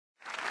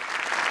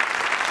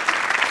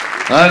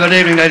Good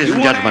evening, ladies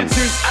and gentlemen. I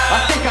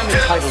think I'm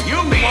entitled. You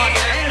want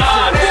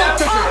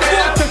answers? I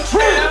want the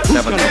truth.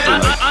 Who's gonna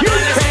do it? You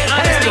can't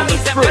handle the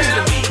truth.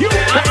 You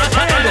can't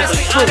handle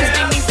the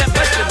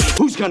truth.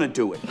 Who's gonna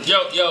do it?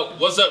 Yo,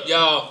 what's up,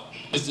 y'all?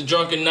 It's the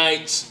Drunken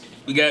Knights.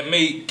 We got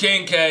me,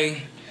 King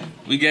K.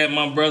 We got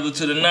my brother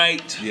to the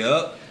night.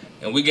 Yep.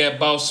 And we got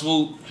Boss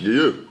Swoop.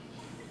 Yeah.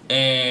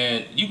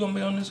 And you gonna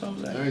be on this,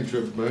 Jose? I ain't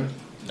tripping, man.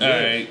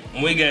 Alright.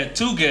 We got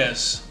two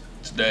guests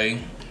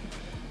today.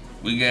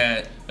 We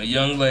got a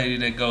young lady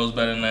that goes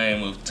by the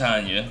name of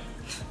Tonya.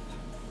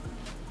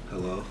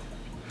 Hello.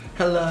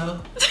 that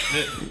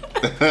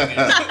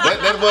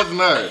wasn't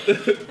her.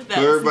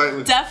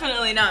 That's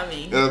definitely not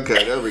me.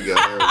 Okay, there we go.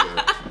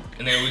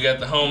 And then we got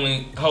the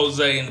homie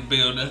Jose in the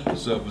building.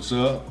 What's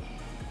up?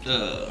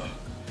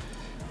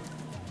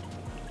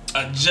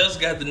 I just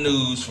got the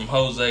news from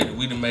Jose that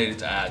we done made it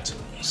to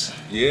iTunes.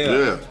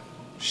 Yeah.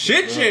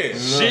 Shit.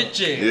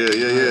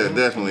 Yeah.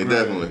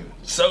 Definitely.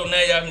 So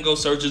now y'all can go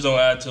search us on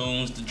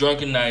iTunes, The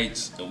Drunken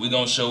Knights, and we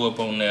gonna show up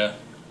on there.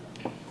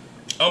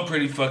 I'm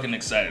pretty fucking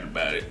excited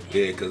about it.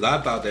 Yeah, because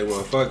I thought they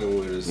weren't fucking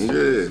with us.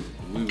 Yeah.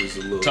 We was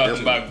a little...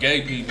 Talking about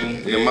gay people.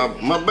 And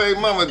my baby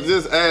mama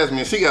just asked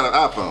me, she got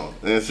an iPhone,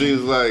 and she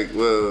was like,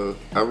 well,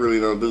 I really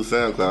don't do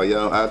SoundCloud,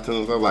 y'all on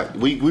iTunes. I'm like,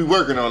 we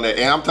working on that.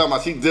 And I'm talking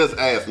about, she just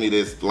asked me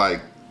this,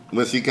 like,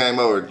 when she came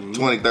over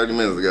 20, 30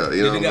 minutes ago.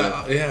 You know what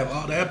I'm saying? They have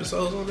all the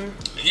episodes on there?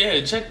 Yeah,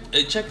 check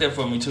that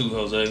for me too,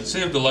 Jose. See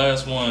if the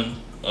last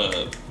one,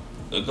 go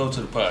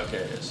to the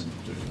podcast.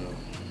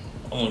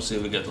 I want to see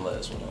if we got the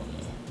last one on there.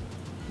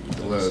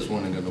 The last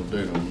one ain't got no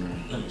date on there.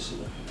 Let me see.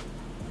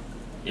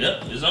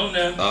 Yep, it's on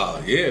there.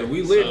 Oh, yeah,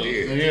 we lit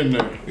there. They in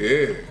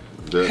there.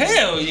 Yeah.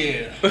 Hell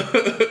yeah.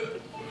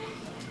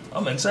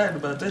 I'm excited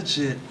about that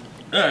shit.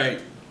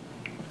 Alright.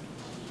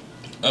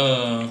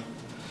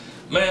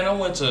 Man, I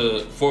went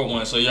to Fort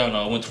Wayne, so y'all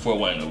know I went to Fort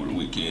Wayne over the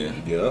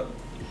weekend. Yep.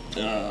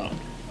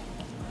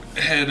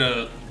 Had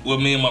what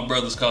me and my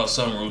brothers call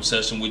summer room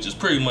session, which is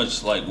pretty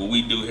much like what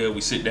we do here.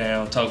 We sit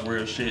down, talk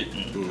real shit,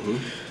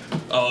 and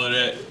all of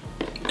that.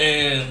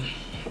 And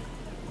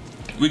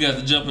we got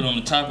to jumping on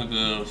the topic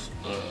of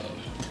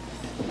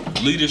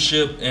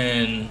leadership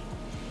and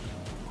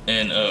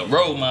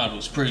role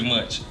models, pretty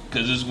much.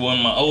 Because it's one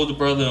of my older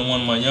brother and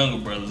one of my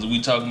younger brothers.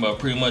 We talking about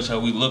pretty much how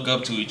we look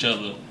up to each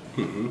other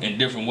in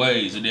different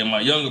ways. And then my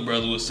younger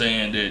brother was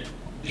saying that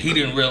he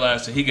didn't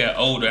realize that he got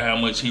older how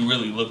much he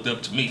really looked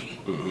up to me.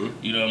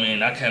 You know what I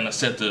mean? I kind of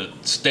set the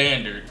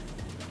standard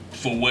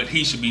for what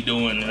he should be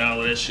doing and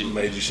all of that shit.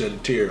 Made you shed a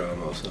tear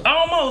almost. Huh?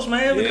 Almost,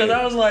 man, because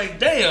I was like,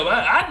 damn,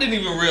 I didn't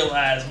even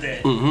realize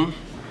that.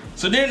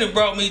 So then it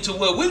brought me to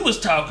what we was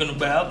talking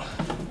about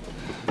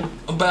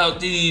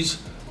these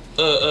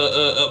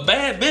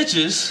bad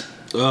bitches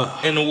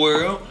in the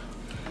world.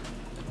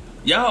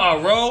 Y'all are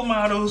role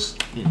models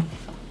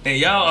and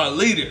y'all are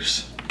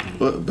leaders.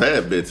 What,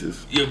 bad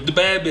bitches? Yeah, the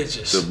bad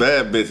bitches. The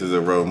bad bitches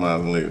are role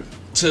model leaders.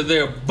 To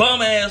their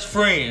bum ass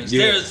friends.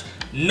 Yeah. There's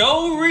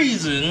no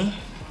reason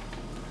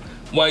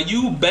why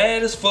you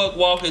bad as fuck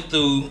walking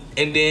through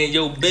and then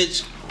your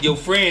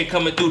friend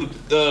coming through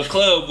the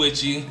club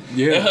with you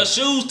and her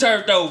shoes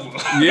turned over.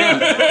 Yeah.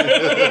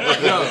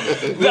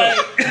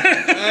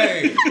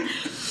 Hey.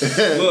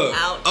 Look.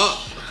 Ouch.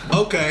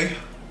 Okay.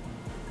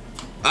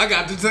 I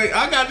got to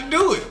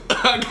do it.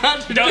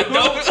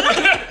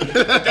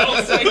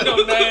 Don't say no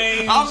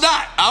names. I'm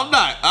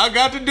not. I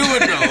got to do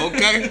it though,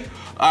 okay?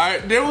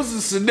 Alright, there was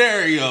a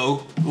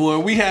scenario where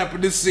we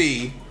happened to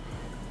see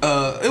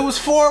it was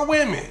 4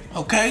 women,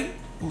 okay?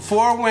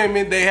 4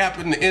 women, they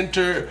happened to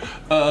enter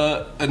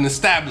an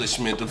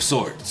establishment of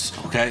sorts,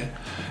 okay?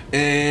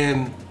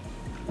 And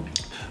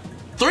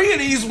 3 of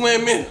these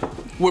women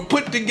were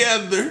put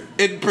together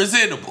and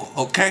presentable,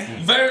 okay?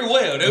 Very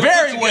well. They were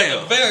Very put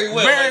well. together Very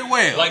well. Very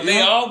well. Like they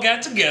all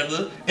got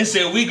together and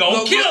said, we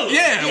gonna kill them.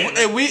 Yeah,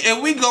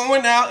 and we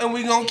going out and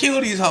we gonna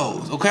kill these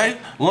hoes, okay?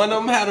 One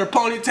of them had her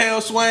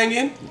ponytail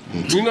swinging.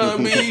 You know what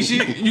I mean?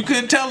 You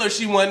couldn't tell her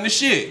she wasn't the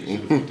shit. You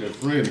put that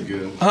friend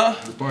together. Huh?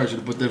 You probably should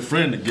have put that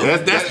friend together.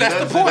 That's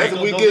the point.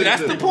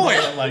 That's the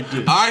point. Like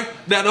this. All right.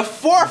 Now the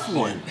 4th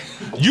one,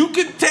 you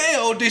could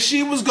tell that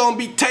she was gonna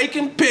be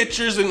taking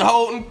pictures and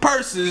holding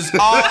purses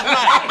all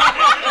night.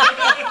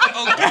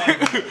 Okay.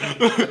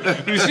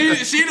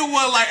 she the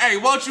one like, hey,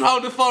 why don't you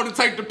hold the phone to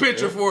take the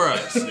picture for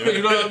us?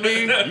 You know what I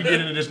mean? You get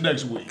into this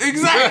next week.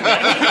 Exactly.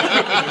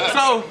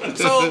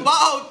 so my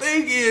whole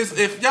thing is,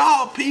 if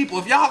y'all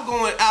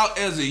going out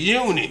as a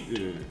unit,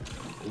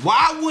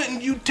 why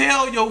wouldn't you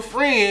tell your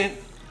friend,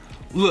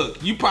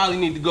 look, you probably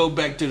need to go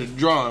back to the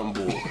drawing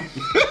board.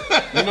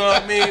 You know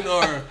what I mean?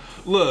 Or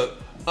look,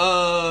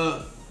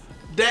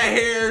 that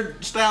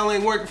hairstyle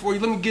ain't working for you.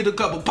 Let me get a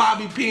couple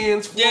bobby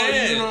pins for you.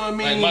 You know what I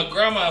mean? Like my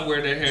grandma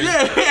wear that hair.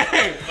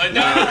 Yeah. Like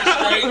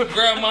that straight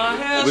grandma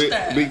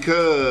hairstyle.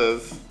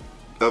 Because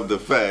of the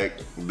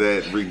fact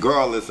that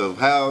regardless of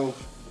how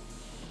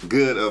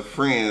good of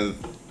friends,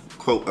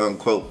 quote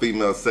unquote,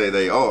 females say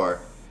they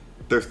are,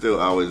 they're still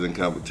always in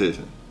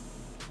competition.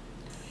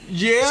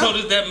 Yeah. So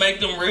does that make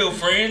them real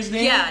friends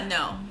then? Yeah,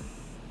 no.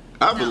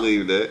 I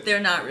believe that. They're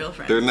not real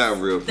friends. They're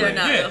not real friends. They're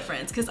not real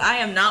friends. Because I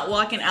am not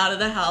walking out of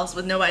the house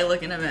with nobody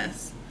looking a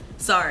mess.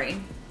 Sorry.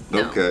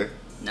 No. Okay.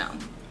 No.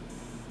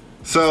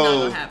 So. It's not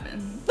gonna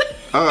happen.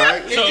 All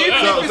right.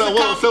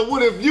 So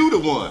what if you the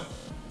one?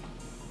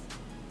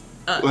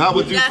 How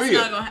would you feel?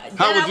 Not gonna happen.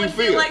 How then would you I would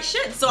feel like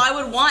shit. So I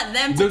would want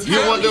them to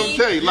tell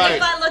me like,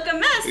 if I look a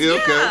mess. Yeah.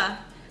 Okay.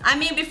 I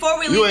mean, before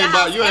we leave the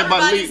house,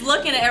 everybody's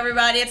looking at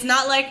everybody. It's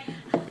not like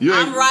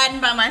I'm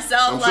riding by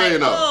myself. Like,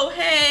 oh,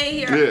 hey,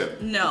 here. Yeah.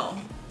 No.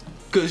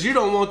 Cause you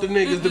don't want the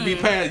niggas to be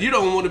past. You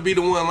don't want to be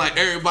the one like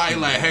everybody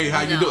like, hey,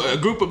 how you doing? A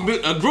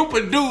group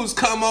of dudes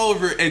come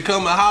over and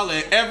come and holler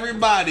at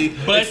everybody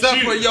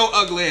except for your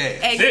ugly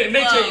ass. They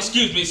say,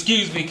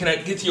 excuse me, can I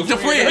get to your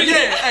friend?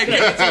 Yeah, hey,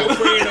 get to your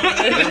friend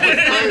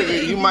over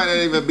there. You might not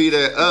even be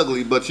that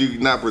ugly, but you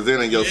not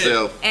presenting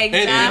yourself in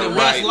the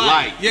right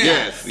light. Yeah.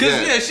 Yes.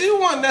 Cause she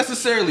wasn't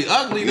necessarily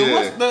ugly.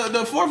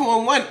 The fourth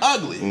one wasn't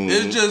ugly.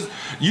 It's just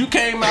you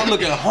came out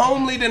looking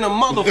homely than a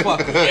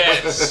motherfucker.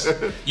 Yes.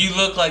 You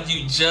look like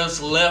you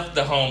just left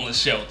the homeless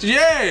shelter.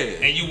 Yeah.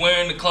 And you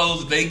wearing the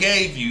clothes that they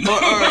gave you.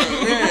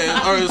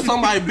 Or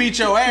somebody beat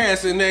your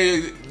ass and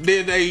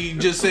they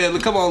just said,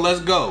 come on,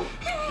 let's go.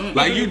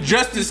 Like you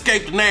just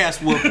escaped an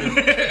ass whooping.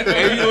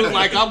 And you was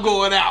like, I'm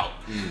going out.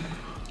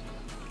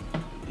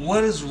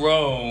 What is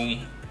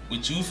wrong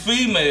with you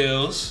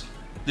females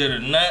that are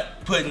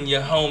not putting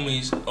your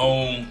homies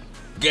on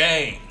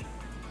game?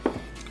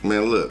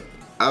 Man, look,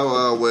 I've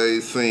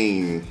always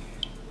seen,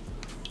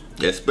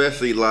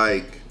 especially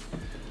like,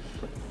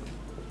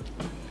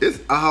 it's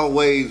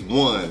always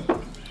one.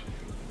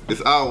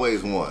 It's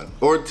always one.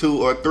 Or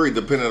two or three,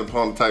 depending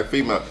upon the type of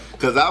female.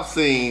 Because I've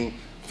seen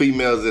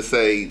females that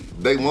say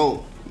they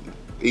won't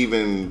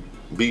even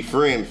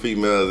befriend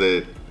females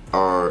that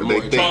are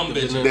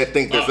that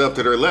think that's up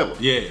to their level.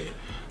 Yeah.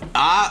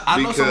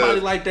 I know somebody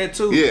like that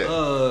too.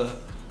 Yeah.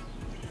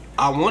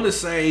 I want to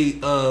say,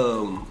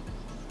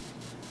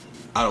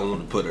 I don't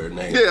want to put her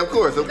name. Yeah, of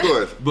course.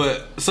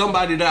 But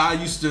somebody that I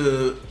used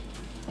to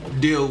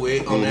deal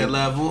with on that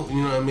level,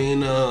 you know what I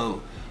mean?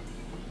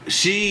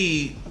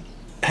 She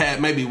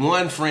had maybe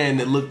one friend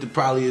that looked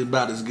probably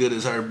about as good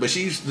as her, but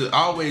she used to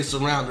always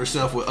surround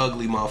herself with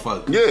ugly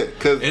motherfuckers. Yeah,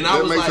 because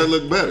that makes her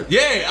look better.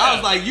 Yeah, I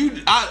was like,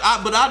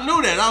 but I knew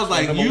that. I was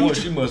like,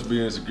 she must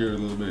be insecure a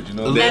little bit, you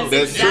know? That's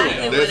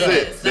exactly true.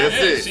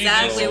 That's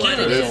exactly what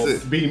it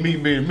is. Be me,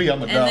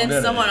 I'm a dog. And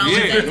then someone else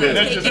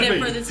is taking it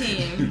for the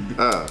team.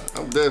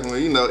 I'm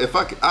definitely,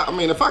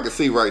 if I could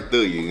see right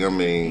through you, I'm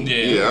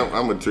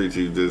gonna treat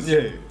you just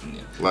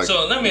like.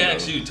 So let me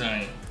ask you,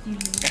 Tonya.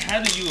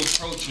 How do you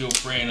approach your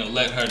friend and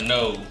let her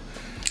know,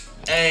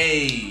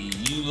 hey,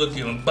 you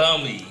looking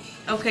bummy?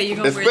 Okay, you're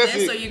gonna wear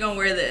this or you're gonna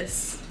wear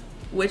this?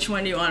 Which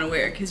one do you want to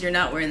wear? Because you're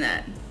not wearing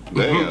that.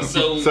 Damn.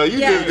 So you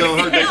just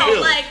gonna hurt their feelings.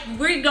 Like,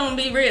 we're gonna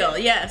be real.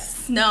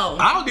 Yes. No.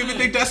 I don't even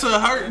think that's a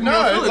hurt.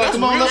 No, that's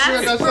real.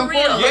 That's for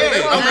real.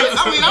 Yeah.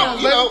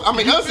 I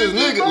mean, us as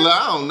niggas,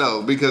 I don't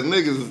know, because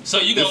niggas. So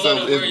you gonna let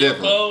her wear your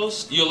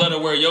clothes? You'll let her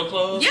wear your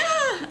clothes? Yeah,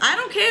 I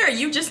don't care.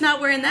 You just not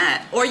wearing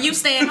that, or you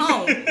staying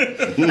home.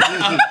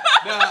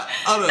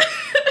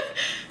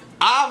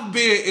 I've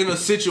been in a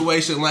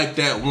situation like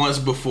that once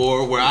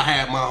before where I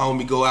had my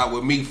homie go out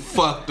with me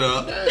fucked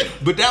up,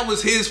 but that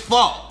was his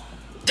fault.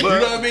 You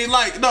know what I mean?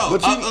 Like, no,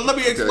 let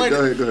me explain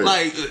it. Go ahead.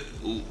 Like,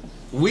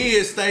 we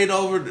had stayed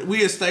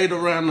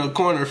around the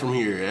corner from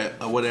here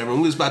or whatever,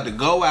 and we was about to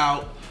go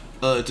out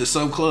to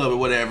some club or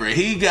whatever.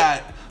 He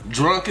got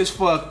drunk as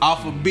fuck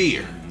off of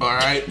beer, all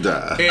right?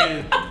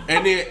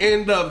 And then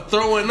ended up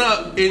throwing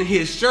up in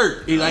his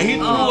shirt. He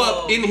threw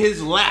up in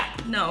his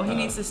lap. No, he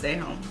needs to stay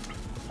home.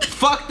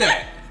 Fuck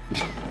that.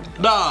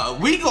 Nah,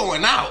 we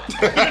going out.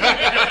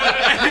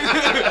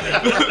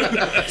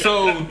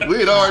 So we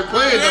had already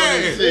planned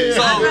on this shit.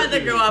 So, I'd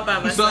rather go out by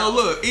myself. So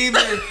look, either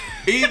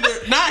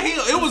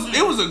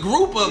it was a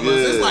group of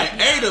us. It's like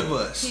 8 of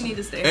us. He need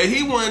to stay. And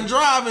he wasn't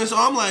driving, so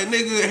I'm like,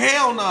 nigga,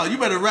 hell no. You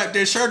better wrap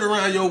that shirt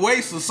around your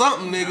waist or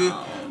something, nigga.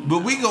 No.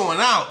 But we going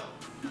out.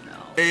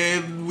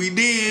 And we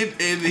did,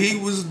 and he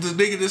was the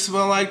nigga that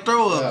smelled like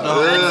throw up.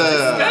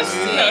 That's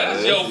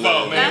your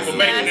fault, man, for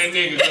making that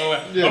nigga go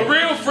out. A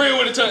real friend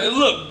would have told you,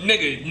 look,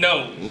 nigga,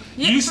 no,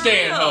 you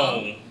staying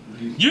home.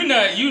 You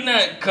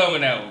not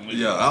coming out with me.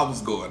 Yeah, I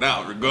was going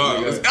out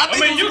regardless. Yeah. I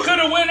mean, you could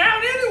have went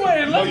out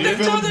anyway. Let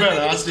each other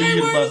better. I see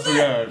you about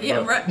 3 hours.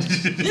 Yeah, right.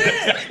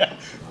 Yeah.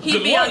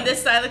 He'd be on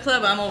this side of the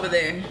club, I'm over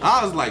there.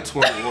 I was like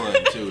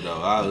 21 too,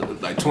 though. I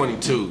was like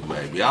 22,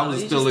 maybe. I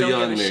was still a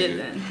young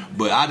nigga.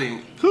 But I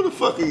didn't. Who the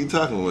fuck are you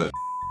talking with?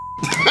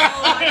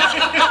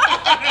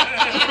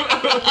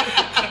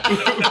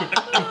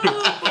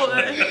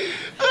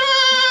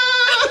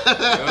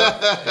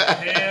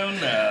 Hell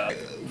no.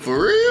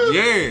 For real?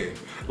 Yeah.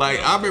 Like,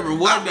 I remember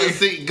one day.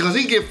 See, because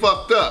he get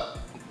fucked up.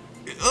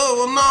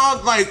 Oh, well,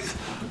 no, like.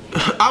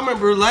 I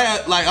remember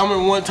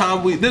one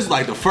time this is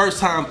like the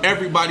first time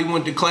everybody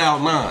went to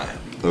Cloud 9.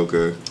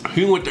 Okay.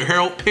 He went to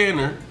Harold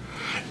Penner,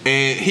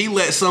 and he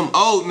let some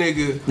old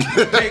nigga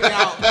pick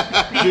out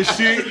the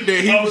shit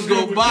that he was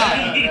gonna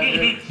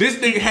buy. This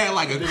nigga had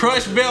like a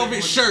crushed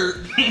velvet shirt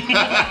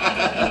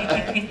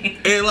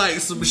and like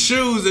some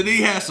shoes, and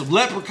he had some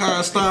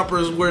leprechaun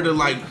stompers where the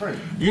like,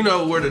 you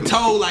know, where the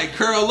toe like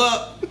curl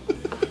up.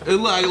 It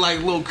looked like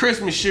little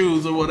Christmas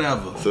shoes or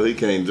whatever. So he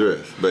can't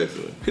dress,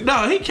 basically.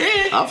 No, he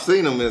can. I've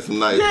seen him in some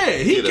nice. Yeah,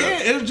 he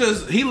can. It was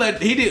just he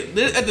did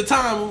at the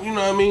time. You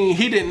know what I mean?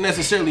 He didn't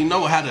necessarily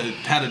know how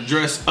to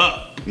dress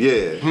up. Yeah,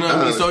 you know what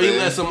I mean. So he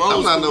let some old.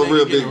 I'm not no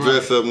real big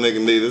dress up nigga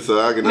neither, so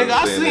I can. Nigga,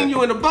 I seen that.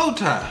 You in a bow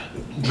tie.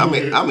 I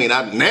mean,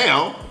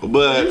 now,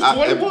 but you was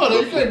 21.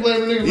 You can't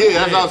blame a nigga. Yeah,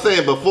 that's what I'm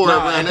saying. Before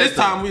around this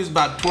time we was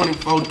about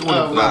 24,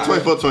 25. About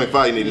 24,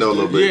 25. You need to know a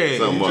little bit.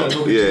 Something up.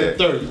 Yeah.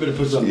 30. You better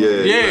put something.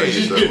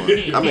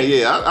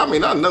 Yeah. I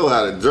mean, I know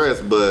how to dress,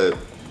 but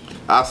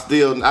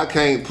I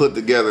can't put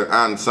together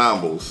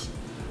ensembles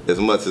as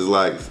much as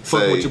like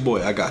fuck with your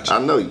boy. I got you. I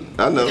know you.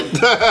 I know.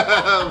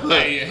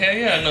 Hey, hell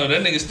yeah, I know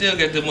that nigga still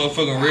got that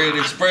motherfucking Red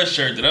Express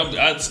shirt that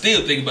I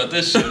still think about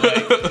this shit.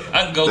 Like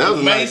I can go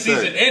to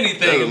Macy's and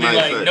anything and be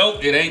like,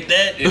 nope, it ain't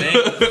that. It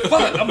ain't.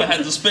 Fuck, I'm gonna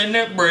have to spend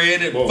that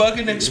bread at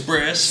fucking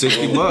Express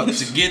 $60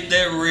 to get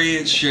that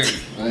red shirt.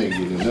 I ain't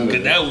getting none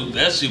of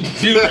that shit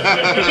was beautiful.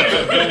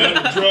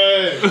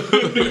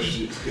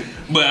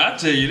 But I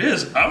tell you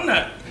this, I'm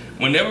not.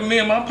 Whenever me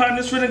and my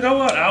partners finna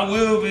go out, I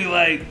will be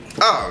like,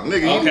 oh,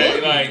 nigga,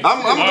 okay, like,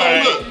 I'm gonna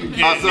right, look.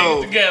 Get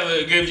together.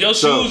 If your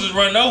shoes is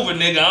run over,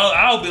 nigga,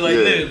 I'll be like,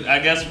 nigga, I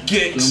got some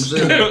kicks.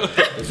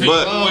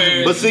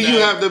 but see, you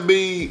have to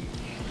be,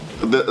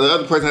 the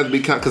other person has to be,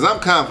 because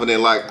I'm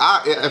confident. Like,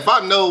 if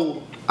I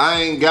know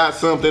I ain't got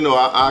something or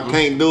I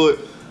can't do it,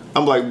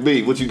 I'm like,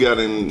 B, what you got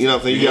in, you know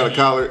what I'm saying? You got a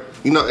collar?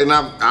 You know, and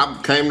I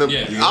came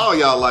to all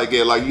y'all like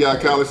that. Like, you got a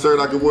collar shirt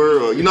I could wear,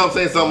 or, you know what I'm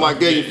saying? Something like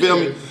that, you feel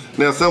me?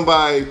 Now,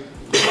 somebody...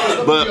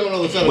 But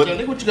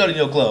what you got in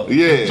your club?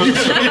 Yeah.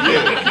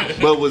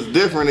 But what's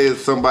different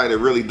is somebody that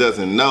really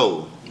doesn't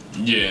know.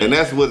 Yeah. And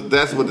that's what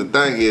the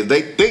thing is.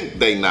 They think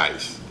they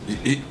nice.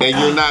 And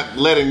you're not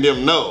letting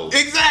them know.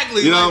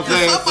 Exactly. You know what I'm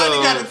saying?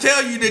 Somebody gotta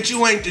tell you that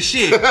you ain't the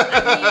shit.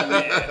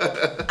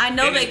 I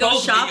know and they go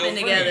shopping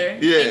together,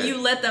 and you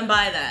let them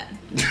buy that.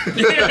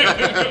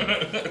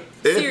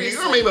 Seriously.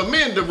 I mean, but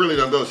men really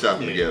don't go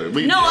shopping together.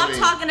 I'm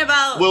talking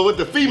about. Well, with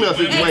the female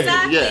situation,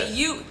 exactly. yes.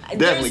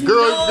 Definitely.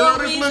 Girl,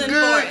 this look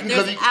good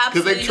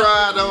because they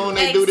tried on,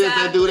 they do this,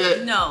 they do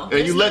that. No.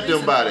 And you let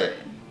them buy that.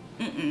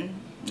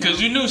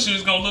 Because you knew she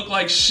was gonna look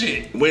like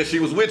shit when she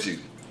was with you.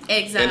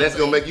 Exactly. And that's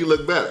gonna make you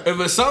look better. If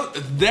it's and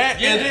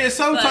then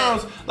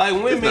sometimes like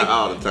women. It's not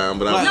all the time,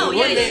 but I'm No,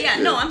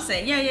 No, I'm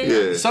saying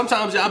yeah.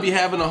 Sometimes y'all be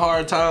having a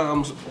hard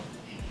times.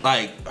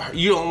 Like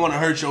you don't want to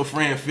hurt your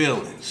friend's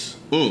feelings.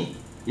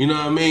 You know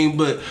what I mean?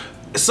 But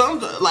some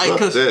like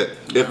because if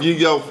that's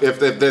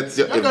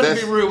your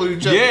be real with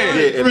each other.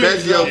 If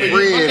that's your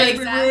friend,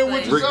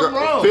 exactly.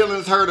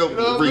 Feelings hurt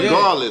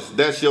regardless.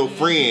 That's your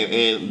friend,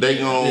 and they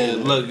gonna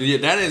look.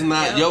 That is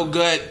not your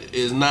gut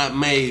is not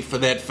made for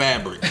that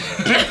fabric.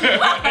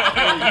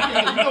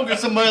 You don't get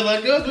somebody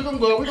like us. We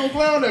gonna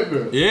clown that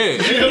girl. Yeah.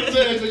 You know what I'm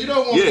saying? So you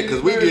don't want. Yeah,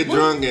 because we get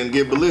drunk and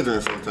get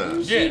belligerent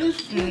sometimes. Yeah.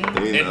 And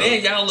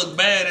then y'all look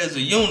bad as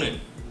a unit.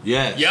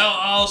 Yeah. Y'all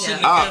all sit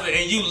together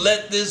and you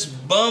let this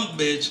bum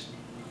bitch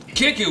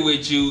kick it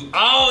with you.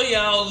 All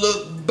y'all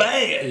look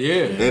bad.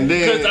 Yeah. And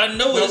then because I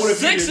know it's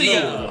 6 of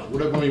y'all.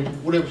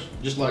 What if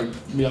just like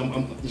me?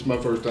 This is my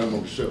first time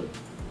on the show.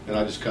 And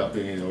I just cop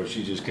in, or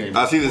she just came.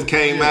 She just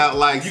came out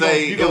like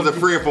it was a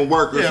friend from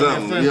work or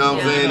something. You know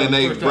what I'm saying? And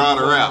they brought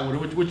her out.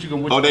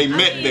 Or they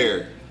met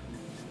there.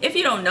 If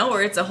you don't know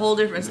her, it's a whole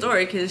different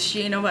story because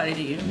she ain't nobody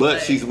to you.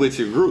 But she's with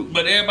your group.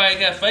 But everybody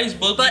got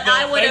Facebook. But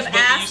I would have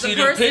asked the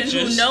person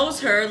who knows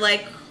her,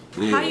 like,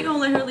 how you gonna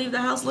let her leave the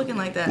house looking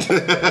like that?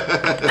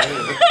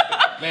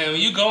 Man,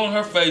 when you go on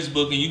her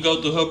Facebook and you go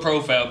through her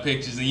profile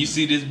pictures and you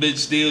see this bitch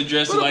still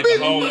dressing like a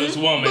homeless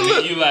woman,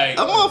 and you like,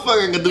 a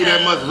motherfucker can do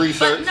that much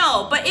research.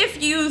 But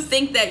if you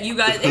think that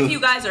if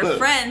you guys are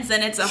friends,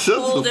 then it's a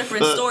whole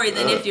different story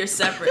than if you're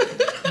separate.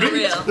 For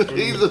real.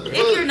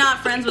 If you're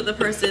not friends with the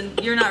person,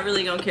 you're not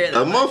really gonna care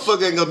that much. A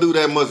motherfucker ain't gonna do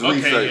that much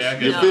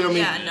research. You feel me?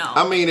 Yeah, no.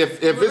 I mean,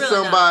 if it's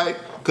somebody.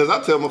 Cause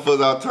I tell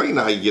motherfuckers all the time, you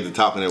know how you get to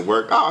talking at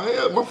work. Oh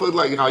hell, motherfuckers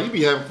like how you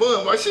be having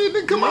fun. Like shit,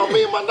 then come out,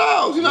 me and my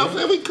dogs. You know what I'm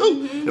saying? We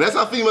cool, and that's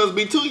how females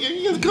be too.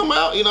 You just come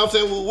out. You know what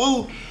I'm saying?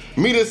 Woo,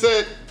 meet us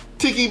at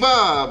Tiki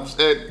Bob's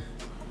at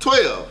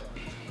 12.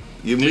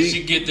 You then meet.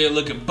 She get there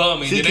looking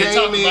bummy. Then they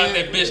talk about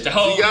that bitch the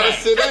whole night. You gotta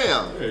sit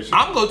down.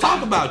 I'm gonna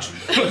talk about you.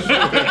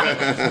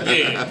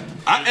 Yeah.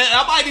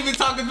 I might even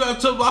talk to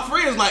my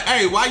friends like,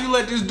 hey, why you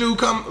let this dude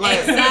come? Like,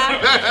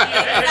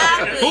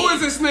 exactly. Who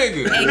is this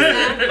nigga?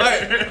 Exactly.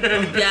 Like,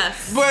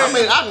 yes. But I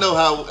mean, I know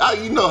how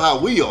you know how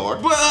we are.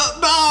 But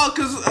no,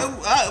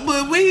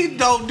 but we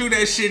don't do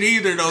that shit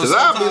either though. Cause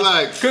I'll be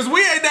like, cause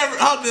we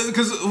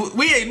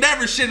ain't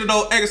never shitted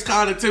on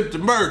ex-con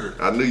attempted murder.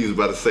 I knew you was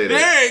about to say that.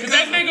 Yeah,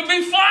 that nigga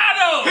be fly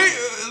though. If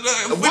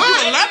you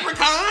a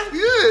leprechaun,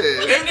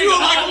 yeah. If you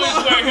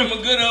always wear him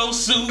a good old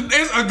suit,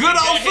 it's a good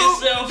old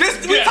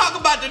suit. We talk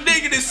about the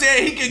nigga that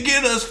said he could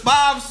get us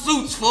 5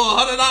 suits for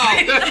 $100.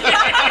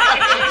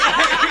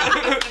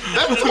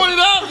 That's $20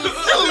 a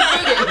suit,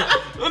 nigga.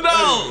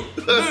 No,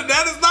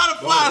 that is not a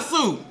fly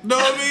suit. Know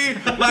what I mean?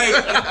 Like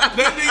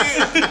that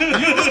nigga,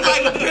 you look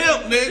like a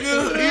pimp, nigga. You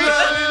know what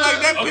I mean? Like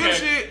that pimp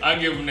shit. I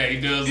give him that. He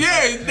does.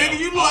 Yeah, nigga,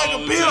 you look like a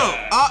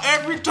pimp.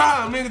 Every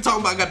time, nigga,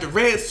 talking about I got the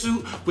red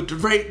suit with the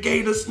red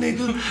gators,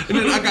 nigga, and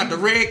then I got the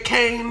red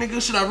cane,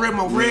 nigga. Should I wear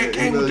my red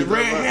cane with the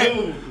red hat?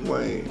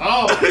 Wayne.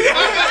 Oh.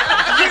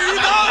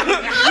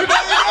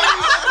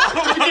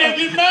 You can't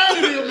get mad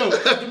at him though.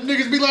 Them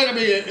niggas be like, I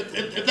mean, if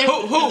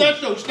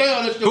that's your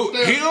style, that's your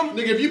style. Him?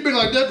 Nigga, if you been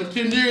like that for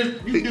 10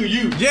 years, you do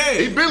you. Yeah,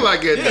 He been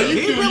like that. yeah, though.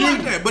 he been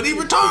like that, but he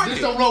retarded.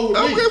 Just don't roll with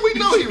me. Okay, we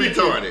know he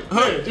retarded.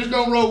 Yeah, just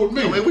don't roll with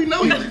me. I mean, we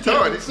know he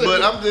retarded,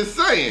 but I'm just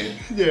saying,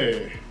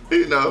 Yeah.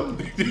 you know,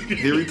 he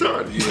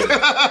retarded.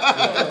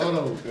 Hold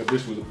on. That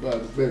bitch was about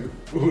to baby.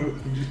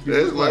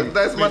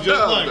 That's my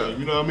dog, like though. it,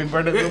 you know what I mean?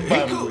 Burn that little He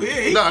bottle. cool.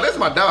 Yeah, No, that's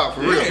my dog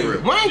for real, yeah. for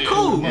real. Wayne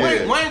cool.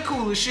 Yeah. Wayne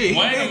cool as shit.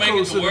 Wayne He can ain't make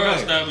cool it the to world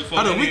today. style before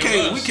I know we any of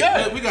can't.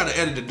 us. We gotta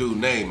edit the dude's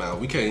name out.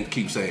 We can't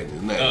keep saying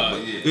his name.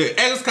 But Yeah.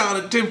 X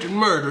called attempted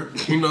murder.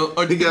 You know,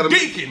 or He got a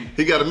Deacon.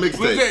 He got a What's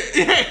mixtape. that?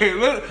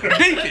 Yeah,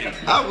 Deacon.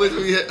 I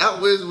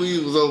wish we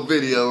was on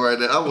video right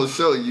now. I will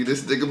show you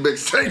this nigga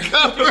mixtape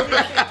cover.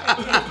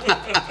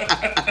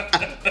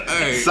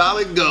 Hey.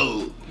 Solid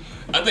gold.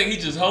 I think he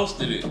just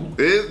hosted it.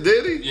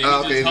 Did he? Yeah,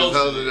 he Okay, just just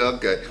hosted hosted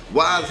it. Okay.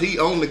 Why is he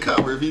on the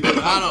cover if he just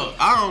I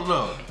don't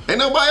know. Ain't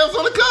nobody else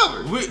on the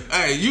cover.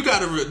 Hey, you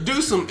gotta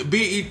do some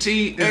BET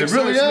it X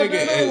really nigga out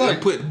there, though? and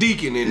Like, put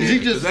Deacon in is there.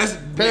 he just 'cause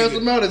pass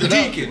him out as an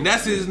Deacon.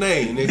 That's his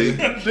name, nigga.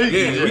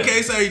 Yeah, we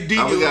can't say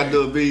Deacon. Oh, we gotta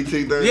do a BET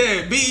thing?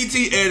 Yeah, BET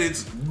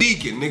edits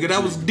Deacon, nigga.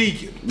 That was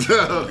Deacon.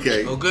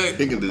 Okay. Okay.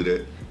 He can do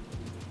that.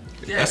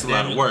 That's a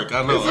lot of work.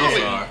 I know. It's I'm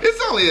only, sorry.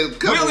 it's only a We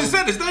couple. only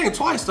said his name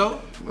twice though.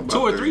 About 2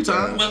 or 30 3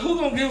 times. But who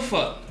gonna give a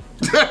fuck?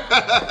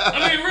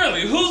 I mean,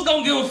 really, who's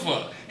gonna give a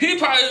fuck? He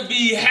probably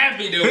be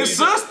happy that His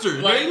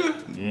sister, like,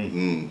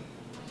 nigga.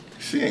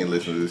 She ain't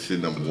listening to this shit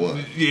number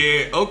one.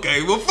 Yeah,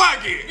 okay, well fuck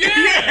it.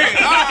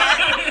 Yeah,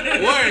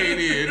 alright. Wait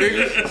here,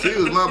 nigga. She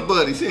was my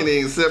buddy. She didn't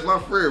even accept my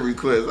friend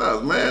request. I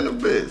was mad at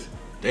the bitch.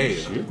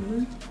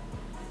 Damn.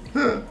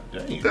 Huh.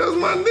 That was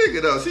my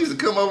nigga though. She used to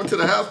come over to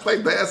the house,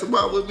 play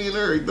basketball with me and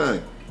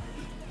everything.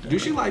 Do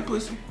she like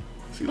pussy?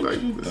 She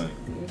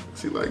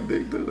like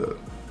dick too though.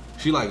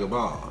 She like a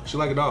ball. She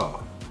like a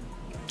dog.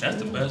 that's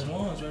the best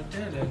ones right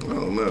there. I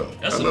don't know.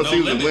 That's I know a no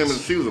she was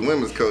limits. a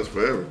women's coach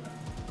forever.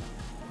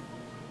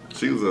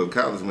 She was a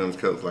college women's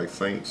coach, like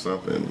Saint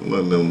something, one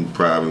of them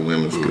private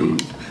women's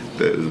schools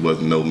that there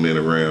wasn't no men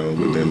around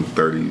within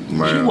 30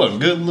 miles. She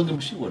wasn't good looking,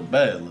 but she wasn't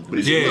bad looking.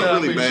 But she Yeah.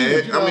 wasn't really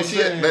bad. you know I mean, what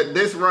she I'm had saying?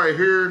 this right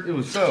here. It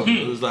was so.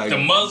 It was like The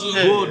muzzle,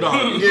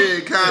 bulldog. Yeah,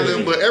 kind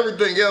of, but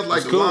everything else,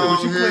 like the cool. long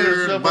She played hair,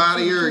 herself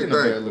body, up. She ain't a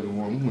bad everything. looking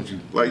woman.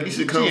 When Like, you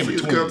should come, she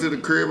used to come to the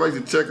crib, I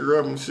used to check her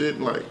up and shit,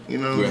 like, you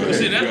know what I'm Yeah, See,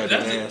 saying? that- grab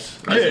that's that it. ass.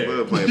 I used to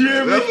love playing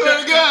Yeah, basketball. That's what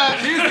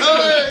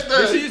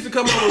I got. She used to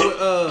come over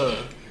with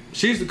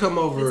she used to come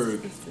over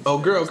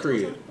girl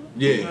crib.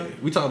 Yeah.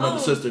 We talking about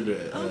the sister to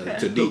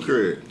Go Deacon.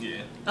 crib. Yeah.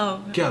 Oh,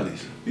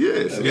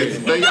 Yes, okay.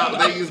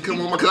 they used to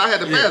come over because I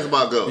had the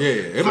basketball go. Yeah,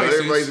 it so makes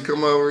everybody sense. used to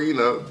come over, you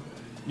know.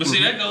 But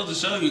see, that goes to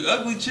show you,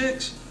 ugly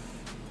chicks,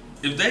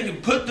 if they can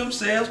put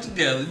themselves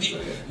together,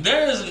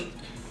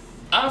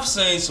 I've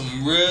seen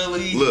some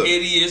really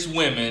hideous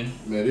women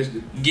Man, this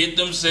get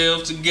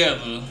themselves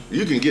together.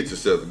 You can get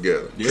yourself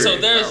together. So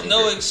I there's don't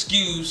no care.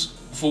 excuse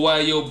for why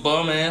your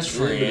bum ass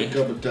been a friend.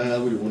 couple of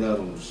times. We went out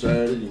on a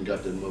Saturday and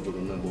got that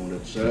motherfucker number on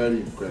that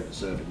Saturday and cracked the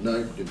Saturday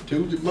night. Then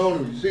Tuesday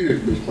morning, you see this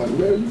bitch like,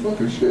 man, you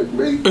fucking shit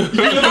me.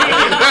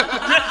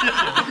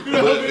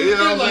 But, you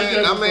know what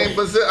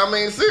I'm saying? I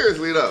mean,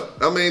 seriously though.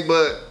 I mean,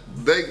 but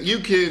you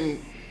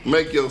can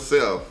make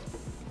yourself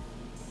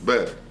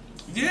better.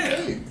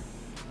 Yeah.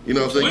 You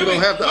know what I'm saying? You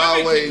don't have to women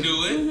always. can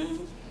do it.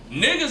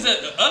 Niggas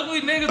that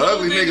ugly niggas.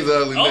 Ugly niggas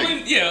are ugly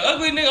niggas. Yeah,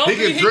 ugly niggas. Only He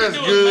can thing he dress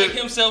can do good. is make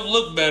himself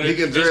look better. He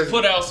can Just dress-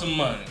 put out some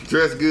money.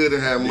 Dress good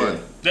and have money.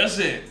 That's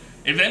it.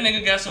 If that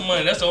nigga got some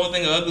money, that's the only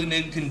thing an ugly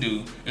nigga can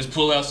do is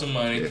pull out some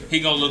money. Yeah. He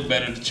gonna look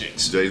better to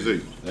chicks.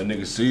 Jay-Z. That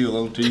nigga Seal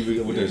on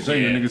TV with that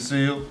singer, Yeah. nigga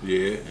Seal.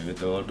 Yeah. And they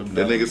throw out them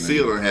That dollars, nigga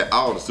Seal done had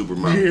all the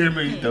supermodels. Yeah,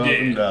 man, he throw out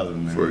them Yeah. dollars,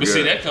 man. For a But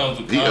see, guy. that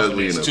comes with He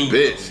ugly in a confidence too.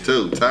 bitch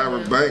too.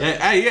 Tyra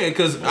Banks. Hey, yeah,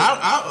 because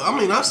I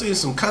mean, I've seen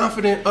some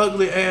confident,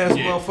 ugly ass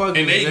Yeah. motherfuckers.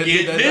 And they that get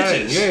did that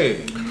thing.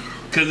 bitches. Yeah.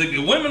 Because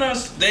women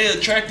they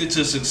attracted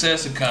to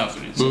success and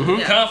confidence.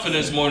 Yeah.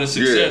 Confidence more than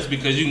success Yeah.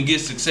 because you can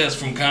get success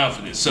from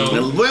confidence. So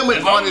And women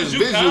as long aren't as you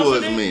visual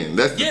as confident, men.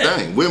 That's the yeah.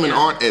 thing. Women Yeah.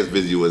 aren't as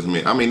visual as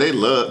men. I mean, they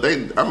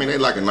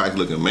like a nice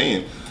looking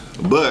man,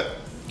 but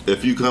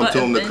if you come But to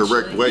them the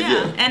correct eventually- way,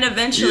 yeah. And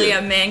eventually Yeah.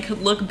 a man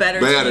could look better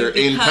Better to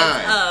you in because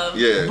time. of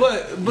Yeah.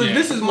 But Yeah.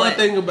 this is my What?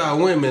 thing about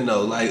women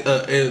though, like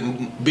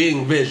and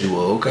being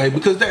visual, okay?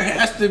 Because there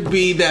has to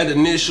be that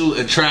initial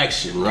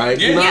attraction, right?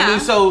 You know what I Yeah. mean?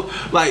 So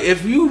like,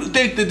 if you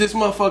think that this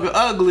motherfucker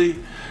ugly,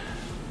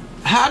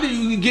 how do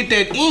you get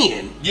that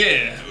in?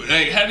 Yeah.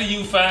 Like, how do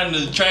you find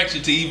the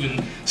attraction to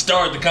even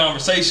start the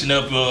conversation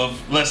up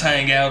of let's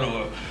hang out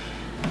or.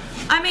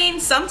 I mean,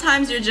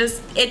 sometimes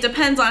it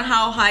depends on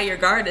how high your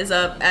guard is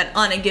up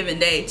on a given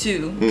day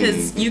too.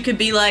 Because you could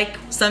be like,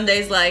 some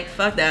days like,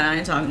 fuck that, I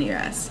ain't talking to your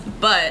ass.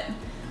 But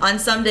on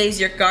some days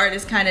your guard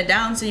is kind of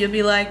down, so you'll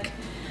be like,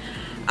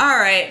 all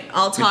right,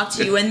 I'll talk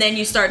to you, and then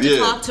you start to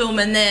talk to him,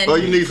 and then or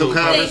you need some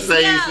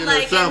conversation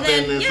or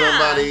something, and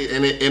somebody,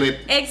 and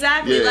it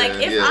exactly like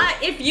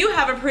if you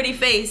have a pretty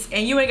face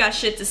and you ain't got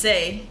shit to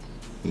say,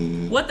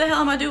 what the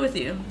hell am I do with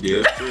you?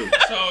 Yeah, true.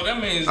 So that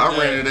means I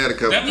ran into that a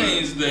couple that times.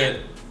 means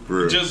that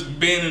just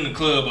being in the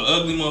club, an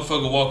ugly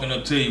motherfucker walking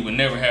up to you would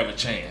never have a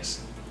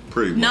chance.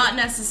 Pretty much. Not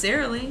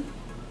necessarily.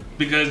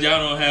 Because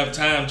y'all don't have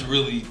time to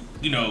really,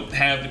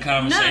 have the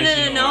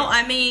conversation. No.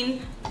 I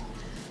mean,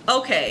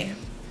 okay.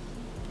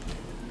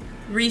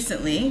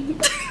 Recently,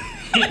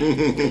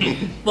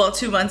 well,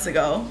 2 months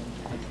ago,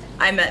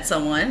 I met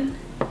someone.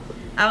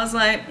 I was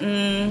like,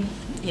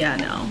 yeah,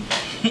 no.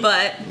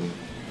 But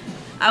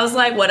I was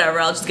like,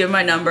 whatever, I'll just give him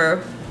my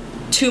number.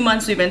 2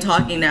 months we've been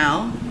talking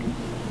now.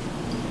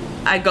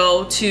 I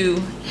go to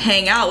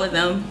hang out with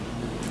him.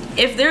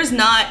 If there's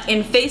not,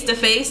 in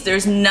face-to-face,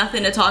 there's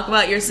nothing to talk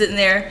about. You're sitting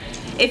there.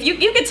 If you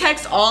can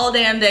text all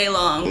damn day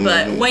long,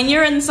 but when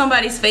you're in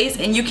somebody's face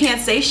and you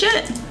can't say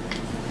shit,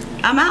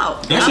 I'm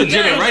out. That's a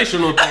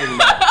generational thing.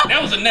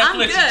 That was a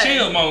Netflix and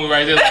chill moment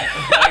right there.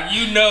 Like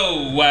you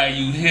know why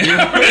you here.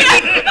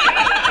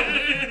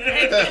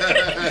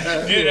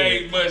 It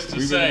ain't much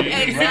to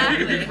say.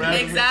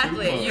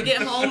 Exactly. You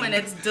get home and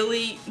it's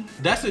delete.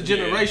 That's a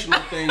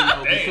generational thing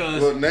though,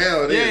 because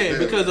now it is.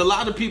 Because a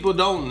lot of people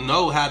don't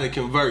know how to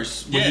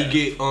converse when you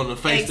get on the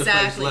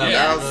face-to-face level.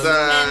 Yeah.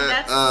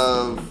 Outside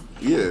of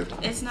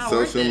it's not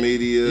social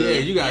media. Yeah,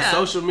 you got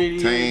social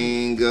media,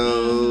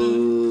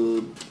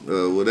 Tango,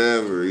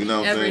 whatever. You know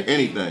what I'm saying?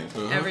 Anything.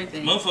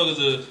 Everything.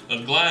 Motherfuckers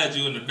will glide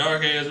you in the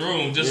dark ass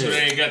room just so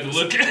they ain't got to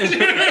look at you.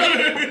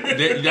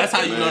 That's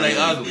how you know they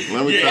ugly.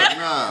 Let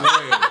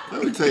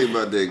me tell you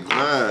about that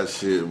glide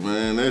shit,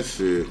 man. That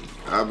shit.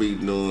 I be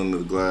doing the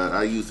glide.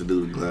 I used to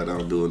do the glide. I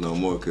don't do it no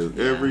more because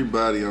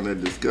everybody on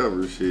that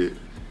Discover shit.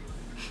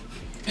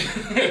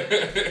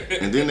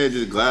 And then they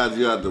just glide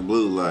you out the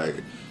blue like,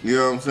 you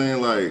know what I'm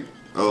saying? Like,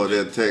 oh,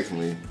 they'll text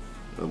me.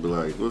 I'll be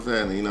like, what's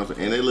happening? You know what I'm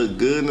saying? And they look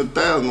good in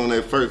 1,000 on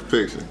that first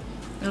picture.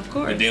 Of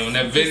course. And then when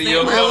that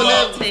video come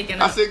up,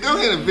 I said, go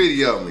ahead and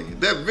video me.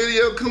 That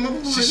video come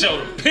up. She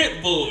showed a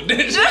pit bull,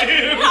 didn't she?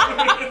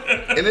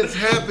 And it's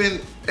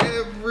happened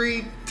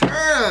every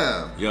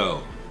time.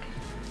 Yo.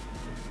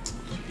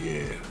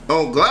 Yeah.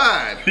 On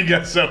Glide. He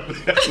got something.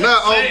 No,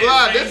 on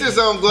Glide. That's just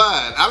on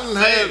Glide. I done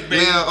had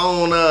now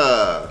on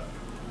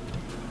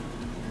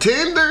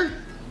Tinder.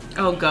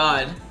 Oh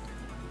God.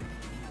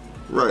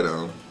 Right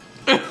on.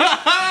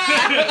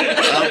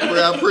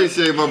 I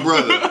appreciate my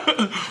brother.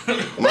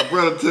 My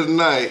brother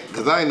tonight,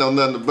 because I ain't know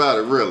nothing about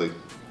it really.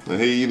 And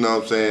he, you know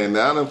what I'm saying,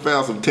 now I done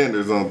found some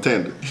Tinders on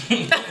Tinder.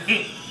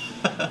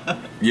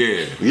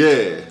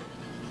 Yeah.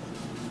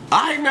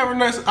 I ain't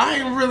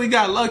really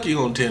got lucky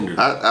on Tinder.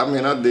 I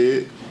mean, I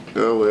did.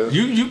 Oh well.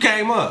 You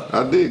came up.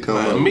 I did come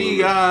up.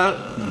 Me, I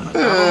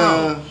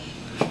don't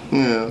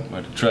know.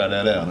 Might have to try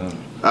that out, huh?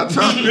 I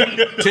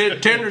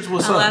tried. Tinders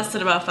was I up.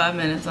 lasted about 5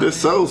 minutes. This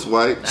Soul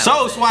Swipe.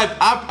 Soul Swipe.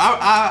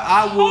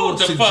 I will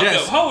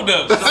suggest. Hold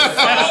up.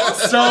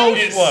 Soul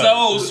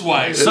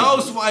Swipe.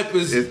 Soul Swipe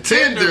is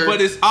Tinder, but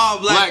it's all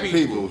black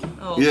people.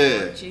 Oh, Yeah.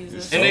 Lord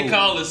Jesus. And they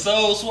call it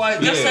Soul Swipe.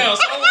 That sounds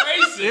so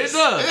racist. It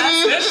does.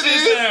 That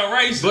shit sound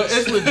racist. But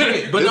it's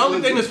legit. But the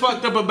only thing that's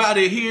fucked up about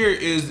it here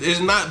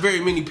is not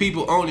very many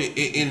people own it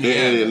in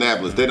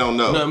Indianapolis. They don't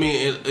know. You know what I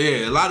mean?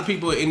 A lot of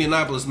people in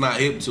Indianapolis not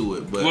hip to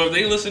it. But well, if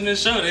they listen to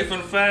this show, they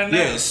finna find out.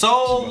 yeah,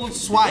 Soul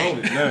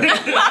Swipe.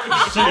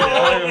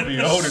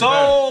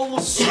 Soul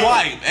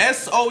Swipe.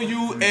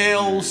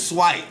 SOUL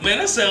Swipe. Man,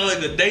 that sounds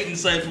like a dating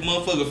site for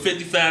motherfucker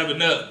 55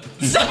 and up.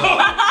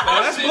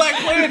 That's Black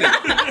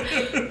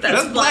Planet.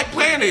 That's Black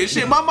Planet.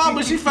 Shit, my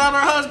mama, she found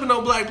her husband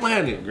on Black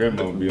Planet.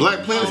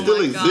 Black Planet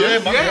still exists.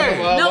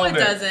 Yeah. No, it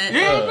doesn't.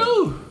 Yeah, it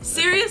do.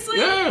 Seriously?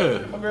 Yeah.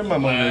 My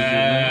grandmama on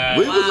that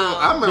We was on,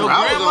 I remember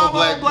I was on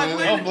Black Planet.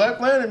 shit, man. On Black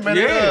Planet, man.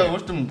 Yeah.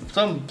 What's them?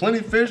 Some plenty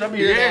fish. I be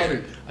hearing all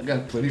this. I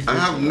got plenty fish.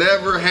 I've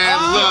never had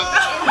luck.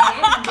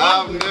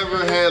 I've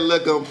never had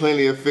luck on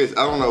Plenty of Fish.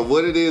 I don't know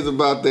what it is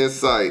about that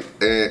site,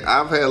 and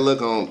I've had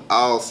luck on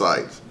all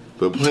sites,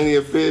 but Plenty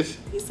of Fish,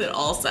 He said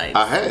all sites.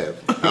 I have.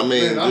 I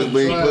mean, just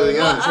being completely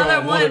honest.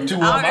 Other ones,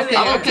 I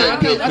don't take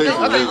good pictures.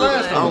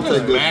 I don't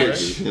take good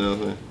pictures. You know what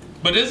I'm saying?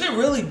 But is it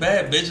really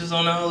bad bitches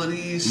on all of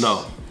these?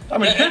 No. I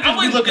mean, I pictures be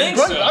wouldn't looking think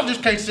great. so. I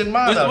just can't send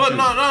mine out.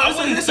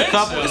 It's a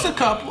couple. so. It's a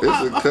couple.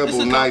 It's a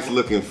couple nice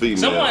looking females.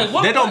 Someone,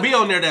 what They don't be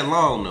on there that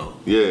long though.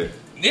 Yeah.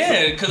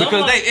 Yeah, because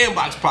they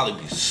inbox probably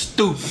be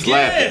stupid.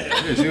 Slapping.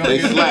 They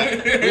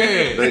slap.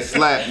 Yeah. They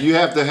slap. You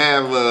have to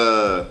have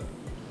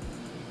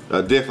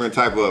a different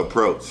type of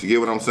approach. You get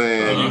what I'm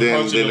saying?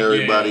 Than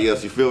everybody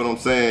else. You feel what I'm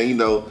saying? You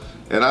know,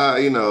 and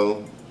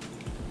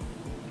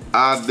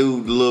I do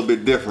a little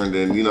bit different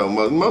than, you know,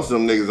 most of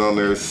them niggas on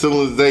there. As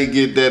soon as they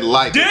get that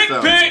like Dick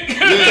or something, pic. they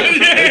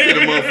get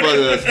a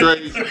motherfucker a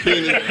straight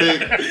penis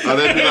pic, or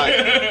they be like,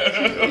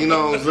 you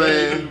know what I'm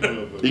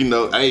saying? You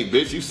know, hey,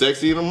 bitch, you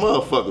sexy in a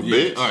motherfucker,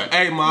 bitch. All right,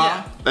 hey, ma.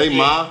 Yeah. Hey,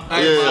 ma.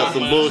 Hey, Yeah, ma.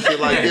 some bullshit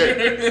like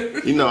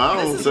that. You know, I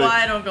don't This is say.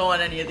 why I don't go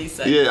on any of these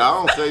sites. Yeah, I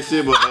don't say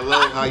shit, but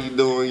hello, how you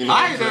doing? You know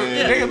what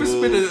I'm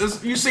saying?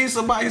 You see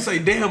somebody say,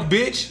 damn,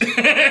 bitch. You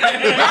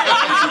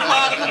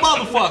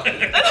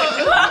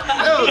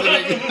motherfucker.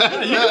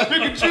 You can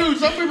pick and choose.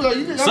 Some people like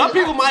you. Some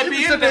people might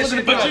be into that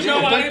shit. But you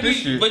know why this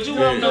shit. But you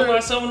wanna know why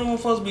some of them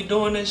folks be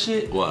doing that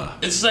shit? Why?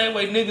 It's the same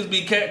way niggas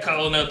be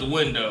catcalling out the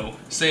window,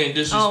 saying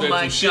disrespectful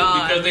my shit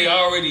God. because they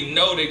already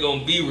know they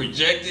gonna be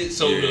rejected.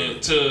 So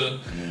to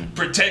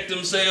protect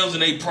themselves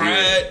and they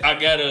pride, I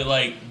gotta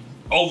like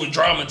over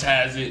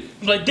dramatize it.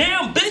 I'm like,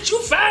 damn, bitch,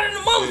 you fighting the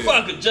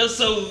motherfucker just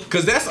so.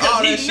 Cause that's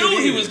all he that knew shit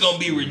he is. was gonna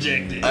be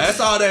rejected. That's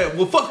all that.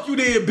 Well, fuck you,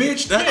 then,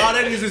 bitch. That's all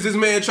that is this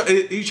man.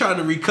 He's trying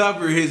to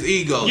recover his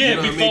ego. Yeah, you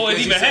know before what I mean? 'Cause it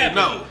he even said happened.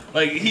 No,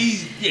 Like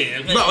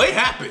man. no, it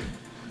happened.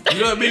 You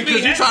know what I mean? It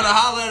Because you happened. trying to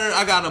holler at her.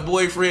 I got a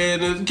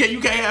boyfriend. And you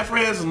can't have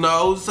friends.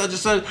 No, such and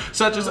such,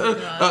 such and such.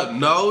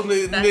 No, and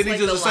then That's he like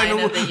just the say,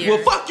 line of the year. well,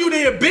 fuck you,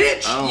 then,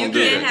 bitch. I don't You do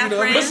can't that. have You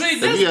know, friends. But see,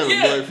 If you have a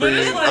but boyfriend,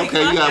 it's like,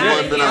 okay, you got fuck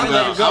one, but yeah, I'm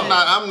let it go.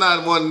 I'm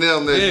not one of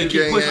them that Yeah, you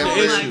keep can't pushing have the Oh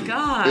friends. my issue.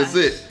 God. That's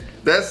it.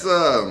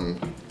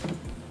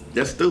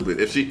 That's stupid.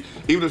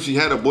 Even if she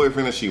had a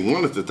boyfriend and she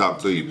wanted to talk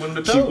to you,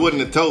 she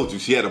wouldn't have told you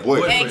she had a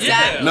boyfriend.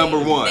 Exactly. Number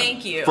one.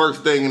 Thank you.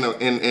 First thing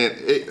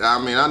I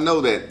mean, I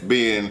know that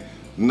being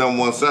number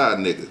one side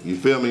nigga. You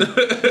feel me?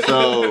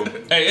 So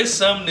hey, it's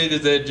some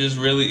niggas that just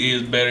really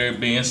is better at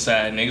being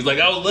side niggas. Like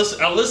I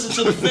listened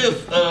to the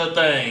fifth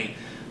thing.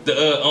 The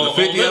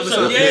 50 Lip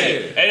episode, Service, yeah.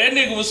 And that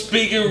nigga was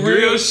speaking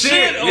real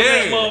shit on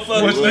that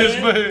motherfucker. What's this,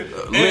 man?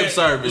 Lip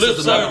service. Lip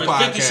It's another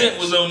Service. 50 podcast. Cent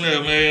was on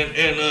there, man,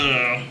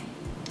 and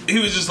he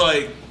was just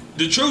like,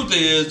 the truth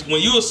is, when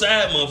you a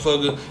side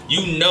motherfucker,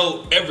 you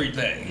know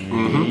everything.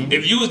 Mm-hmm.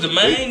 If you was the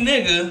main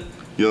nigga,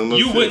 you don't know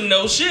you shit. wouldn't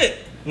know shit.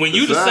 When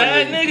you the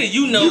side nigga,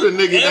 you know You the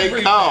nigga everything.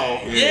 they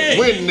call Yeah.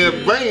 when the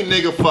brain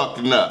nigga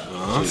fucking up.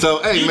 So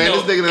hey You man,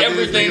 know this nigga done did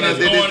everything this, that's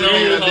did this, going on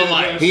in her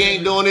life. he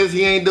ain't doing this,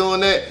 he ain't doing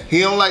that.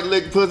 He don't like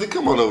lick pussy.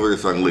 Come on over here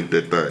so I can lick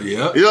that thing.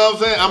 Yep. You know what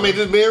I'm saying? I mean,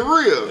 just being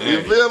real.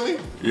 You feel me?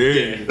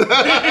 Yeah.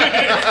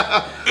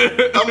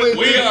 I mean,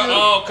 We are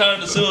all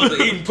connoisseurs of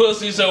eating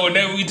pussy, so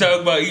whenever we talk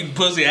about eating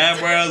pussy,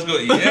 eyebrows go,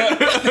 yeah.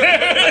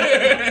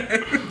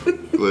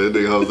 Well, that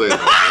nigga Jose.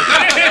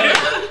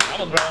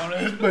 I'm a grown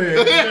ass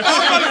man.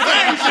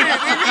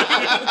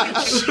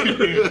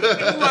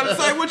 I'm about to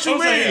say, what you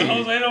mean?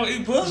 Jose don't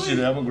eat pussy? Shit,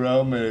 I'm a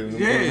grown man.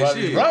 Yeah, right,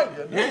 shit. right.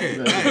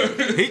 Yeah.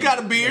 Hey, he got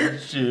a beard.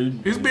 Shit.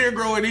 His beard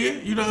growing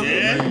in. You know what I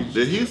Yeah. mean?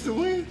 Did Houston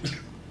win?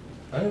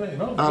 I ain't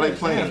know. How they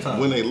playing?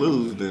 When they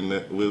lose,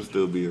 then we'll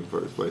still be in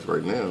first place.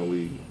 Right now,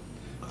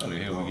 How the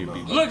hell we get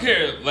beat? Look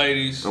here,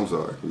 ladies. I'm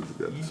sorry. We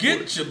forgot this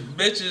Get your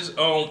bitches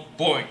on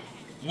point.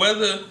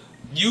 Whether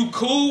you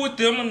cool with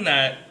them or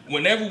not,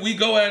 whenever we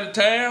go out of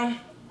town,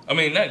 I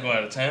mean, not go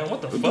out of town,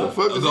 what the What the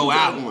fuck? fuck is Go you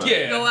out. talking about?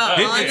 Yeah. Go out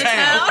Hit on the the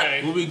town. town.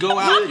 Okay. When we go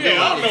out,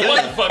 Yeah, I don't know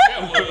what the fuck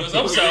that was.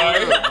 I'm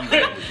sorry.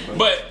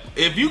 But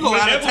if you go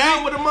out of Whenever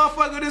town with a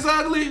motherfucker this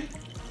ugly,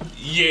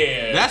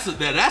 yeah.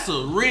 that's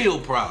a real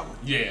problem.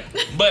 Yeah,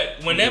 but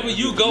whenever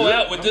you go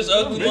out with this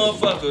ugly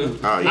motherfucker,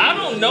 Oh, yeah. I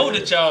don't know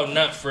that y'all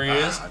not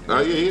friends.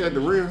 Oh yeah, he had the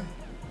real.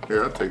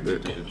 Here, I'll take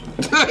that.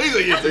 He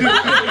said, "Yeah, take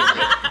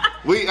that."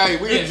 We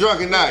getting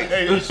drunk at night.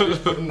 Hey, this shit's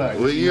for the night.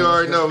 Well, you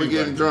already know we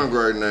getting drunk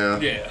right now.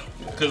 Yeah,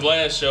 cause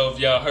last show, if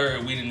y'all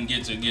heard, we didn't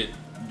get to get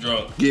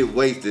drunk. Get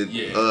wasted.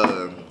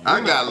 Yeah. I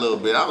got a little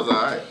bit. I was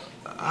alright.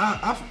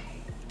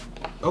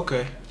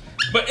 Okay.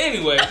 But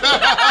anyway,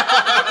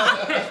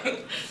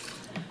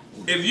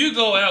 if you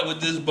go out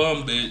with this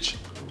bum bitch,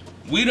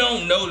 we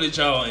don't know that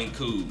y'all ain't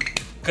cool.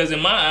 Cause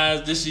in my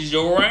eyes, this is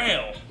your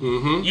round.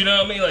 Mm-hmm. You know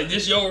what I mean? Like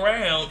this your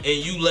round,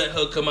 and you let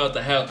her come out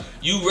the house.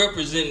 You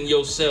representing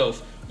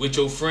yourself with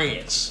your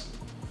friends.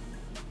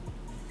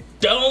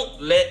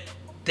 Don't let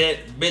that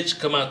bitch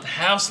come out the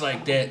house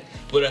like that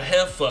with her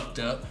hair fucked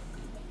up,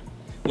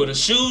 with her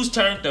shoes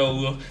turned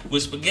over,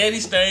 with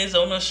spaghetti stains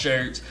on her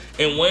shirts,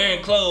 and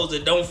wearing clothes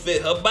that don't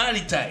fit her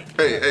body type.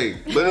 Hey,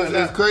 but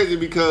it's crazy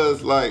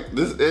because like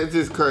this. It's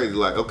just crazy.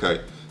 Like,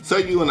 okay,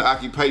 say you in an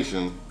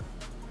occupation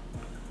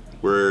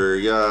where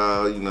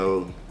y'all, you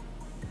know,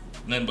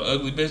 Nothing but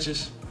ugly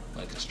bitches,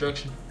 like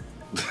construction.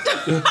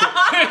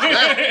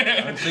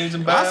 I've seen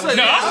some bad ones.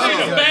 No, I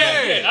seen the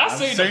bad. I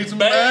seen the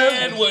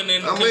bad one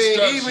in I mean,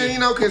 construction. even you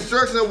know,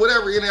 construction or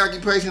whatever, any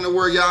occupation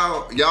where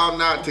y'all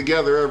not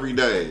together every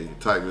day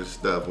type of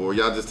stuff, or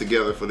y'all just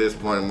together for this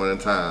point in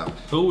time.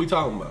 Who we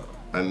talking about?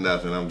 And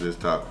nothing. I'm just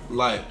talking.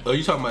 Like, are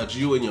you talking about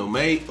you and your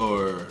mate,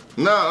 or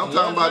No, I'm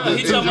talking about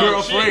he just talking about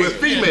girlfriend. chicks. with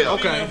female. Yeah,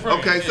 Okay. female friends,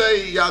 Okay, yeah.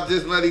 say y'all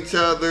just met each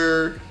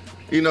other,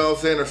 you know what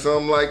I'm saying, or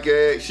something like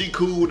that. She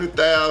cool with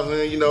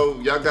 1,000, you know,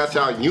 y'all got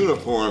y'all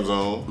uniforms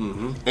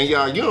on, and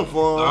y'all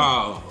uniforms.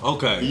 Oh,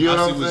 okay. You know I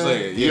what see I'm what you're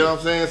saying? saying. You know what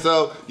I'm saying?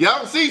 So y'all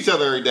don't see each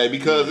other every day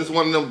because it's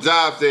one of them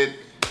jobs that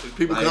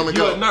People Like, come and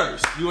you go. a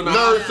nurse. You in a Nurse,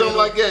 hospital. something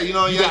like that. You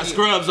know, You got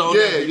scrubs on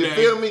Yeah, every you day.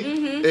 feel me?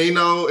 And, you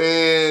know,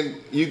 and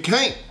you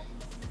can't.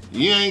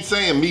 You ain't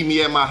saying meet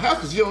me at my house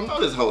because you don't know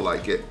this hoe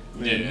like that.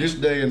 In this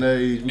day and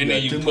age, we And then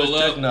got you too pull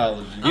much up.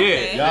 technology.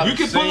 Okay. Yeah, you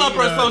can pull up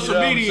her social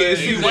media and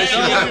see what she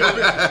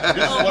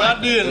This is what I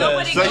did Nobody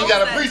last So you goes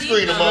gotta that pre-screen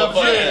deep, them though.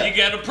 motherfuckers. Yeah, you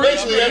gotta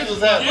Basically, that's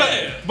what's happening.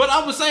 Yeah. But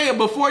I was saying,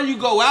 before you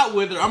go out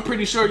with her, I'm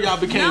pretty sure y'all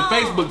became No.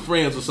 Facebook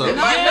friends or something. It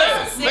might Not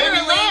not. necessarily,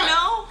 Maybe not.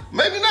 no.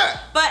 Maybe not.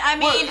 But I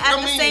mean, Well, at I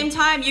the mean- same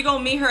time, you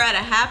gonna meet her at a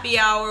happy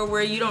hour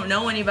where you don't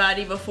know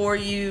anybody before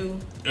you.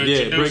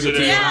 Yeah, bring it to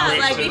your Yeah, house.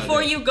 like something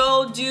before that. you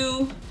go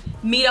do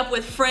meet up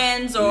with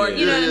friends or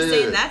you know what I'm Yeah,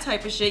 saying, yeah. that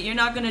type of shit. You're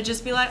not gonna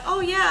just be like, oh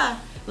yeah,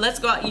 let's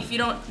go out. If you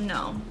don't,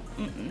 no,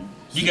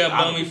 You got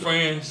bummy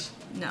friends?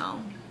 no,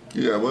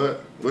 You got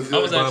what? What's I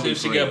was your asking if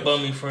she got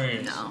bummy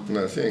friends. no,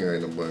 No, she ain't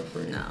got no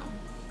boyfriend. no.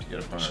 You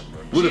gotta find her,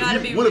 brother. What She gotta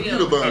if be you? What if you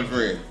real. the bummy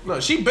friend? No,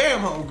 she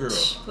Bam homegirl.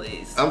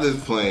 Please, I'm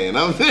just playing.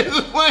 I'm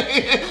just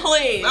playing.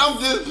 please. I'm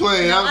just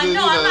playing. No, I'm just, I'm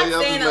not I'm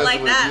just saying it messing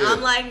like with that. you.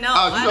 I'm like, no,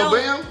 Oh, I you know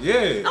don't. Bam?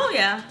 Yeah. Oh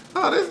yeah.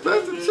 Oh, that's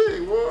the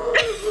chick.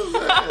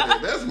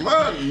 What? That's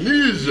my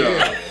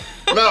ninja.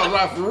 No,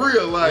 like for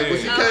real. Like when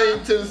she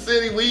came to the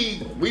city,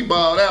 we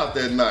balled out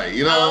that night.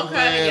 You know Oh, what I'm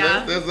okay, saying?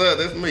 yeah.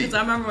 That's me. Cause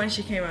I remember when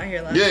she came out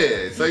here last.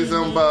 Yeah, say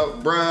something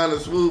about Brian or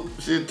Swoop,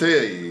 she'll tell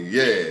you.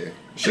 Yeah.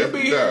 She'll That's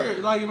be the here guy.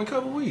 like in a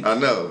couple weeks. I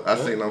know. I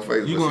seen on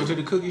Facebook. You going to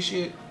the cookie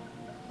shit?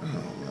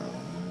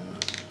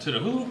 To the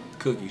who?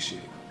 Cookie shit.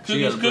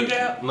 Cookies gotta bring-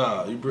 cookout?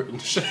 Nah, you bring. Nah,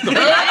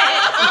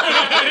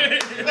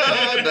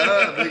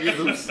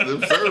 nigga,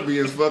 them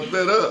Serbians fucked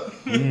that up.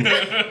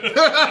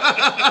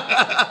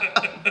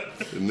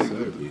 The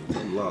nigga,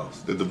 I'm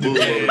lost. the bull.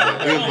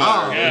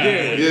 Oh,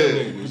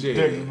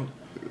 Yeah.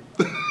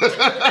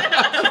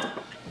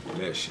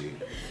 That shit.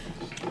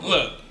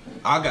 Look,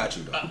 I got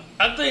you though.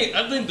 I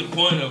think the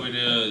point of it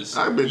is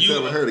I've been you-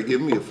 telling her to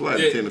give me a flight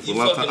Yeah, attendant for a you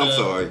long time. fucking, I'm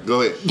sorry.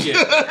 Go ahead.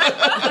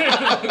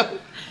 Yeah.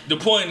 The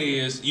point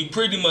is, you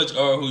pretty much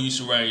are who you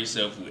surround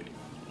yourself with.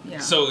 Yeah.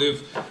 So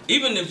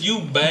even if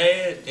you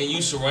bad and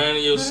you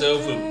surrounding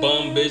yourself with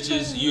bum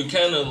bitches, you're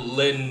kind of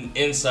letting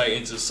insight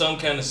into some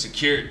kind of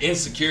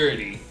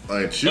insecurity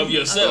Ain't you? of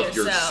yourself. Of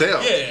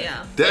yourself. Yeah. Yeah.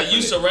 Like Definitely.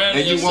 you surrounding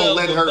And you yourself won't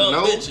let with her bum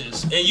know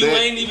bitches, and you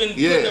that- ain't even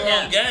yeah. putting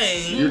her on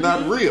game. You're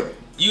not real.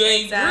 You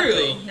ain't Exactly.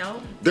 real.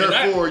 Nope.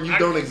 Therefore, And you I-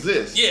 don't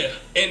exist. Yeah,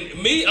 and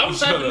me, I'm the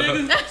type of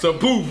nigga. So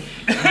poof.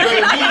 Son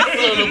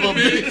of a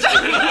bitch.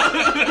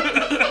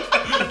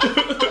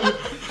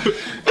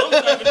 I'm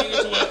the type of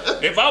nigga to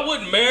where if I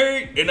wasn't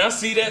married and I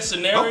see that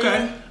scenario,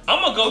 Okay.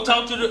 I'm gonna go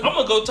talk to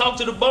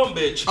the bum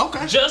bitch.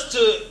 Okay. Just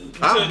to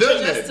I've done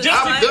Just that. to I've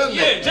spite- done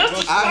yeah, that. just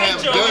to I spite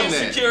have your done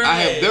insecure that. I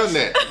have ass. done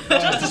that.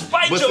 Just to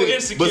spite But your see,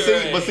 insecure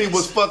but see, ass.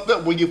 what's fucked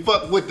up when you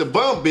fuck with the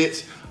bum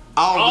bitch,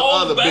 all All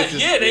the other back- bitches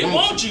yeah, they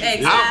want you.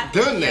 Exactly. I've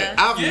done that.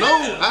 Yeah. I've Yeah.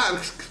 known.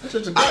 That's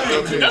just a I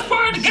game. That's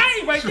part of the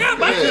game right there,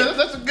 man. Yeah.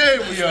 That's a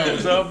game we on.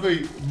 So I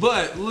mean,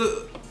 But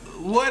look,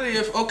 what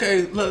if?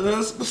 Okay,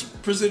 let's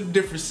present a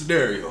different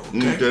scenario.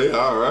 Okay. Okay,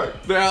 all right.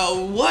 Now,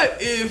 what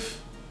if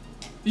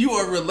you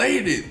are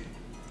related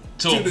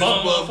To to a this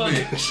bum bum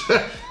motherfucker.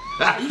 bitch?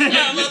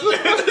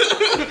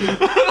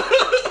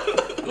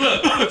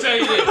 Look, I'm gonna tell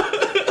you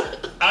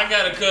this. I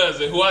got a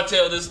cousin who I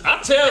tell the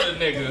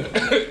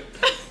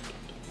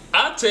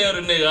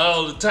nigga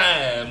all the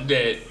time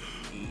that,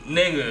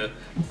 nigga,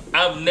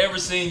 I've never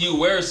seen you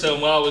wear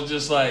something where I was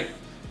just like,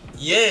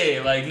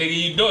 yeah, like, nigga,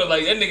 you doing,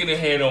 like, that nigga done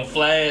had on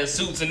fly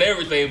suits and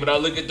everything, but I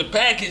look at the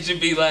package and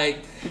be like,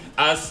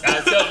 I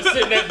tell him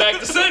send that back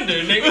to sender,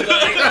 nigga,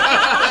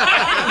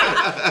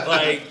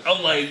 like,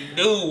 I'm like,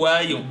 dude,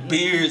 why your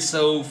beard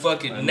so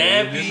fucking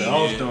nappy? it's an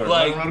all-star.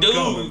 Like, Right around the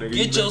corner, dude, nigga.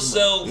 get You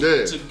yourself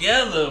Yeah.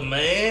 together,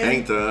 man.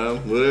 Hang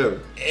time, whatever.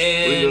 We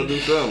gonna And do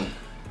something.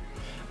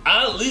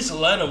 I at least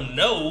let him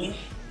know,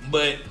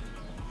 but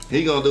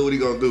He gonna do what he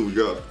gonna do,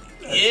 regardless.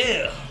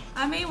 yeah.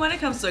 I mean, when it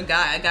comes to a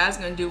guy's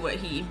gonna do what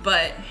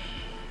but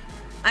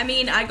I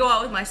mean, I go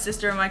out with my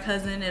sister and my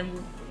cousin,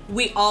 and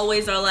we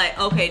always are like,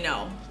 okay,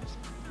 no,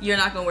 you're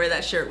not gonna wear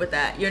that shirt with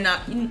that. You're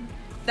not.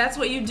 That's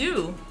what you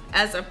do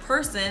as a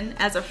person,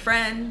 as a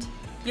friend.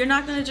 You're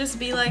not gonna just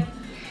be like,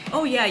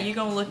 oh yeah, you're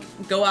gonna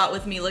go out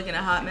with me looking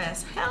a hot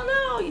mess. Hell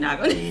no, you're not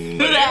gonna do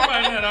But that.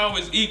 everybody not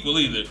always equal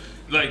either.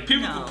 Like,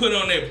 people No. can put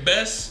on their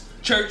best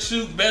church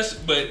suit, but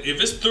if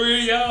it's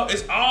three of y'all,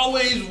 it's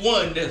always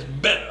one that's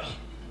better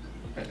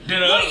than the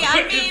Well, other.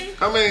 yeah,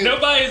 I mean,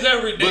 Nobody's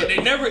ever, they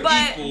never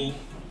but- equal.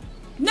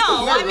 No,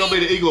 it's never I gonna be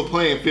mean, the equal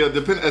playing field,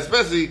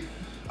 especially.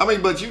 I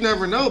mean, but you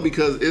never know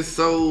because it's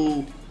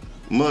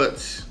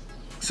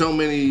so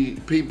many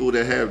people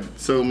that have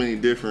so many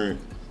different.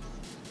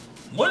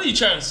 What are you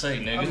trying to say,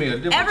 nigga? I mean, a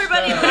different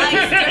everybody style.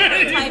 likes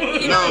different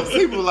type. You know. No,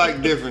 people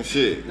like different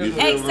shit. You feel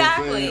what I'm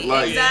Exactly, saying?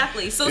 Like,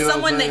 exactly. So you know what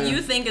someone I'm that saying?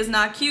 you think is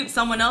not cute,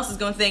 someone else is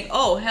gonna think,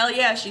 oh hell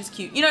yeah, she's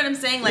cute. You know what I'm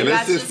saying? Like And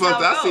that's that's just just how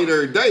fucked. it I see it goes.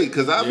 every day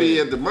because I be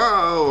at the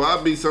mall or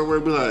I be somewhere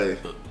be like,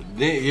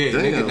 Yeah,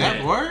 Damn. nigga,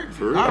 that worked.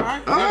 for real? All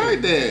right, All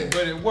right then.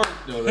 But it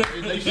worked though. Like,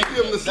 they She give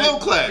him the slow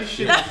clap.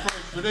 Shit was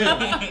first But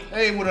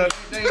they ain't with a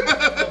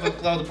motherfucking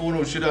closet pour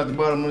no shit out the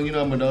bottom of, you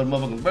know, the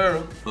motherfucking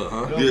barrel. You know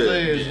what I'm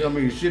saying? I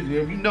mean, shit,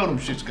 you know them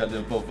shits got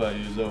them 4, 5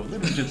 years old.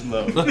 Leave them shits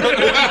alone.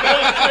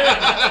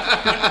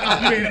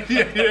 I mean,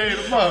 yeah, ain't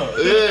a mom.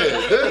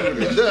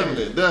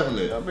 Yeah,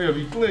 definitely. I mean, if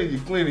you clean, you're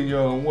cleaning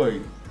your own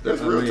way. That's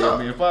real talk.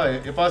 I mean,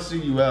 if I see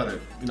you out at,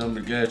 you know,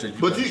 the gas station,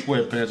 you got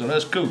sweatpants on,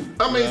 that's cool.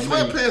 I mean,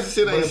 sweatpants and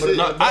shit ain't shit.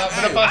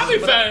 I be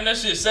finding that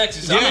shit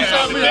sexy. So Yeah, I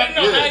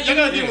know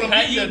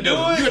how you do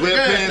it.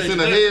 Sweatpants and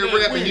a hair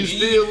wrap and you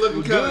still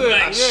looking kind of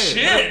Like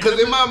shit.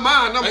 Because in my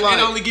mind, I'm like,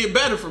 it only get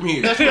better from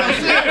here. That's what I'm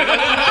saying.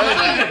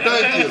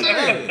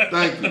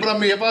 Thank you. But I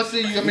mean, if I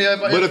see you,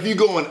 But if you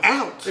going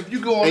out, if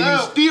you going and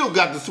out, you still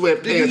got the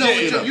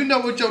sweatpants, you know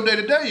what your day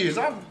to day is.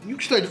 You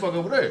can stay the fuck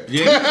over there.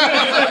 Yeah.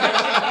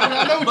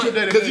 I know what your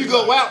day to day is. because you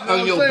go out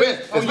on your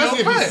best, especially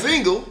if you're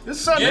single. It's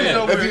Sunday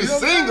over If here, you're you know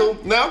what I'm saying?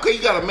 single, now okay,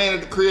 you got a man at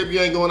the crib, you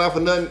ain't going out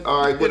for nothing.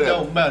 All right, whatever.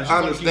 don't matter.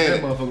 I understand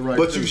She wanna keep that motherfucker right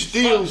but too.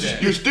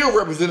 you're still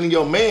representing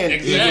your man,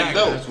 Exactly. even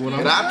though. That's what I'm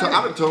And I saying.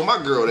 done told my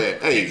girl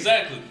that, hey,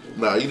 Exactly.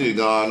 nah, you need to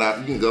go on out.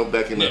 You can go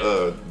back in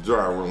the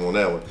drawing room on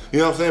that one. You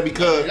know what I'm saying?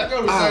 Because I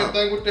go the same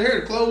thing with the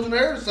hair. The clothes and the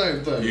hair, the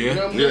same thing. You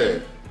know what I'm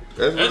saying?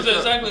 That's That's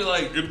exactly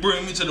like it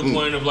brings me to the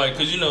point of like,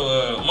 cause you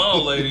know, my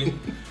old lady,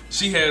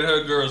 she had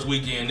her girls'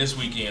 weekend this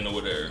weekend or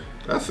whatever.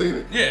 I seen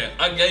it. Yeah,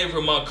 I gave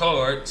her my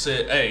card.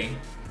 Said, hey,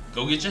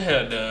 go get your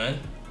hair done.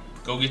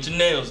 Go get your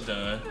nails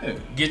done.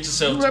 Get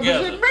yourself You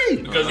together. represent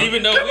me. Because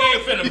even though we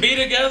ain't finna be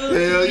together,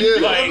 Hell yeah.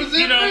 like,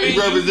 you know what I mean?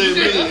 You represent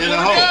me in a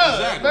home.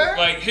 Exactly.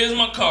 Like, here's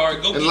my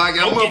card. Go And get, like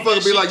go that get motherfucker that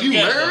be shit like, you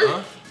together.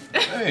 married?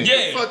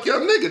 Yeah. Fuck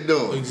your nigga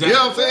doing. Exactly. You know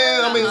what I'm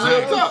saying? I mean,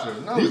 real talk.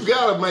 No, You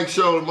gotta make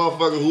sure the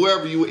motherfucker,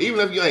 whoever you, even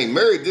if you ain't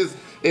married, just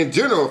in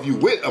general, if you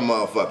with a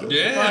motherfucker.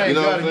 Yeah. I You ain't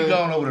know what got I'm it. You saying?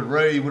 going over to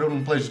Ray, whatever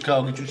them places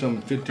called, get you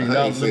some $15.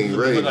 I ain't seen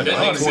Ray Look like in a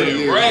That nigga hundred. 20 said,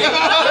 years. Ray.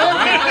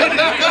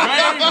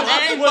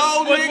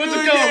 Rainbow What's nigga, it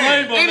called? yeah.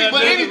 Rainbow.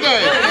 But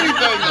anything.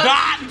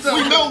 Dots.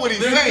 We know what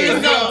he's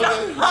saying.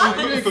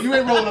 You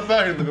ain't rolling up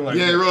out here looking like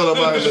You ain't roll up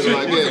out here looking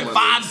like that.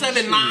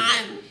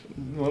 579.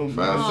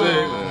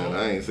 5'7", I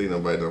ain't seen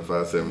nobody done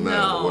 5'7" No.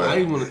 now. I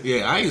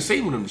ain't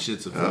seen one of them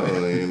shits I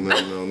don't even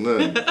know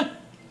nothing.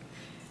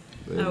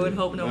 I would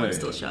hope no one Hey.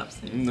 still shops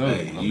there. No,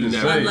 Hey, I'm you just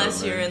never saying.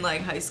 Unless you're in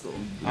like high school.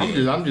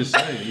 I'm just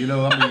saying, you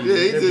know, I mean, Yeah,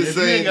 he if just you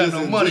saying ain't got just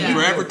no in money, general.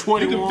 you Forever can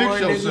 21, fix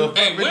yourself.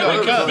 Hey, up. women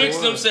Nigga. can fix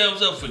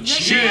themselves up for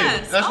cheap.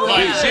 Yes. That's Oh, what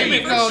yeah. I'm saying.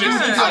 Women For can fix sure.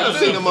 themselves I done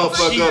seen the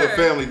motherfucker go to Sure.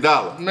 Family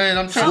Dollar. Man,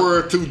 I'm trying.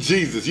 Swear to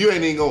Jesus, you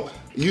ain't even gonna.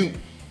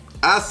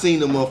 I seen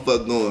the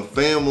motherfucker going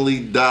Family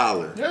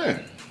Dollar Yeah.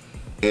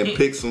 and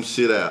pick some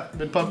shit out.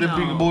 They pop that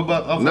No. big boy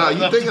about. Nah,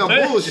 you think I'm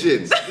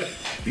bullshitting?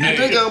 You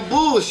think I'm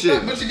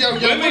bullshitting? But you got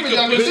Women women can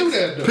got to pick- do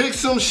that though. Pick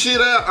some shit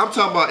out. I'm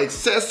talking about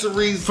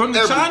accessories From the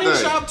everything.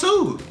 Chinese shop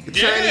too.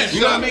 Chinese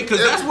You know what I shop, mean? Because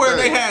that's where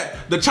they everything. had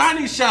the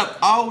Chinese shop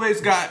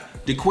always got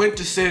the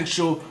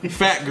quintessential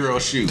fat girl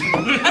shoe.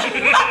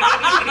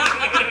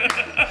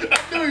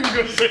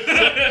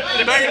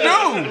 They do.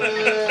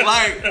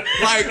 Like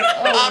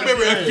I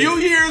remember a few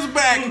years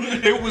back,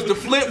 it was the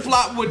flip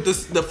flop with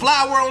the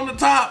flower on the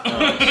top.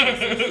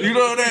 You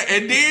know that,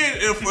 and then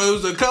if it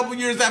was a couple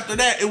years after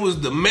that, it was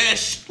the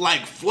mesh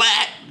like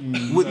flat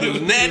with the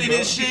netted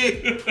and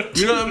shit.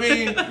 You know what I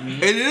mean?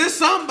 And there's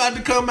something about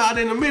to come out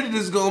in a minute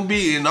that's gonna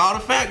be, and all the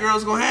fat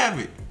girls gonna have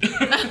it.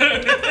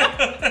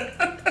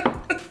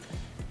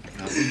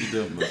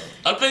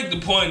 I think the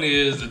point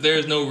is that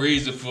there's no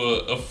reason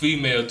for a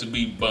female to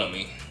be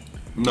bummy.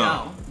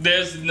 No.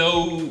 There's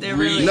no There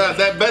reason. really- Nah,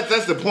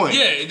 that's the point.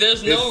 Yeah,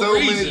 there's There's no so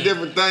reason. many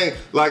different things.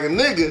 Like a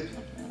nigga,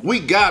 we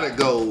gotta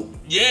go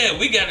Yeah,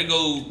 we gotta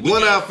go.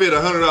 one outfit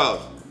 $100.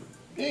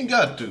 You ain't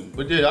got to,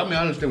 but yeah, I mean,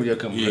 I understand where you're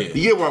coming from.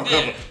 You get where I'm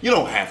coming Yeah. from. You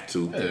don't have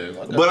to.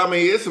 Yeah, But I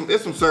mean, it's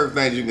some certain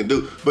things you can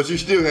do, but you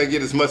still can't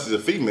get as much as a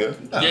female.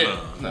 Yeah,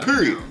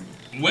 Period.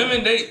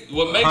 women,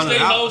 what makes they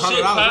whole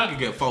shit $100 pop? you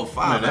can get 4, Man,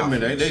 5. that mean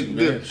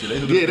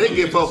they Yeah, they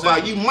get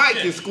 4-5. You might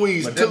get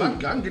squeezed But too, then I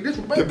can get this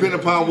from baby. depending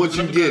upon what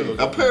you get.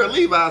 A pair of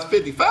Levi's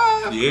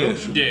 55. Yeah.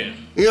 Yeah.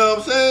 You know what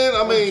I'm saying?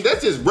 I mean,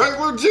 that's just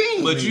regular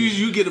jeans. But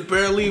you get a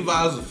pair of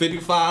Levi's for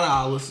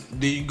 $55,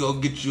 then you go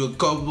get you a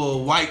couple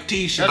of white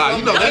t-shirts. Ah,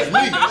 you know that's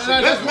me. That's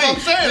That's me. what I'm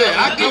saying.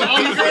 Yeah, I get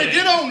I'm ready to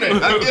get on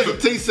that. I get some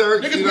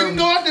t-shirts. Niggas, You we can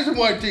go know, out there some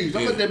white tees.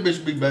 Don't let that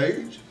bitch be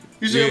beige.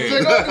 You see Yeah. what I'm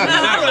saying?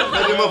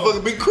 let them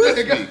motherfucker be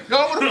crispy. Go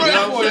with the fresh You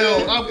know what I'm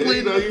saying? one. I'm You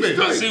clean know, the you bitch.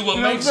 straight. See what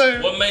You know makes what I'm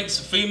saying? what makes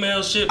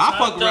female shit I pop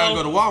fuck around,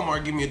 though? go to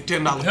Walmart, give me a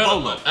 $10 Hell,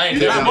 polo. I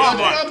ain't Not never Walmart. did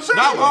Walmart, I'm saying.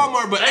 not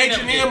Walmart, but I ain't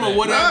never H&M did or that. I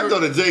whatever. go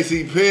to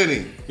J.C.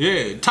 Penney.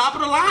 Yeah, top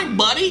of the line,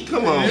 buddy.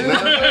 Come on, man.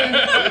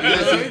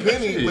 J.C.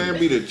 Penney, man,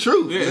 be the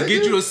truth. Yeah, nigga.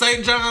 get you a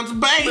St. John's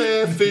Bay.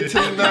 Man,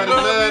 $15.99,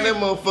 that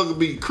motherfucker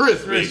be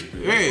crispy.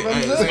 Yeah,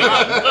 hey,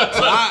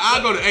 so I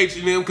go to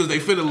H&M because they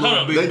fit a little Hold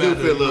on. bit They do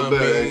better. fit a little you know what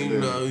I better, mean?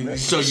 H&M. You know,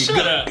 so you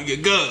Good.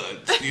 Get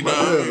guns. You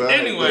know.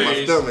 Anyways.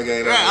 My stomach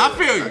ain't I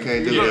feel you. I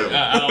can't do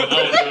that. I don't do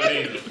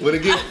it either. When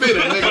it get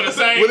fitted,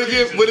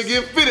 nigga. When it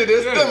get fitted,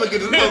 their stomach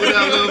is poking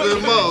out a little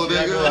bit more,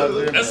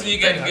 nigga. That's when you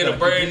got to get a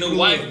brand new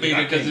wife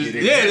beater because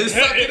It's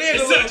suck it in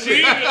a little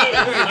bit. I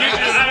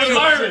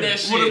learned that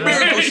shit. With a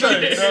miracle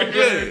shirt.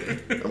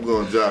 I'm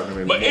going jogging in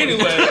the But morning.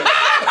 anyway.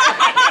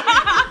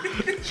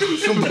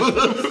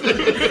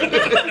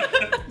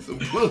 Some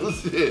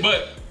bullshit.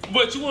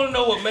 But you want to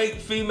know what make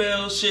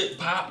female shit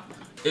pop?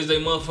 Is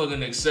they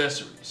motherfucking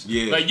accessories.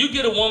 Yeah. Like you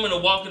get a woman to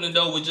walk in the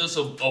door with just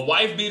a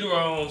wife beater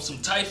on, some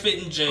tight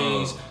fitting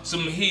jeans,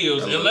 some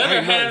heels, and let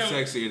her have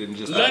sexier than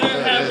just let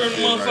her have her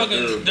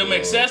motherfucking right them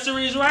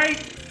accessories right.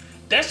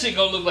 That shit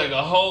gonna look like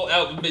a whole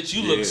outfit. Bitch,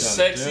 you look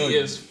sexy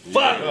as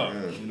fuck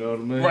You know what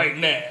I mean? right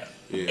now.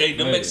 Yeah. Hey,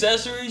 them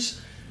accessories.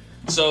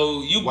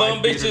 So you Wife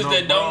bum beater, bitches no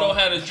that don't bra. know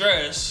how to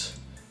dress,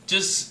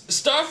 just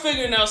start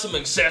figuring out some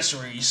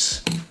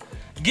accessories.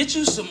 Get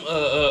you some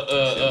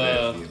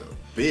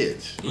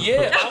Bitch.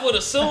 Yeah, I would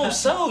assume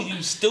so,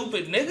 you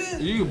stupid nigga.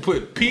 You can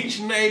put peach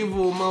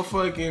navel,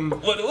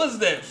 motherfucking What was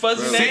that?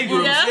 Fuzzy navel?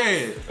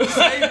 Seagram's,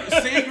 Yeah.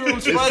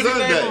 Seagram's fuzzy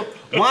Sunday. navel,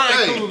 wine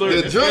Hey,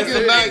 cooler. the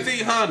drunken night-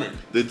 1800.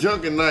 The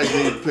Drunken Knights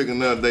need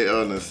picking up they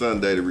on a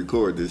Sunday to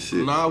record this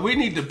shit. Nah, we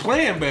need to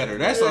plan better.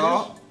 That's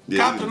all. Yeah.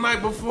 Cop the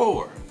night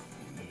before.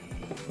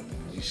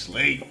 You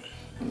sleep.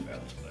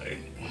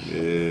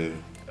 Yeah.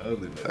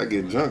 I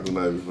get drunk the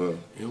night before.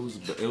 It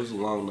was a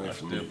long night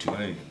for me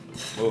too.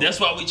 That's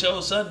why we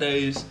chose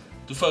Sundays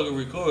to fucking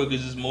record,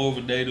 because it's more of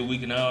a day that we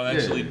can all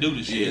actually do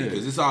the shit. Yeah,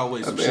 because it's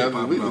always I some think shit we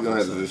popping just off. gonna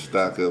have to on just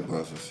stock up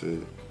on some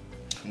shit.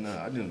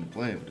 Nah, I didn't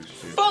plan for this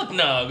shit. Fuck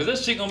no, because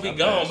that shit gonna be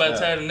gone by the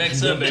time the next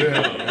Sunday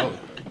comes.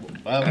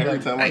 Every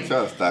time I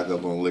try to stock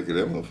up on liquor,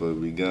 that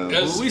motherfucker be gone.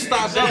 That's- Well, we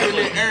stopped up and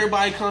then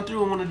everybody come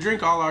through and want to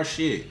drink all our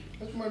shit.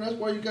 That's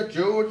why you got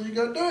George, you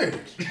got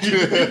Dance.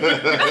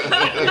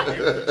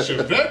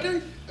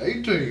 Chevette,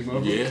 18,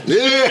 motherfucker. Yeah.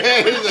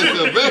 Yeah, it's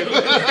a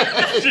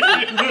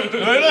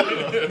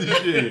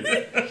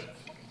bad.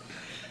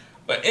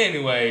 But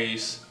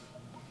anyways,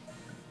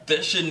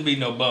 there shouldn't be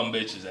no bum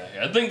bitches out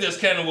here. I think that's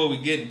kind of what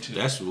we're getting to.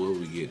 That's what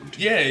we getting to.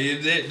 Yeah,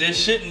 there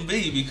shouldn't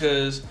be,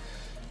 because,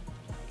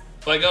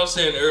 like I was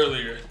saying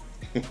earlier,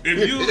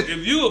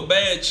 if you a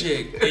bad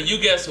chick and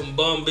you got some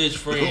bum bitch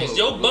friends,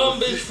 your bum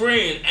bitch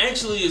friend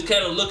actually is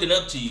kind of looking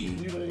up to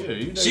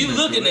you. She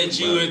looking at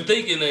you and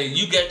thinking that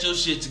you got your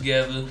shit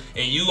together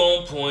and you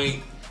on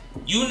point.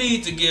 You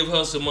need to give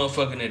her some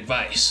motherfucking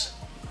advice.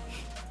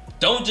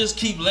 Don't just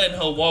keep letting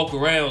her walk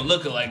around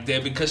looking like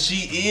that, because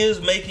she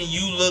is making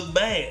you look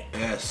bad.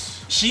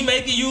 Yes. She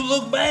making you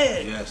look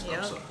bad. Yes. I'm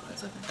Yep. sorry.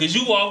 That's okay. Cause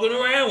you walking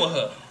around with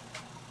her.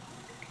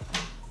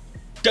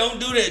 Don't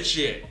do that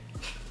shit.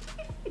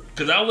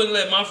 Cause I wouldn't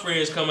let my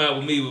friends come out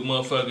with me with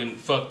motherfucking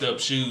fucked up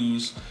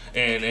shoes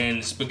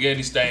and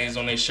spaghetti stains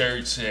on their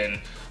shirts and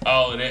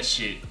all of that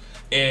shit.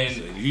 And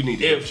So you need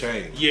to go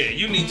change. Yeah,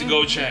 you need to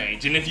go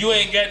change. And if you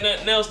ain't got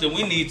nothing else, then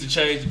we need to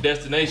change the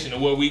destination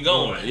of where we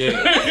going.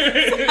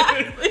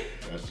 Yeah.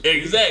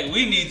 Exactly.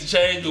 We need to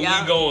change where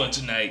Yeah. we going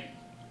tonight.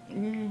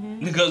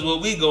 Because where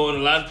we going, a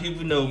lot of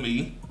people know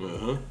me.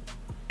 Uh-huh.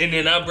 And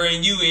then I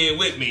bring you in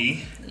with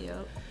me.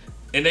 Yep.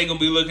 And they gonna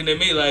be looking at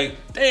me like,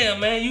 damn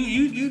man,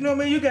 you know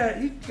man, you got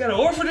an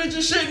orphanage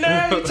and shit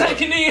now? You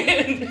taking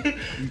in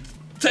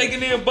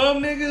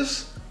bum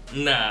niggas?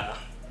 Nah.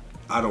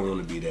 I don't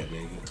want to be that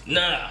nigga.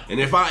 Nah. And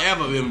if I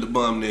ever am the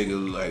bum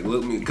nigga, like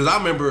look me, because I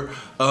remember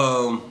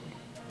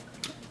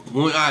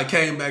when I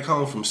came back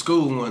home from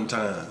school one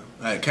time.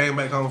 I came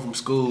back home from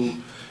school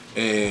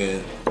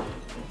and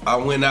I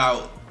went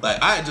out,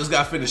 like I had just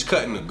got finished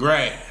cutting the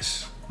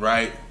grass,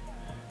 right?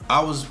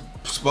 I was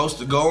supposed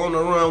to go on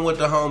a run with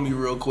the homie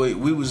real quick.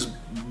 We was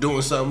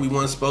doing something we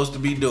wasn't supposed to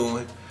be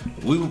doing.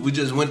 We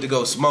just went to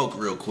go smoke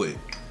real quick.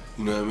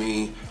 You know what I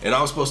mean? And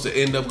I was supposed to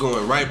end up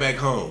going right back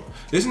home.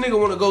 This nigga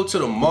want to go to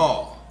the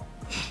mall.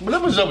 But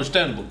that was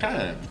understandable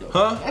time, though.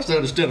 Huh? That's the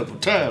understandable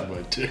time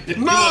right there. You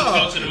No.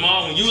 go to the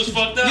mall when you was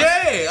fucked up?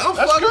 Yeah, I'm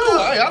That's fucked cool.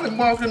 up. Hey, I done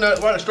walked in that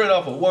right straight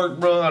off of work,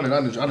 bro. I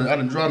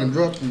done drunk,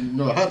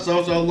 hot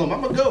sauce all over.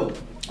 I'ma go.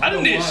 I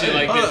done did shit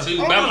like that too.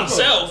 By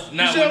myself,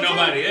 not see with what I'm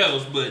nobody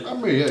else, but I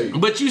mean, hey.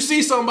 But you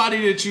see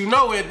somebody that you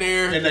know in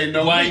there. And they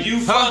know while me. you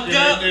fucked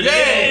up,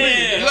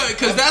 Yeah, look,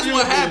 cause that's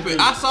what happened.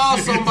 I saw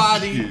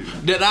somebody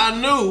that I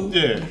knew.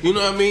 Yeah. You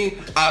know what I mean?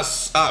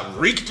 I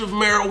reeked of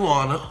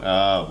marijuana.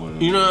 Ah,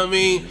 well. You know what I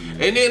mean?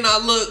 And then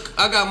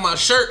I got my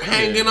shirt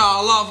hanging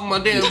all off of my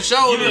damn You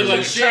shoulders look like a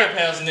and shit. trap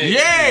house nigga.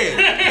 Yeah,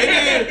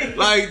 and then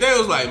like they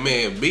was like,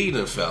 man, B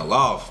done fell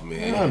off,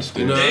 man. I understand.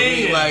 You know what I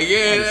mean? Damn. Like,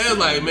 yeah, they was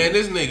like, man,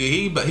 this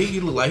nigga, he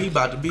look like he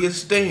about to be a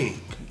sting.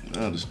 I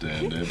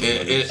understand that.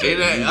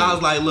 And I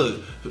was like,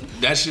 look,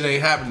 that shit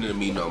ain't happening to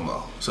me no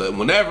more. So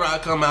whenever I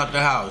come out the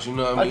house, you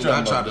know what I mean?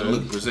 I try to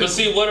look presentable. But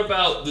see, what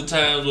about the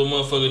times when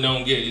motherfuckers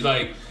don't get it?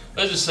 Like,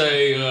 let's just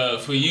say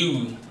for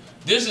you,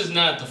 this is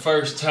not the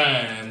first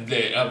time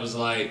that I was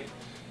like,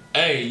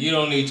 hey, you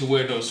don't need to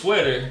wear no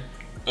sweater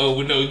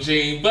with no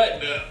jean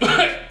button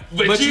up.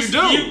 But you do.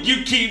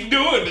 You keep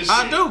doing this shit.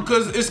 I do,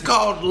 because it's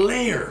called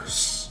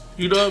layers.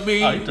 You know what I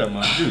mean? Oh, you talking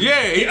about you?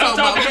 Yeah, he I'm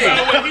talking talking about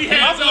me. about what he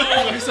has on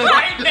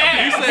right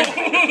now.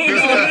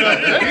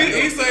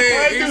 He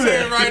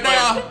said right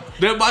now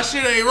that my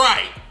shit ain't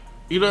right.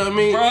 You know what I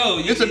mean? Bro,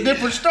 It's a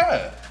different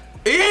style.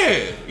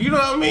 Yeah, you know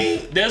what I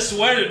mean? that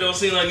sweater don't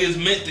seem like it's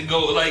meant to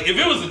go. Like, if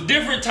it was a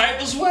different type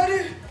of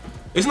sweater,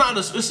 It's not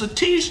it's a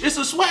t-shirt, it's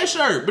a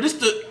sweatshirt, but it's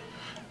the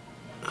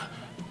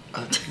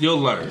you'll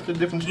learn. It's a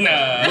different style.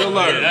 nah. You'll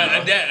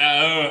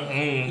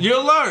learn,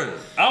 You'll learn.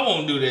 I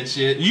won't do that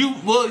shit. You'll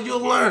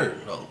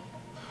learn though.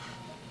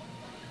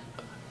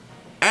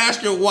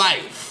 Ask your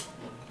wife,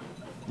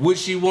 would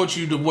she want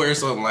you to wear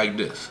something like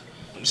this?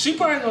 She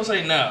probably gonna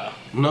say nah.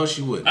 No,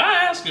 she wouldn't.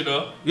 I ask her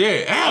though.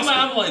 Yeah, ask her.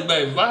 I'm like,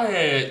 babe, if I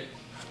had.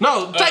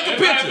 No, take a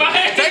picture.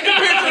 Take a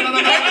picture.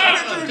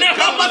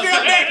 Cut my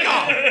damn neck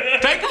off.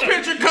 Take a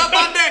picture, cut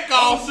my neck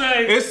off,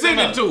 and send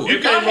it to her.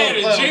 If I had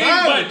a jean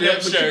button-up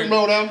But you shirt, can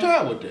roll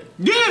downtown with that.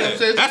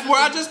 Yeah, that's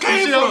where I just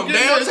came from,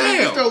 It's still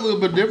a downtown. little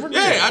bit different.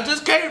 Yeah, I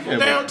just came from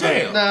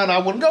downtown. Nah, I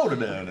wouldn't go to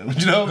downtown.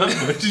 You know what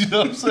I mean? You know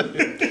what I'm saying?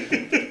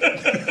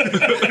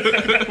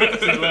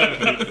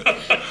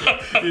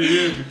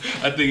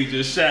 I think he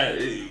just shot.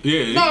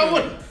 Yeah. No, I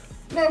wouldn't.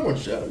 No, I wouldn't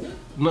shout at that.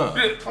 No.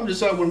 I'm just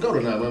saying I wouldn't go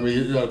to now. I mean,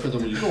 it all depends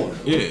on where you're going.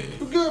 Yeah.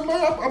 Good,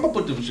 man. I'm gonna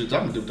put them shit.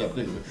 I'm gonna do that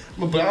thing.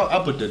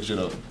 I'll put that shit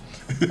up.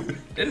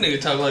 That nigga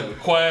talk like a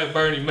quiet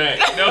Bernie Mac.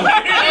 No. My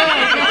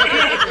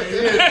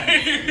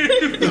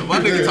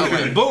nigga talk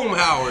like Boom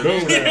Howard.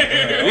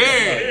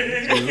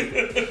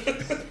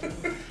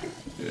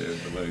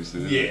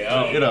 Yeah,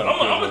 I'm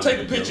gonna take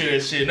a picture of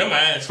that shit and I'm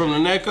gonna ask. From the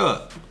neck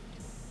up.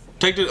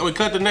 Cut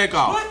the neck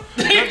off. What?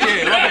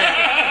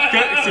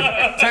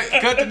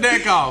 Cut the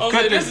neck off.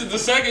 Okay, this is the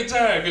second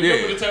time. Cause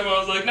remember the time I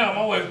was like, nah,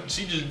 my wife,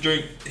 she just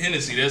drink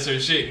Hennessy. That's her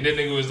shit. And that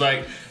nigga was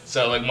like,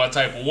 sound like my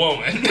type of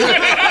woman.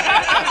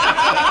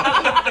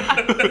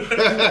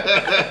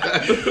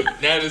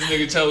 Now this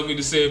nigga telling me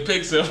to send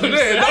pics of him. My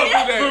bad.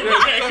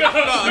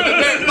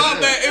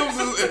 It was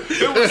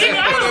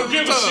I don't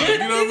give a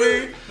shit. You know what I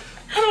mean?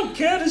 I don't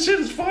care. This shit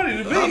is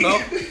funny to me. I know.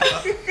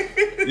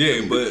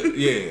 Yeah, but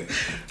yeah.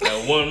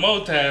 Now one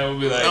more time, we'll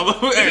be like,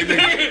 Hey,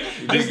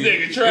 this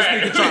nigga This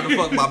trying. nigga trying to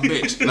fuck my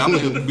bitch, and I'm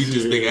gonna beat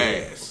this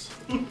nigga ass.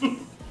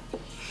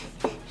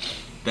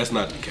 That's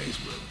not the case,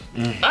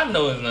 bro. I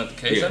know it's not the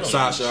case. I Yeah, don't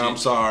Sasha, give a I'm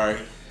shit. sorry.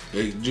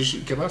 Hey,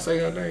 can I say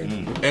her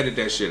name? Edit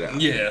that shit out.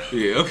 Yeah.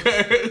 Yeah,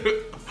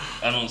 okay.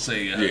 I don't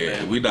say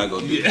Yeah, we not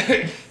gonna do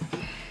that.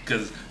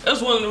 Cause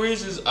that's one of the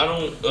reasons I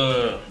don't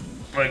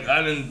like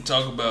I didn't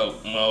talk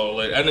about my old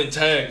lady. I didn't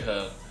tag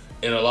her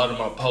in a lot of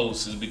my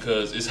posts is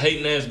because it's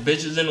hating ass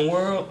bitches in the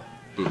world.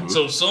 Mm-hmm.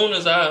 So as soon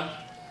as I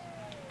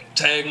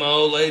tag my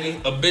old lady,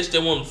 a bitch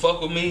that wanna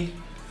fuck with me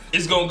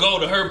is gonna go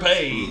to her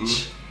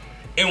page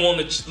and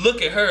wanna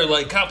look at her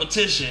like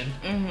competition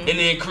and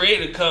then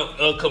create a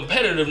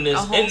competitiveness A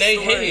whole in their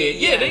story, head.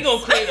 Yeah, they yes.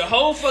 gonna create a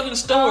whole fucking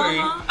story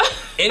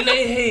in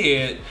their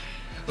head.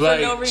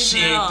 Like, no reason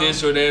she at ain't all.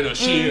 this or that, or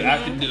she, I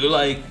could do,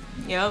 like,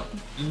 Yep.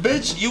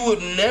 bitch, you would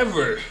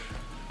never,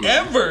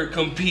 ever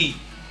compete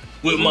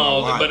with my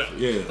old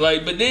lady.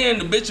 But, but then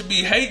the bitch would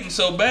be hating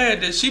so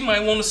bad that she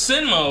might want to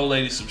send my old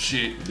lady some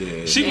shit.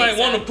 Yeah. She might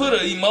want to put an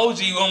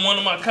emoji on one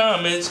of my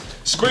comments,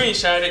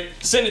 screenshot it,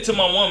 send it to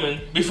my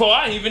woman before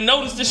I even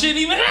notice the shit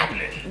even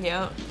happening.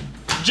 Yep.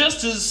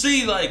 Just to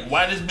see, like,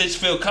 why this bitch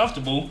feel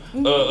comfortable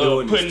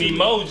Doing putting this to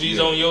emojis me.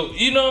 on your,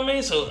 you know what I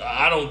mean? So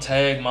I don't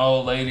tag my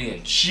old lady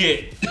and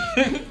shit.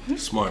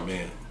 Smart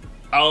man.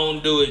 I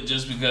don't do it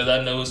just because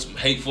I know some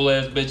hateful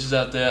ass bitches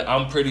out there.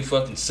 I'm pretty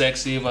fucking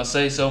sexy if I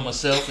say so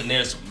myself, and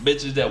there's some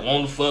bitches that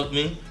want to fuck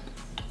me.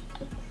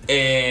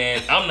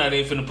 And I'm not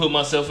even finna put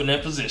myself in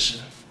that position.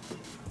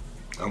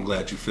 I'm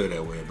glad you feel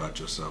that way about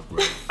yourself,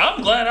 bro.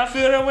 I'm glad I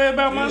feel that way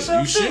about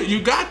myself You should.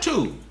 You got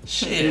to.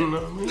 Shit. You know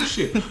what I mean?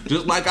 Shit.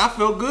 Just like I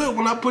felt good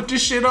when I put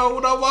this shit on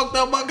when I walked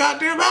out my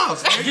goddamn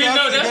house. You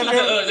know,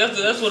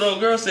 that's what old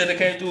girl said that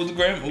came through with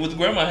the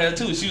grandma had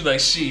too. She was like,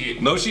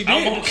 shit. No, she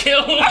I'm didn't. gonna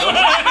kill him.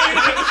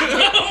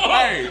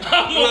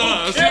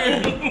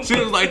 She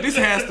was like, this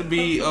has to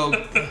be. Oh my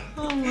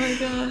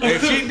god.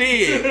 If she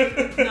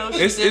did, No, she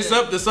it's didn't.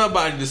 up to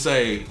somebody to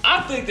say.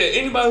 I think that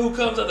anybody who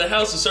comes out the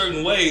house a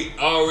certain way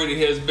already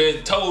has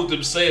been told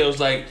themselves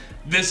like,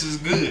 this is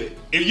good.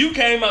 If you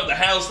came out the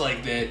house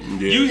like that,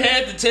 you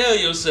had to tell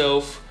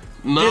yourself,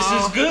 this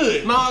is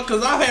good. No,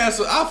 cause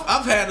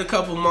I've had a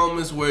couple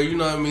moments where, you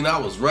know what I mean, I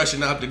was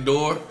rushing out the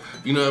door,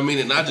 you know what I mean,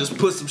 and I just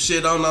put some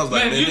shit on. I was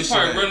like, Man, man, you this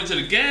probably shit. running to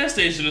the gas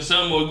station or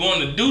something, or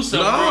going to do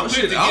something real No, quick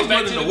shit, to I get was back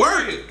running to to the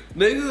work, crib.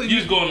 nigga. You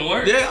was going to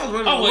work? Yeah, I was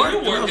running oh, to well, work. you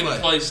and I work was in a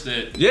like, place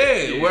that.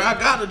 Yeah, where I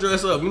gotta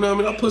dress up. You know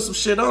what I mean? I put some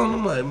shit on.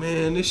 I'm like,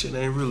 man, this shit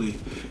ain't really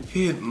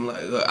hitting.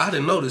 Like, I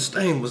didn't know this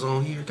stain was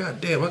on here.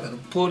 God damn, I gotta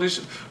pull this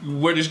shit,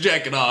 wear this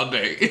jacket all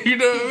day. You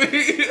know what I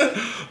mean?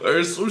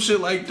 Or some shit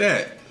like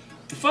that.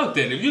 Fuck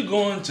that. If you're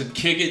going to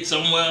kick it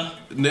somewhere,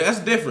 That's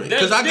different.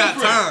 that's Because I got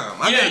different.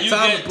 time. I got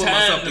time to put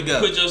myself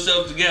together. Put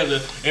yourself together.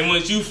 And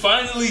once you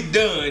finally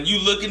done, you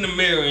look in the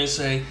mirror and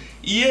say,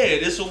 yeah,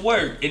 this will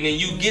work. And then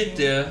you get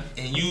there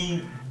and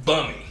you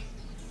bummy.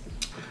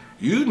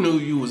 You knew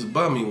you was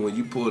bummy when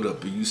you pulled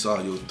up and you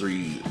saw your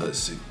 3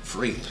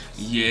 friends.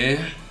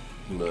 Yeah.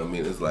 You know what I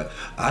mean? It's like,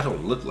 I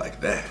don't look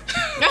like that.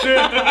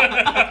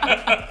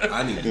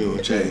 I need to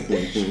go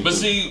change. But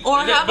see, Or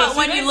how about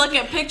when you look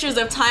at pictures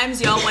of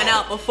times y'all went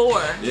out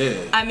before? Yeah.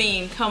 I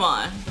mean, come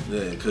on.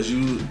 Yeah, cause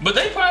you. But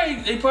they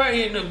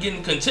probably end up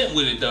getting content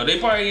with it though. They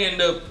probably end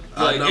up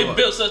like it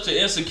built such an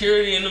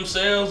insecurity in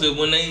themselves that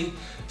when they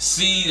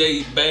see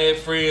they bad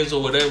friends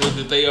or whatever,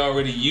 that they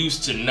already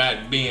used to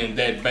not being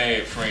that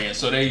bad friend,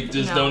 so they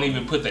just don't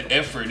even put the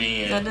effort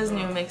in. That doesn't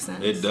even make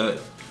sense. It does.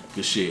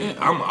 Cause shit,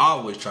 I'm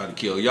always trying to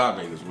kill y'all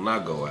niggas when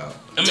I go out.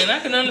 I mean, I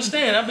can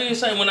understand. I've been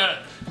saying when I'm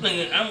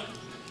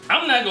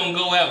not gonna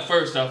go out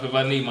first off if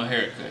I need my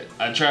hair cut.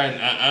 I try.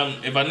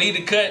 If I need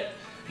to cut,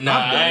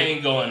 I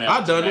ain't going out.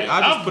 I've done it.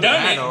 I've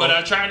done it, but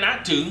I try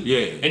not to.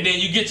 Yeah. And then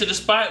you get to the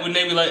spot when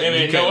they be like, "Hey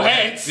man, no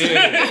hats."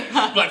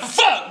 Yeah. Like,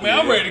 fuck, man,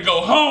 I'm ready to go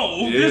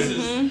home. Yeah. This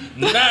is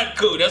not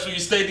cool. That's when you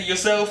stay to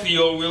yourself. You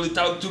don't really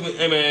talk to me.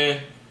 Hey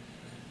man,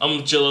 I'm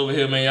gonna chill over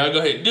here, man. Y'all go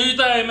ahead, do your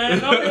thing, man.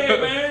 Go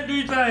ahead, man. Do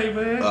your thing,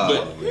 man.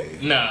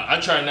 But nah, I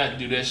try not to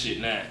do that shit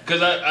now,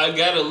 cause I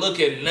gotta look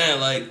at it now.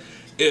 Like,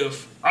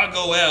 if I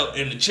go out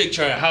and the chick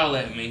try to holler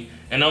at me,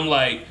 and I'm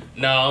like,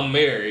 nah, I'm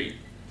married.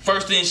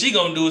 First thing she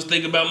gonna do is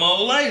think about my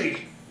old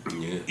lady.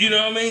 Yeah. You know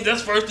what I mean? That's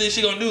the first thing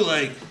she gonna do.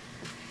 Like,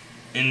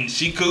 and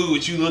she cool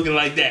with you looking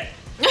like that.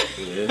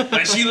 Yeah.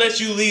 Like, she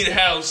lets you leave the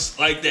house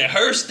like that.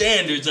 Her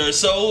standards are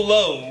so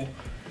low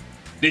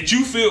that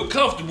you feel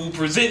comfortable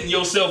presenting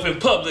yourself in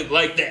public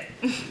like that.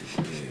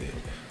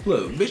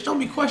 Look, bitch, don't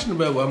be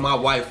questioning about my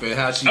wife and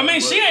how she. I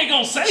mean, she ain't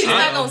gonna say She's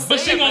that, not gonna but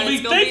say she it, gonna but be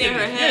it's gonna be thinking in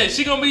her it. head. Yeah,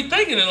 she gonna be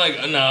thinking it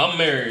like, nah, I'm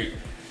married,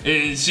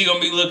 and she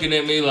gonna be looking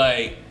at me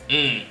like,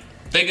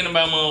 thinking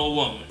about my old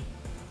woman.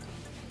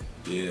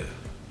 Yeah.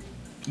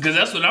 Cause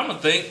that's what I'm gonna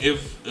think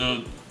if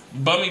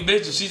bummy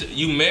bitch, she's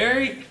you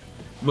married.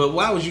 But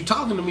why was you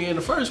talking to me in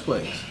the first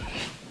place?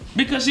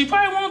 Because she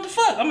probably wanted to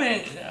fuck. I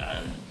mean,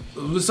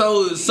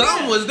 So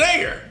something was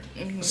there.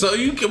 So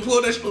you can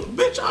pull that shit.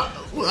 Bitch, I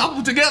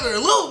was together a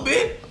little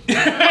bit. For you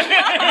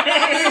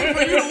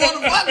to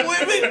want to fuck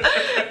with me.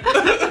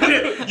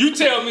 you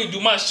tell me, do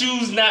my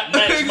shoes not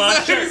match my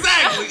shirt?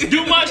 Exactly.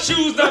 Do my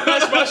shoes not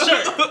match my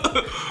shirt?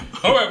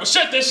 All right, well,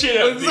 shut that shit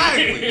up.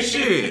 Exactly.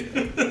 Shit.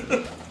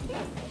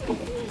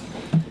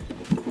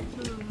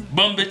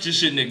 Bum bitches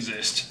shouldn't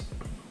exist.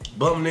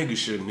 Bum niggas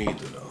shouldn't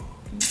either though.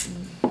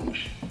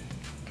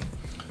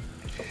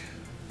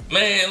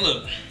 Man,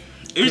 look.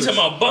 You talking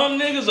about bum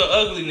niggas or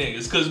ugly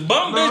niggas? Cause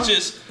bum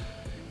bitches,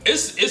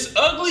 it's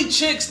ugly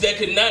chicks that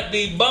could not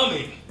be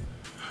bumming.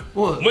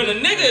 What? When a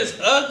nigga is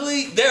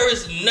ugly, there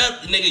is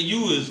nothing. Nigga,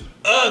 you is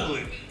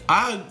ugly.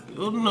 I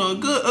don't know, a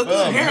good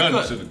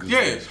haircut.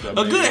 Yeah,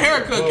 a good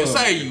haircut can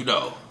save you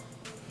though.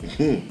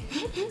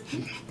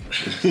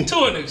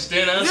 To an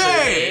extent, I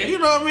say. Yeah, you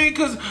know what I mean?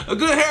 Cause a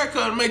good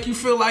haircut will make you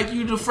feel like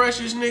you the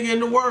freshest nigga in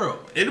the world.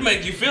 It'll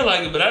make you feel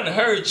like it, but I done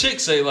heard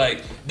chicks say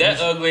like,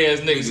 that ugly ass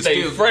nigga stay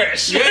still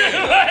fresh. Yeah,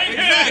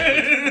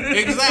 Like,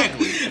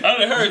 exactly. I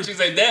done heard chicks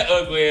say, that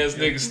ugly ass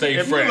nigga stay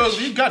If fresh. you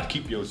ugly, you got to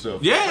keep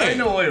yourself. Yeah. Ain't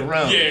no way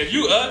around Yeah, it. if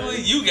you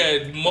ugly, you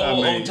got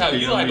more on top.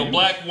 You like a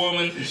black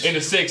woman in the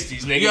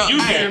 60s, nigga. Yo, you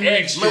got matter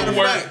extra of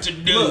work fact, to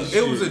do. Look,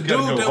 it was a You dude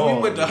gotta go that we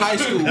hard. went to high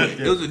school with.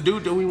 It was a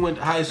dude that we went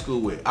to high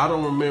school with. I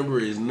don't remember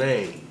his name,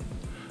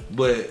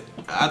 but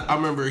I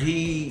remember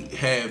he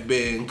had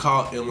been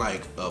caught in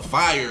like a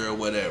fire or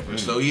whatever.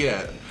 So he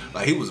had,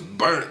 like, he was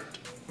burnt.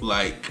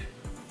 Like,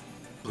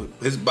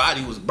 his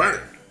body was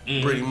burnt,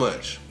 pretty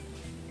much.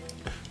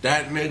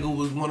 That nigga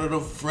was one of the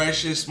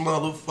freshest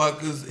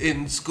motherfuckers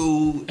in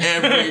school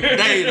every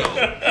day,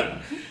 though.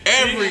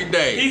 Every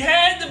day. He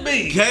had to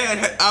be.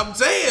 Yeah, I'm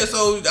saying,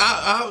 so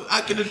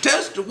I can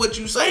attest to what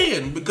you're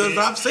saying because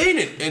I've seen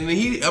it, and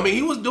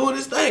he was doing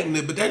his thing,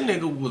 but that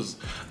nigga was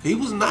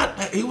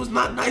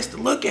not nice to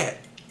look at.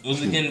 Was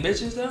he getting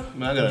bitches though?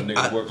 Man, I got a nigga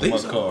I work on think my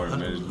so. car,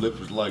 man. His lips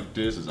was like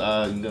this, his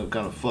eyes, kind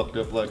of fucked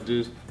up like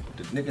this.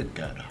 The nigga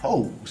got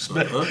hoes,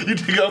 man. You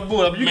think I'm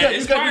bull? You Man,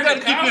 it's part of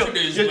the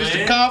confidence, It's the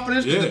man.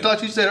 confidence. Yeah. The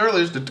thought you said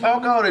earlier. It's the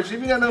talk all that shit.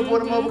 If you got nothing for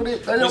the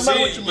motherfucker, that don't matter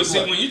what you But look see,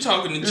 like. when you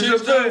talking to You know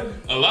chicks what I'm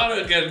though, a lot of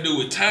it got to do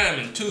with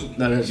timing too.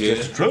 No, that's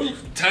just true.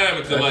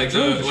 Timing, cause That's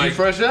true. She like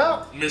fresh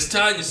out. Miss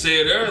Tonya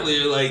said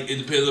earlier, like it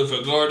depends if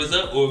her guard is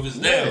up or if it's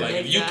down. Yeah, Like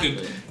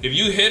exactly. if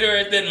you hit her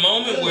at that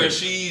moment where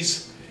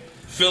she's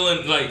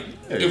feeling like,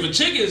 if a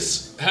chick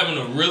is having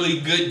a really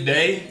good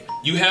day,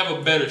 you have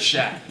a better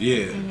shot.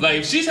 Yeah. Like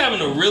if she's having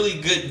a really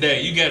good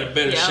day, you got a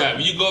better shot.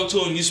 When you go up to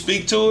her and you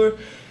speak to her,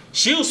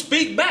 she'll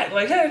speak back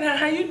like, "Hey,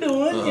 how you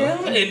doing?" Yeah,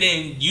 and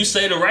then you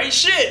say the right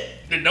shit.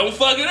 Then don't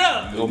fuck it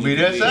up. You gonna be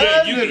that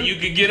Yeah, side? you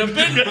can get up in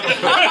there.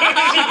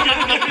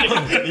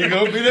 You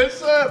gonna be that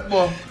side,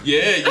 boy?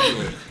 Yeah,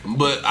 you.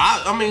 But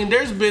I mean,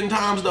 there's been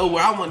times though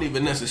where I wasn't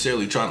even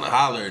necessarily trying to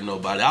holler at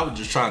nobody. I was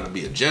just trying to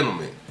be a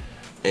gentleman,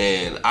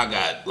 and I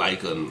got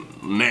like a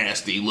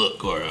nasty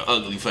look or an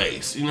ugly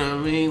face. You know what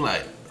I mean?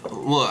 Like,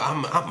 well,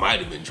 I might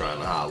have been trying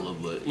to holler,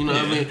 but you know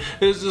what I mean?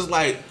 It's just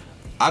like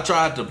I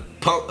tried to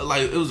pump,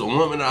 like, it was a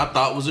woman that I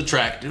thought was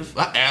attractive.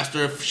 I asked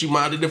her if she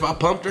minded if I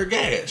pumped her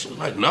gas. She was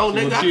like, no,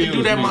 nigga, I can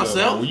do that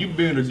myself. When you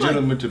being a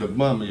gentleman to the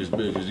mommiest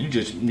bitches, you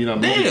just, you know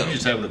what I mean? Damn. You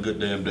just having a good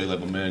damn day, like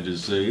my man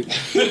just said.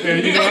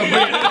 And you know what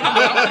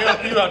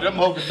I mean? I'm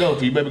hoping dope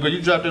for you, baby, because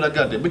you dropped it, I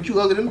got that. But you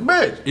ugly than a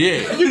bitch.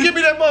 Yeah. You give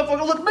me that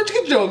motherfucker look, bitch,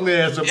 get your ugly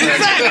ass up there.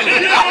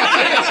 Exactly.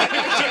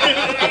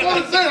 I'm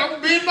gonna say,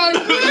 I'm being nice.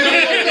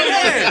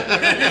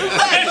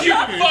 You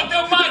fucked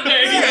up my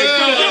day.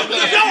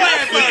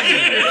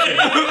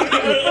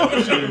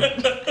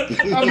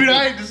 I mean,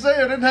 I hate to say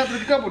it, didn't happen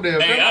a couple damn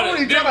times. I don't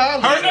even try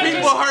to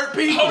Hurt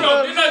people. Hold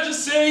on, didn't I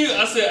just say you?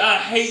 I said I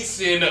hate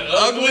seeing the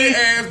Ugly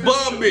ass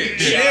bum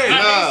bitch.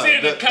 I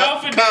hate seeing the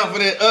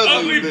confident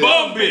ugly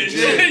bum bitch.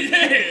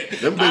 Yeah.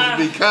 Them bitches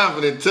be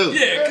confident too.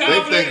 Yeah, they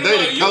confident think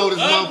they the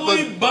coldest ugly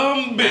motherfucker.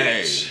 bum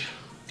bitch.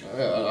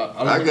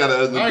 I got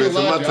an ugly bitch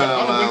on my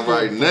timeline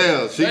right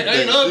now. She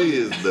thinks she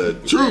is the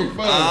truth.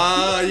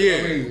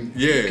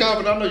 Yeah.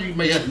 Confident, I know you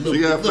may have to look.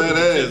 She got fat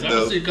ass I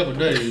though. see a couple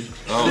days.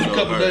 I don't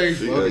know her. Days.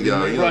 She Right,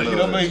 got- you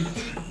know what I mean?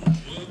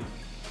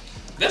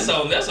 That's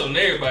on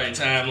everybody's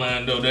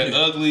timeline though. That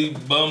ugly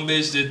bum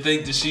bitch that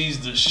think that she's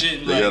the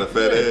shit. They got a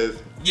fat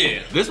ass.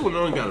 Yeah. This one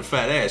don't got a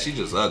fat ass. She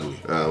just ugly.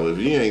 Well, if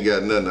you ain't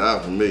got nothing to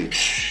offer me,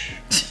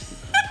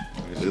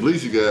 at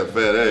least you got a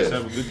fat Have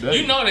ass. a good day.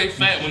 You know they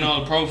fat when all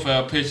the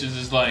profile pictures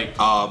is like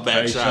Back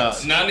Face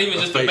shots. not even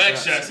just the Face back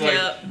shots. shots, like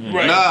Yep.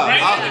 right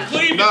at the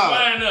cleavage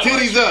line up.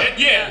 Titties up.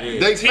 Yeah.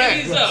 They fat.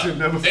 Titties up. Should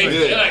never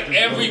They, fat. like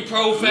every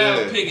profile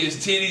Yeah. pic is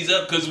titties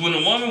up because when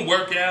a woman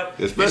work out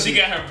and Especially- she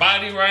got her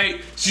body right,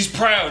 she's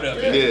proud of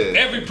it.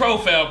 Yeah. Every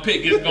profile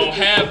pic is gonna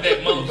have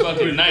that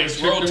motherfucking nice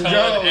Check them rotund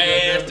jaws,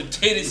 ass, the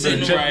titties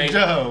sitting Check right. the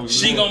jaws.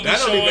 She gonna be That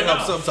don't showing even help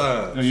off.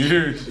 sometimes. You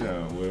hear it?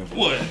 Oh, well.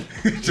 What?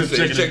 Just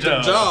Check the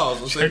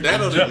jaws. I said, that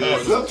don't even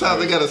work.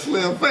 Sometimes they got a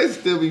slim face,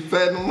 still be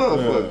fat in the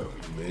motherfucker.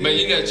 Man,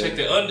 you gotta check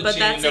the under But chin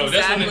that's though.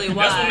 exactly That's when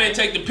why. they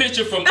take the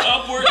picture from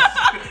upwards.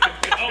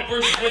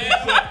 Upwards.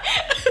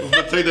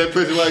 Take that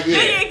picture like this.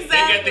 They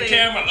got the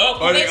camera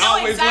up. Or they know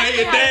always exactly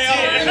lay it how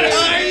to down. do it. Oh,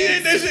 yeah,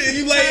 that shit,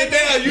 you lay it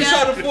down. You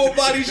shot a full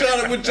body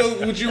shot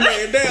with you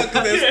laying down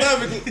because that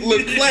stomach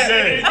look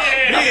flat.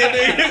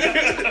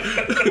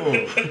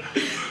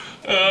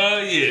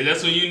 Yeah,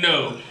 that's when you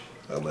know.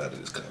 I'm out of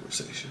this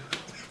conversation.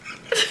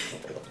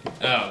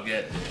 Oh,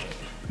 God.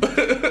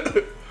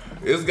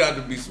 It's got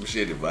to be some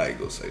shit if I ain't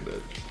gonna say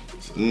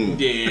nothing.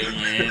 Yeah,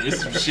 man.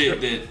 It's some shit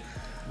that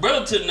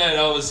Brother Tonight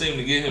always seemed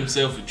to get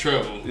himself in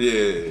trouble.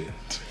 Yeah.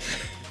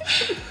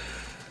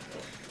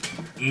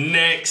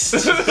 Next.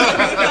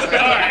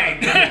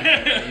 Alright.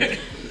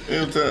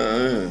 Every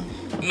time,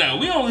 No,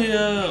 we only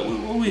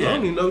what we I at?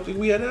 don't even know if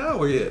we had an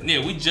hour yet.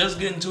 Yeah, we just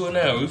getting to an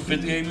hour. We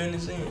 58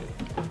 minutes in.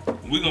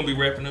 We're gonna be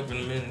wrapping up in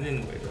a minute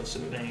anyway, though, so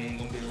it ain't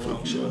gonna be a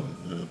long show.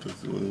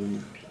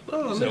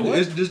 Oh, So nigga, what?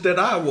 it's just that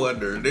I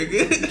wonder,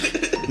 nigga.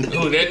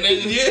 Who, that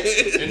nigga? Yeah.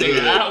 That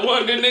nigga, I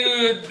Wonder,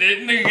 nigga, that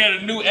nigga got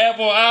a new app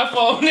on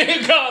iPhone,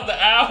 nigga, called the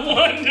I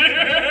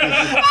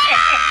Wonder.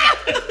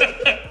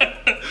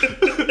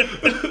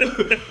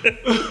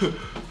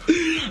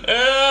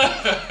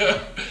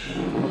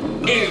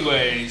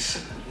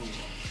 Anyways,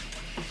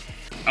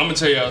 I'm gonna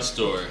tell y'all a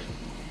story.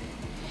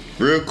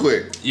 real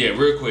quick. Yeah,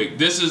 real quick.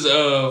 This is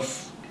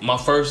of my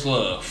first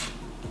love.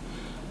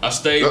 I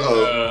stayed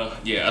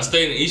I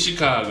stayed in East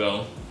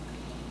Chicago.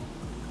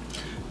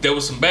 There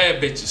was some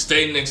bad bitches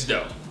staying next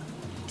door.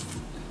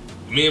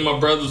 Me and my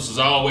brothers was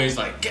always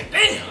like, God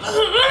damn,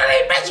 look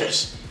at these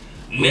bitches.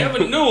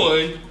 Never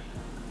knowing.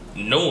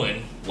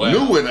 Wow.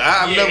 Newing.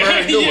 I've never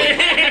heard Newing.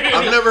 Yeah.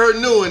 I've never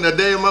heard Newing a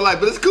day in my life,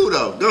 but it's cool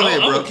though. Go ahead,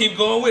 I'm bro. gonna keep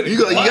going with it. You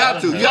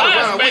got to. You got to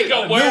ride with make it.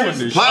 up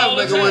words. Plies all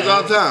the make words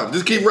all the time. time.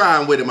 Just keep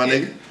riding with it, my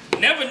nigga.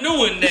 Never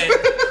knowing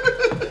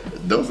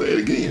that Don't say it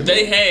again.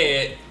 they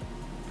had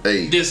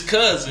Hey. this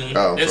cousin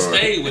Oh, that sorry.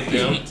 stayed with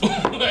them.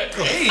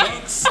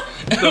 AIDS.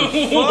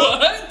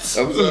 What?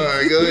 I'm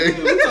sorry. Go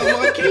ahead. We talking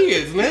about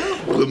kids now.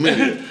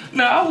 Chlamydia.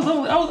 No, I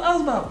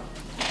was about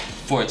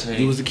 14.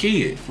 He was a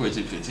kid.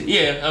 14, 15.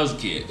 Yeah, I was a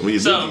kid. When your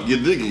So,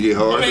 dick get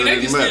hard, I mean, it they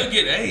can doesn't still matter.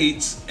 get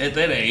AIDS at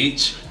that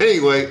age.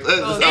 Anyway,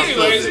 I'm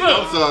anyways, sorry. look.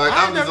 I'm sorry. I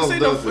I'm ain't never just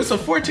seen on no. It's a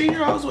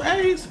 14-year-old with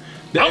AIDS.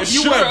 I'm If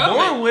you sure weren't of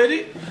born it. with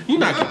it, you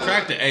not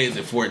contracting AIDS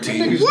at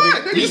 14.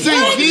 What? You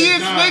seen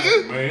kids,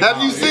 nigga?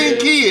 Have you seen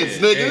kids,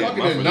 nigga?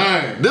 Fucking at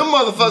 9. Them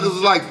motherfuckers was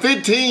like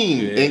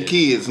 15 and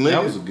kids, nigga.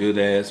 That was a good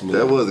ass movie.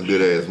 That was a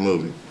good ass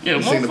movie. Yeah,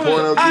 You seen the motherfucker-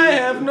 porno? I Kid?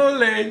 have no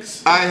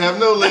legs. I have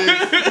no legs.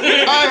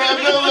 I have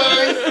no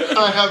legs.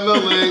 I have no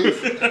legs.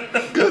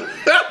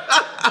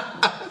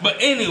 But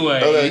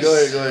anyways, Okay, go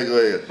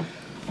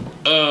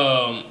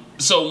ahead.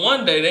 So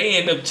one day they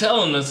end up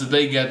telling us that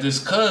they got this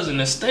cousin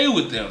that stay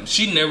with them.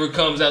 She never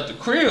comes out the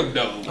crib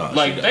though,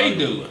 like she they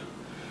the do.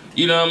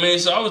 You know what I mean?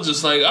 So I was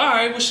just like, all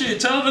right, well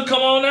shit, tell her to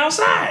come on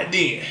outside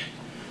then.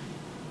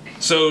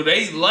 So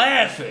they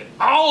laughing,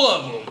 all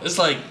of them. It's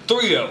like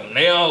 3 of them.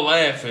 They all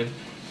laughing.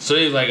 So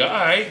they like, all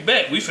right,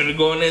 bet we finna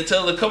go in there and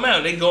tell her to come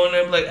out. They go in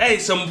there and be like, hey,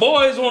 some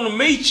boys want to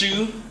meet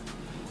you.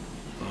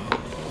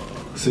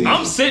 See,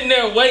 I'm sitting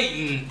there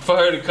waiting for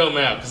her to come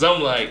out because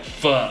I'm like,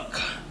 fuck.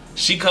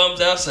 She comes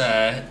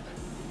outside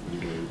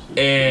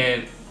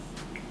and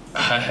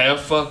her hair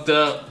fucked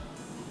up.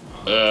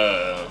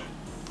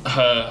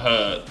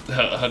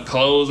 Her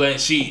clothes ain't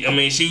she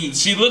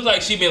looked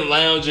like she been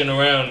lounging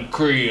around the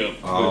crib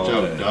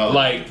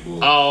like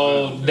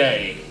all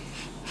day.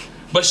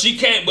 But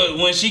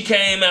when she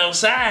came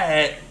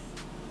outside,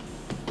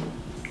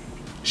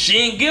 she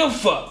didn't give a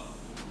fuck.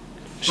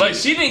 Like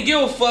she didn't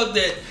give a fuck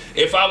that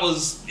if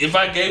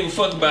I gave a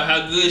fuck about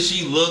how good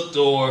she looked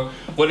or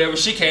whatever.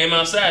 She came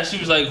outside, she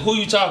was like, "Who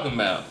you talking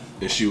about?"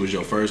 And she was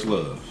your first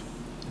love.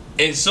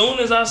 As soon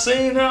as I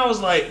seen her, I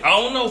was like, I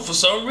don't know, for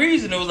some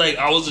reason, it was like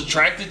I was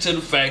attracted to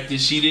the fact that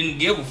she didn't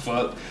give a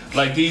fuck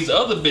like these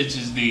other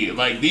bitches did.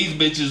 Like, these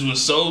bitches were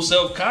so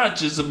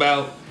self-conscious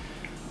about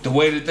the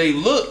way that they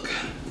look.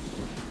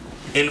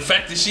 And the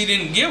fact that she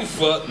didn't give a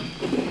fuck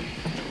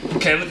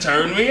kind of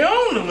turned me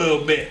on a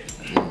little bit.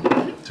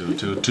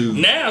 Two.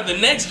 Now, the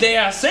next day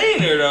I seen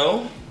her,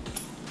 though,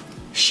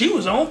 she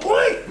was on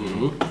point.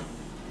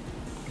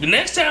 Mm-hmm. The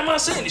next time I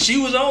seen her, she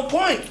was on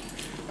point.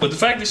 But the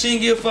fact that she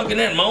didn't give a fuck in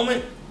that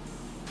moment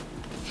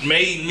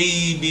made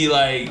me be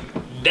like,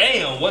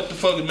 damn, what the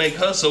fuck would make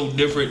her so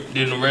different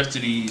than the rest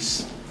of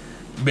these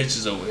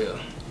bitches over here?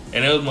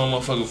 And that was my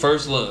motherfucking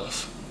first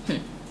love.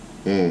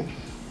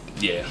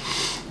 Yeah.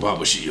 Why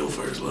was she your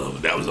first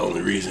love? That was the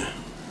only reason.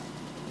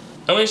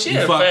 I mean, she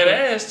had a fat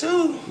ass,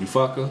 too. You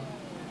fuck her?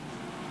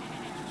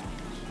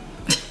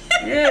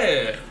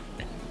 Yeah.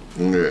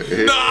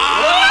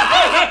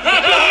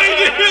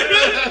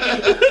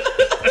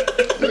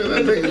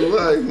 That nigga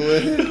life,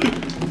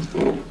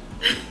 man.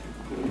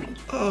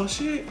 Oh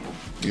shit.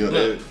 You gonna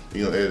edit?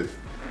 You gonna edit?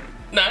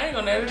 Nah, I ain't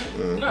gonna edit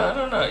it.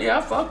 No. Yeah,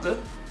 I fucked her.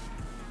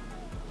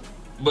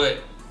 But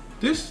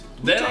This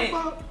that ain't.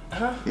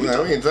 Huh?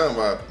 Nah, we ain't talking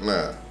about.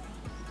 Nah.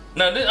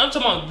 No, I'm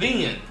talking about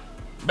then.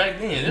 Back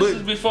then. This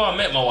is before I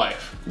met my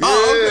wife. Yeah.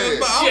 okay,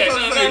 but I was Yeah,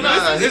 gonna no, say,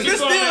 no, is this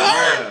still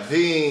her?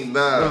 He ain't.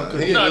 Nah.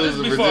 He No, lose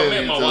this the before I met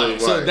virginity my to wife.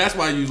 his So wife. that's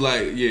why you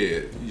like, yeah.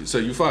 So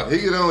you fuck. He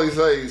can only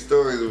say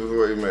stories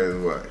before he met his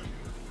wife.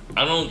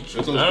 I don't That's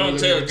tell. the only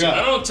That's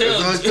the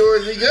only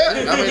stories he got.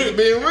 I mean, to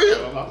being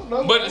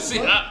real. But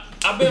see,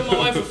 I've been with my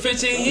wife for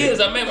 15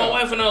 years. I met my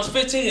wife when I was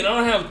 15. I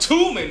don't have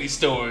too many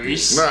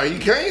stories. Nah, you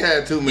can't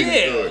have too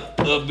many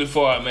stories.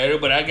 Before I met her,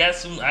 but I got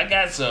some. I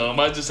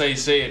just ain't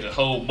said a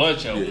whole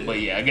bunch of them, but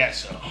yeah, I got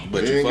some.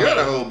 But You you ain't fuck got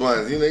a her. whole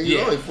bunch. You know, you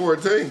Yeah. only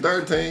 14,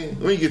 13.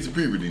 When you get to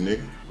puberty,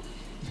 nigga.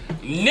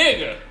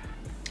 Nigga.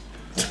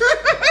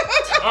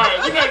 Alright,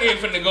 we're not even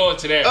finna go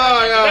into that. Oh,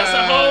 Right now, 'cause yeah, that's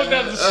a whole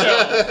nother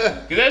show.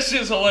 Cause that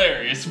shit's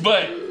hilarious.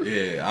 But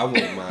Yeah, I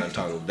wouldn't mind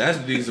talking. That's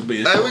needs to be.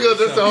 Hey, we gonna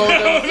do a whole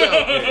nother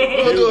show.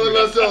 We gonna do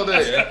another show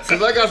there.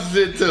 Cause I got some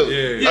shit too.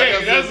 Yeah. I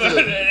yeah, got some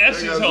shit. that I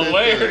shit's got some shit, too.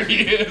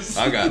 hilarious.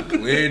 I got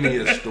plenty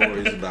of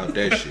stories about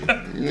that shit.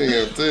 You ain't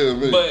gonna tell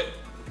me. But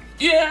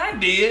yeah, I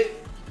did,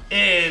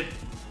 and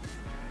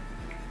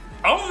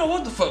I don't know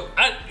what the fuck.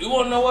 You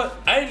wanna know what?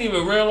 I didn't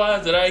even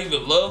realize that I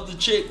even loved the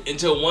chick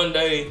until one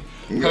day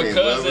You her ain't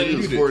love her, you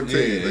was cousin.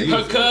 14. man.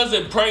 Her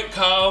cousin prank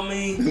called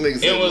me. Nigga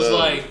said It was love.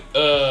 like,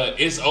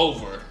 it's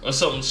over or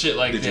something shit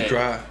like Did that. you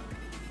cry?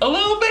 A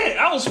little bit.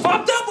 I was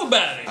fucked up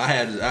about it. I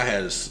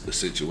had a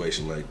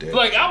situation like that.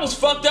 Like I was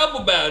fucked up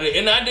about it,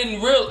 and I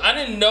didn't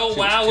know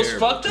why I was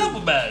terrible, fucked up too.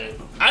 about it.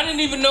 I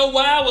didn't even know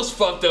why I was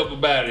fucked up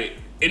about it.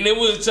 And it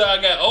was until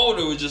I got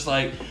older, it was just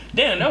like,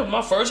 damn, that was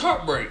my first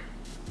heartbreak.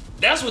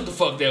 That's what the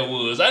fuck that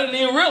was. I didn't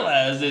even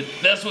realize that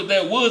that's what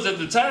that was at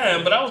the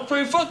time, but I was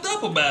pretty fucked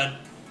up about it.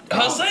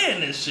 Her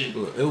saying this shit.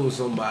 Look, it was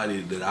somebody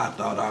that I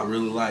thought I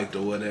really liked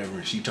or whatever,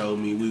 and she told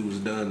me we was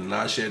done, and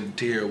I shed a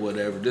tear or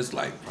whatever. This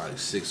like probably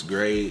 6th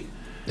grade.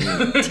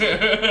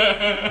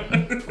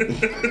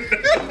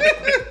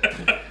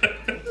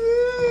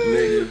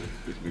 Nigga,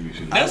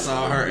 I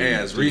saw her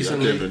ass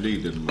recently. I never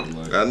needed them in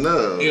my life. I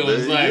know. It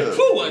was There you like,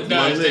 go. whew, I My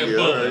dodged that nigga, I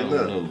bullet. already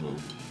know. No.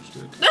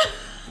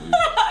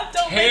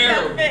 Don't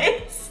Terrible. make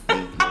that face.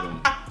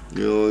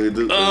 You know what you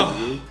do?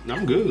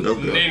 I'm good.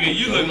 Okay. Nigga,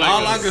 you look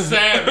All like I a can-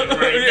 savage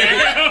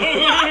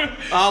right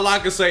now. All I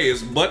can say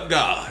is, but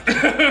God. You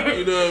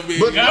know what I mean?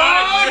 But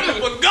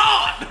God. But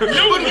God. But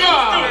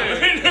God.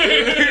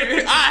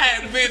 I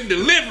had been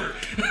delivered.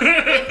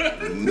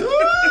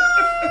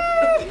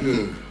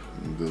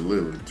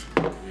 Delivered.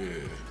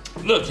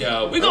 Look,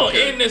 y'all, we're gonna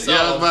end this Yeah,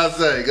 I was off. about to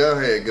say, go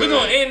ahead. We're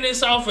gonna end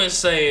this off in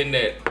saying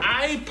that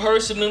I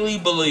personally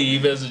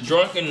believe, as a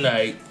drunken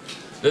knight,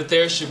 that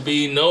there should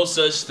be no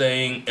such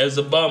thing as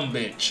a bum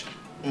bitch.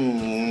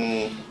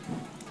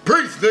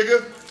 Preach,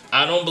 nigga.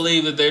 I don't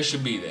believe that there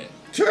should be that.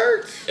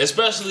 Church.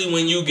 Especially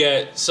when you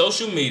got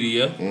social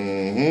media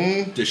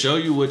To show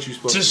you what you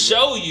supposed to to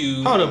show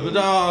you. Hold up,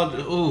 but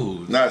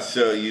ooh. Not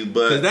show you,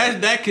 but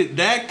That can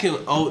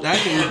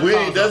We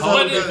ain't- that's all-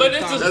 But it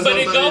That's goes another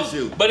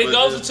issue. but it But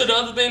goes it's- into the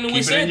other thing that we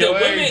Keep it said in that your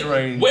age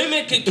range.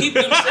 women can keep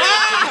themselves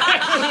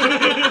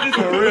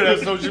For real, that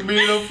social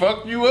media done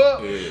fuck you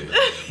up.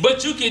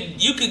 but you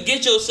could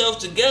get yourself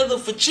together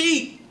for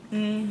cheap.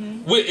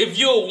 If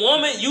you're a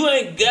woman, you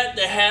ain't got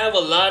to have a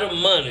lot of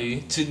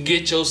money to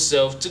get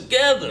yourself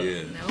together.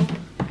 Yeah. No.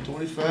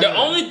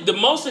 25. The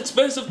most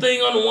expensive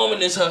thing on a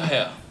woman is her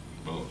hair.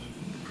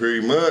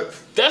 Pretty much.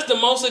 That's the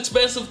most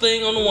expensive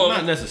thing on a woman.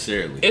 Not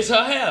necessarily. It's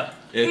her hair.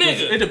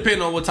 Nigga. It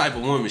depends on what type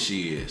of woman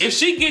she is. If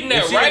she getting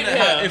that right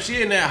hair. If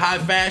she in that high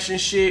fashion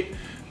shit,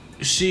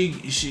 she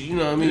you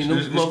know what I mean?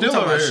 It's still talking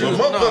about her shit. hair.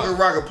 Motherfucker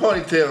rock a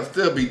ponytail and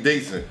still be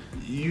decent.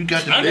 You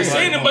got to I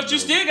understand it, but you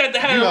still got to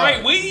have the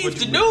right weave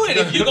to do it.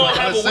 If you gonna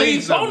have a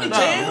weave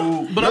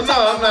ponytail. But I'm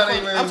not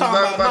even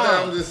talking about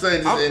that. I'm just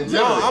saying this in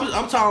general.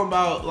 I'm talking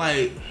about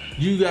like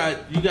you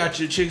got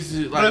your chicks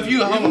like But if you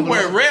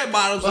wear red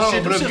bottoms and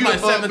shit, but shit if you like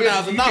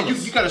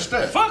 $7,000, you got to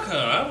step. Fuck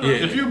her.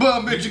 If you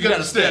bum bitch, you got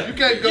to step. You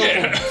can't go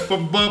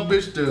from bum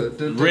bitch to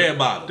red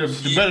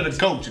bottoms. to better than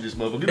coach in this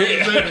motherfucker. You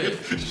know what I'm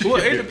saying?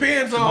 Well, it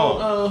depends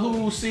on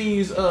who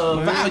sees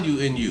value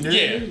in you.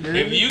 Yeah.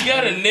 If you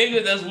got a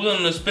nigga that's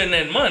willing to spend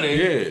that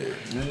money,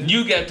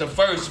 you got to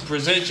first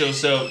present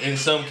yourself in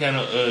some kind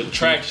of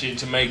attraction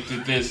to make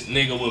this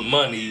nigga with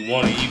money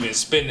want to even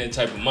spend that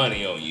type of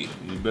money on you.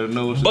 You better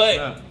know what's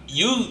But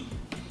you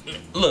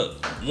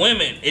look,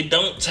 women, it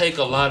don't take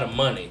a lot of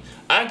money.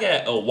 I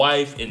got a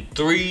wife and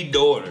 3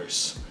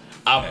 daughters.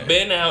 I've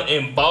been out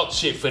and bought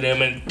shit for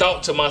them and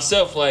thought to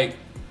myself like,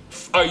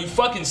 are you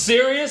fucking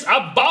serious?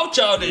 I bought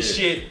y'all this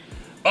shit,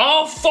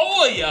 all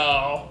 4 of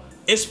y'all,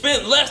 and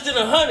spent less than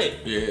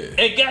 $100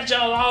 and got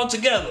y'all all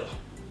together.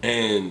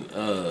 And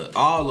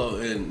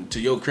and to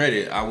your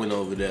credit, I went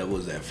over there,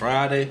 was that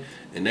Friday,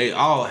 and they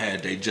all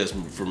had they just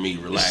for me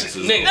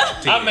relaxers.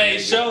 Nigga, I made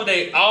sure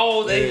they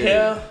all their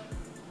hair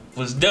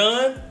was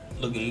done,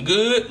 looking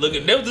good.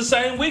 That was the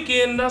same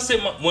weekend. And I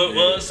said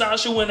when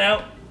Sasha went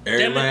out.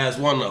 Every last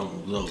one of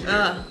them was over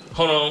there.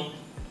 Hold on,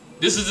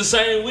 this is the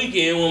same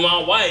weekend when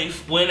my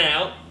wife went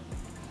out,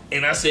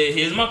 and I said,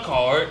 "Here's my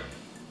card."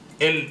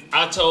 And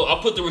I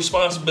put the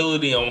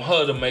responsibility on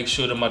her to make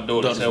sure that my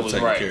daughter's hair was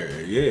right.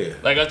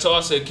 Like I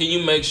said, can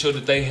you make sure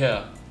that they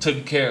hair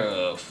taken care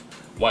of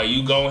while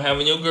you gone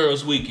having your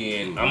girls'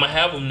 weekend? I'm gonna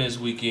have them this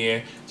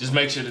weekend. Just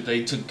make sure that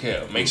they took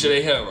care of. Make sure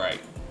they hair right.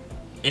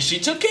 And she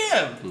took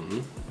care of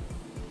it.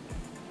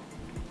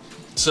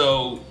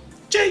 So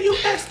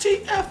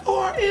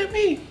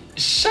JUSTFORME.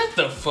 Shut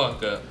the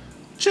fuck up.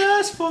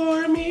 Just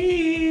for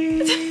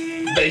me.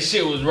 They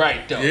shit was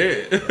right though.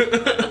 Yeah.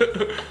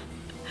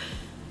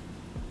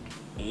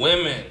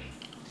 Women,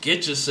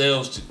 get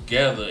yourselves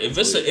together. If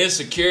it's an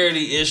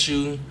insecurity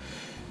issue,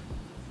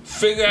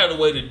 figure out a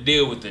way to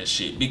deal with that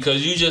shit,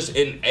 because you just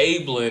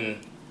enabling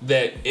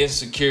that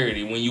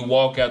insecurity when you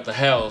walk out the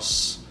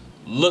house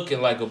looking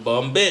like a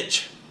bum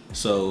bitch.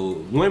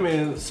 So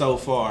women so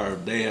far,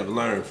 they have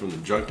learned from the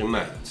drunken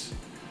nights.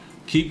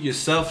 Keep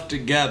yourself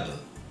together.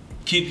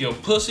 Keep your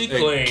pussy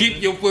clean.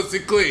 Keep your pussy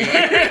clean.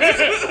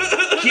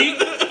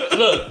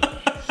 Look.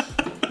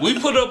 We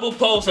put up a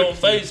post on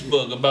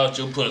Facebook about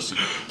your pussy.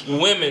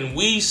 Women,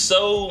 we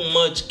so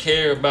much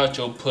care about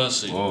your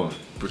pussy.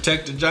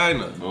 Protect the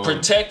vagina.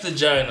 Protect the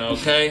vagina,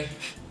 okay?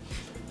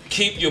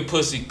 Keep your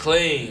pussy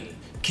clean.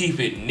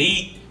 Keep it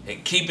neat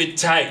and keep it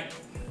tight.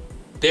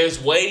 There's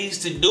ways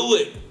to do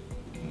it.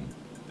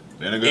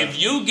 If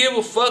you give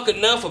a fuck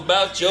enough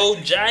about your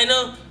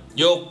vagina,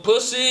 your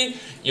pussy,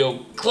 your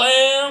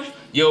clam,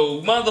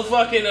 your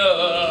motherfucking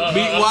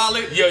meat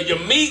wallet, your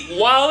meat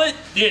wallet,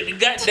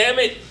 God damn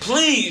it,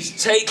 please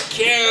take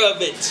care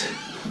of it.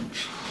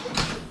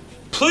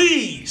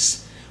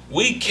 Please.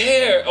 We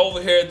care over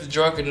here at the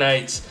Drunken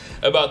Nights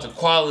about the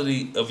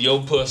quality of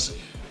your pussy.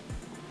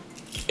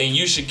 And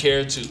you should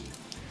care too.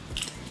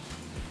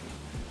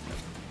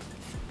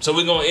 So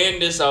we're gonna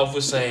end this off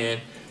with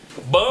saying,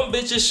 bum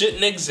bitches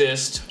shouldn't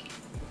exist.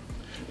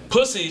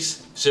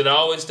 Pussies should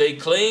always stay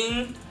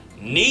clean,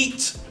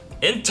 neat,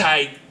 and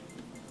tight.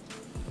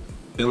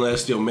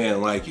 Unless your man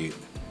like it.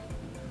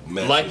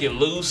 Messy. Like it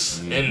loose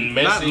and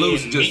messy. Not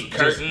loose, and just meat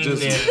curtains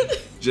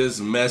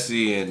just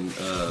messy and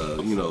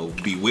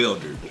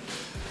bewildered.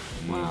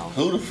 Wow.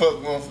 Who the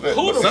fuck wants that?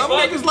 Some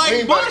niggas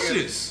like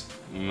bushes.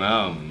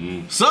 No.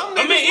 Some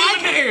niggas like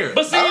hair.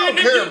 But see, I don't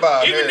care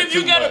about even hair if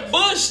you too got much. a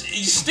bush,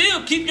 you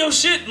still keep your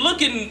shit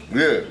looking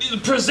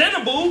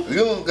presentable. You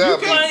don't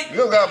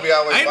gotta be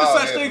always. Ain't no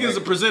such thing as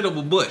a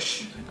presentable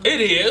bush.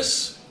 It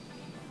is.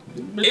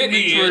 It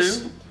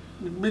is.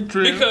 Be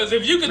true. Because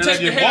if you can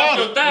take the hair off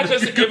your thigh,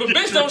 because if a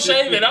bitch don't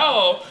shave at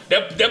all,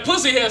 that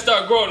pussy hair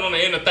start growing on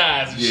the inner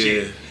thighs and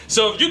shit.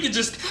 So if you can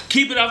just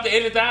keep it off the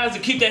inner thighs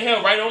and keep that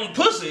hair right on the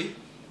pussy,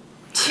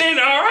 then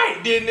all right,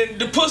 then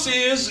the pussy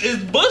is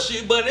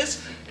bushy, but it's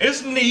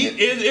neat.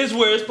 It's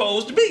where it's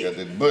supposed to be. Got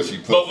that bushy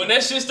pussy. But when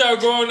that shit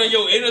start growing on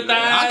your inner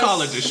thighs, I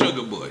call it the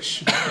sugar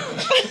bush.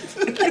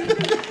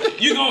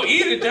 You gonna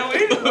eat it though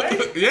anyway.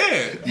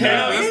 That's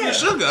the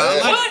sugar.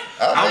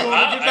 I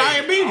want to get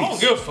diabetes. I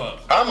don't give a fuck.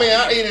 I mean,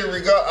 I eat it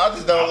regard. I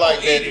just don't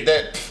like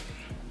that.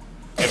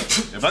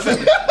 If I got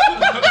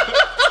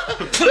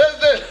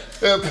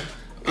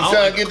You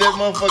trying to get that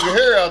motherfucking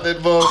hair out that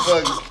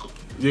motherfucker.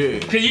 Yeah.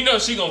 Cause you know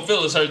she gonna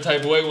feel a certain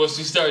type of way once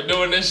she start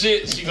doing that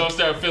shit. She gonna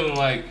start feeling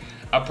like,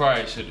 I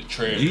probably should have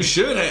trimmed. You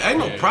should have. Ain't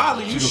no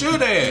problem. You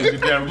should have. Get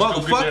that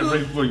Motherfucker.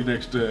 ready for you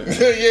next time.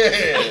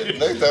 Yeah.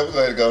 Next time we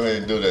gotta go ahead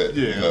and do that.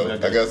 Yeah, You know,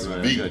 I got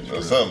some beat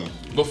or something.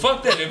 But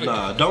fuck that.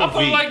 Nah, I don't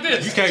put it beat. like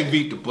this. You can't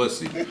beat the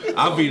pussy.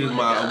 I beat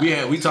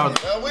it. We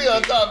talked. Now, we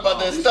done talked about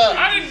that stuff.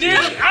 I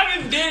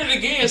done did it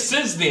again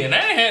since then. I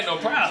ain't had no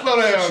problem.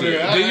 Slow down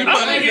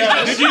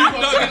there.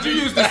 Did you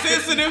use the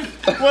sensitive?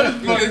 What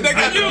is they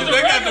got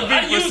the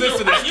beat with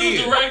sensitive I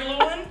used skin. the regular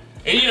one.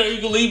 And you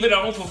can leave it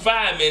on for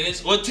 5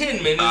 minutes or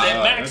 10 minutes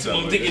at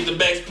maximum to get the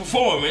best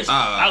performance.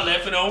 I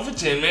left it on for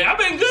 10 minutes. I've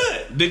been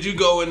good. Did you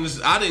go in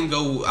this? I didn't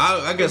go.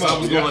 I guess I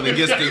was going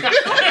against the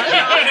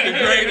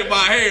grain of my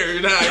hair. You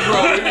know how it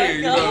grow in.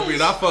 You know what I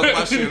mean? I fucked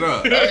my shit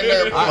up.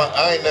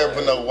 I ain't never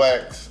put no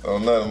wax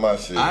on none of my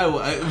shit.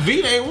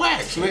 V ain't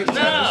wax, nigga.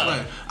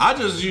 Nah. I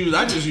just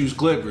use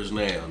clippers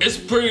now. It's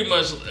pretty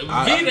much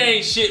V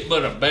ain't shit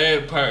but a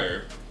bad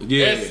perv.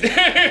 Yeah. Real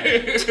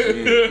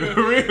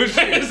shit.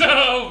 That's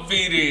all V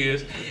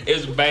is.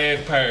 It's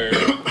bad perv.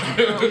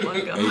 Oh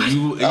my god. And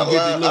you get the I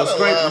little done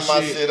scraper lined my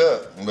shit. shit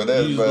up, but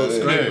that's You use about little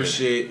it. scraper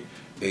shit,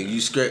 and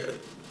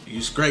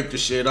you scrape the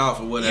shit off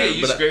or whatever. Yeah,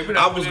 you but scrape it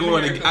I off was with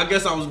going. the hair. I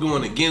guess I was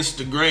going against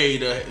the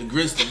grain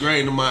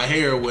of my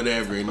hair or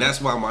whatever, and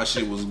that's why my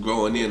shit was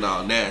growing in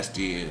all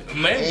nasty. And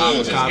Maybe you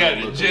just got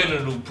a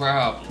genital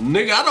problem.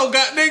 nigga, I don't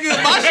got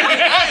nigga. My shit, I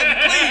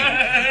had clean.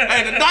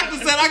 Hey, the doctor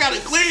said I got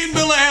a clean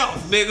bill of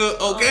health, nigga.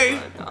 Okay,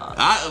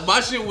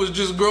 my shit was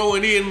just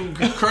growing in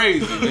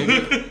crazy,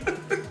 nigga.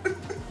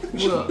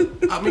 Well,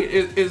 I mean,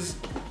 it's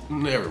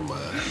never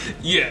mind.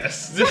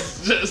 Yes,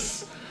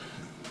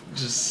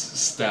 just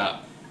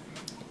stop.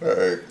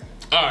 Alright.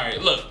 All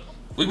right, look,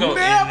 we gonna Never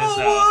end this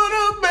out.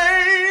 would've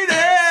made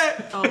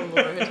it. Oh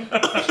lord.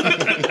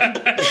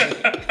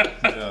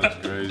 That's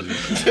crazy.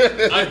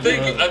 I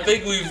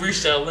think we've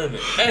reached our limit.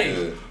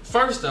 Hey,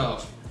 first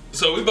off,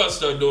 so we about to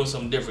start doing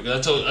something different.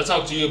 Cause I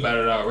talked to you about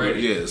it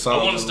already. Yeah, I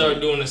want to start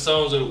doing the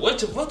songs. What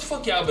the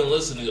fuck y'all been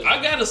listening to?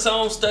 I got a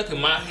song stuck in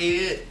my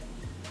head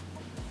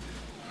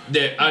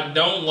that I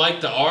don't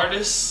like the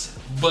artist.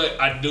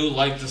 But I do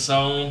like the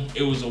song.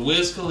 It was a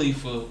Wiz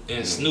Khalifa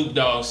and Snoop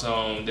Dogg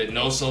song that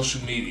No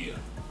Social Media.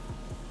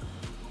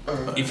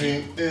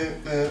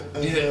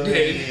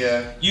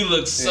 You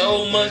look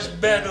so much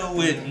better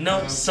with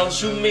no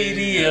social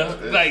media.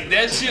 Like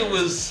that shit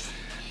was.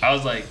 I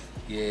was like,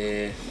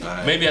 yeah.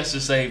 Maybe I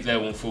should save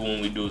that one for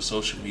when we do a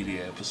social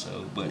media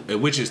episode. But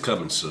Which is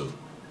coming soon.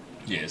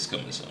 yeah, it's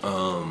coming soon.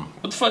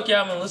 What the fuck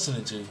y'all been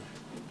listening to?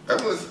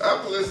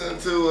 I'm listening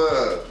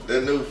to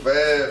the new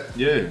Fab.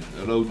 Yeah,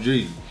 that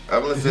OG.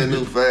 I'm listening to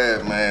new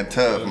Fab, man.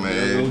 Tough,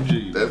 man.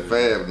 OG, That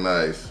Fab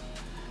nice.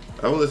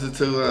 I'm listening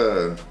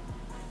to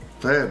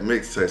Fab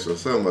mixtapes or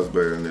something much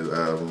better than his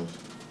albums.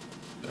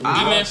 Give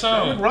me a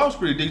song. Ross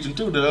pretty decent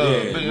too.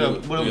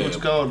 What's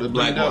it called? The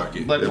Black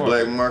Market. Black The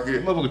Market. Black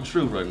Market. Motherfucking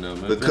true right now,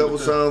 man. The couple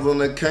songs on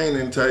the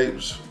Kanan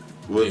tapes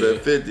with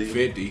that 50.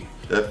 50.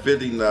 That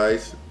 50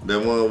 nice.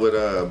 That one with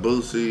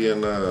Boosie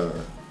and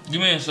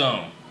Give me a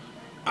song.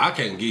 I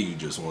can't give you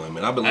just one,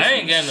 man. I've been I listening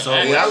ain't got to no. so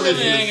I yeah, I really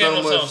listen to ain't got so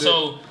no much song.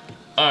 So,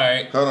 all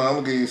right. hold on, I'm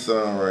gonna give you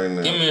some right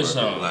now. Give me a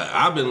song. Like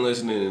I've been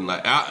listening, and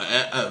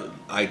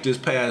like this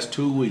past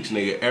 2 weeks,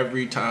 nigga.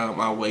 Every time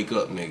I wake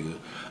up, nigga,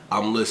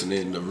 I'm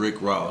listening to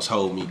Rick Ross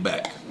 "Hold Me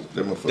Back."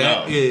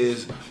 That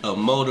is a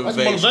motivational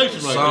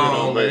motivation right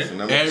song. there,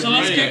 though, man. So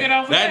let's kick it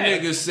off with That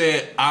that. nigga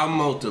said, "I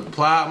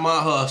multiplied my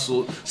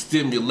hustle,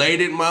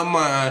 stimulated my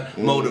mind,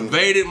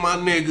 motivated my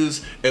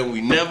niggas, and we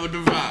never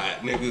divide,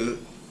 nigga."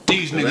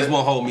 These niggas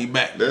won't hold me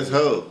back. That's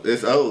hope.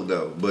 It's old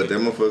though, but that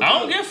motherfucker. I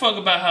don't give a fuck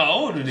about how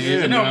old it is. Yeah,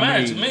 It don't man, I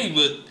matter to mean-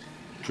 me,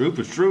 but Truth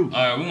is true.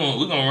 all right,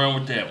 we're gonna run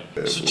with that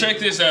one. So check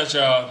this out,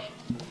 y'all.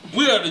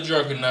 We are the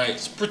Drunken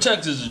Knights,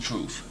 protectors of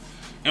truth,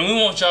 and we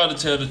want y'all to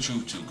tell the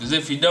truth too. Cause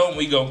if you don't,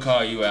 we gonna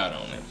call you out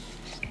on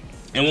it.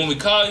 And when we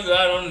call you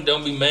out on it,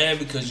 don't be mad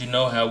because you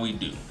know how we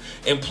do.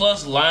 And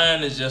plus,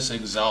 lying is just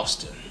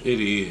exhausting. It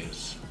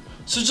is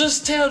So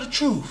just tell the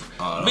truth.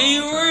 Be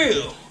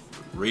real.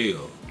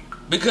 real.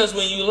 Because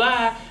when you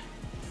lie,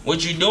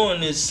 what you're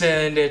doing is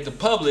saying that the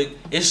public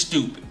is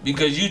stupid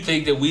because you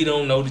think that we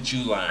don't know that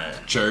you lying.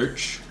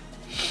 Church,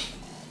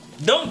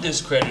 Don't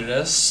discredit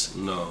us.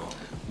 no,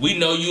 We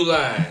know you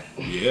lying.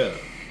 yeah,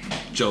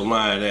 Joe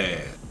lying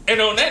ass. And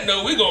on that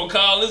note, we're gonna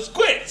call this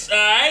quits.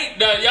 Alright?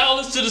 Now y'all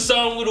listen to the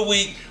song of the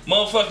week.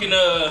 Motherfucking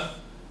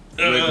Brother to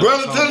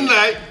the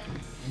night.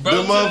 The Brother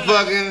to the Night.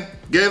 motherfucking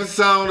gave a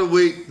song of the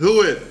week.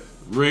 Who is it?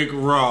 Rick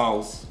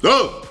Ross,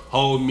 Oh!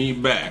 hold me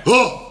back.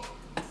 Oh!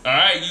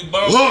 Alright, you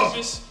bum Whoa.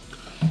 bitches.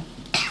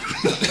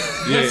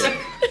 Yeah.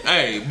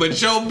 Hey,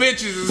 but your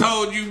bitches is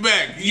holding you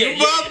back. You Yeah,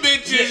 bum yeah,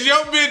 bitches, yeah.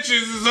 your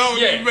bitches is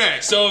holding Yeah. you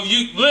back. So if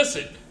you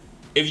listen,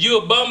 if you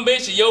a bum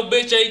bitch and your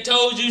bitch ain't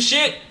told you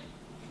shit,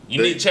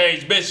 you need to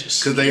change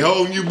bitches. Cause they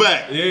holding you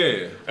back.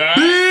 Yeah. Alright?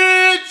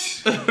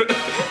 Bitch!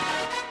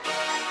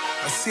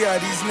 I see how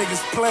these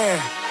niggas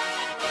playing,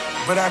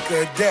 but I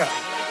could adapt.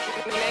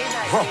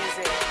 Huh.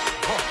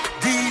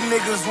 These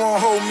niggas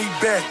won't hold me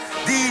back.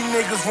 These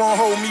niggas won't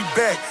hold me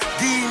back.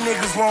 These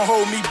niggas won't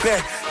hold me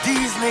back.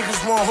 These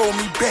niggas won't hold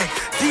me back.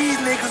 These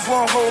niggas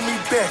won't hold me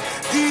back.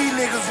 These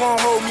niggas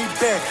won't hold me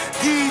back.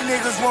 These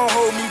niggas won't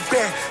hold me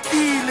back.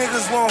 These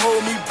niggas won't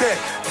hold me back.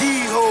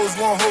 These hoes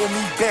won't hold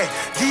me back.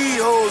 These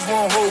hoes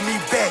won't hold me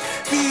back.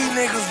 These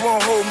niggas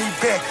won't hold me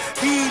back.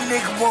 These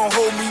niggas won't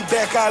hold me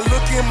back. I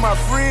look in my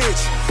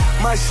fridge,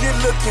 my shit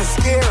looking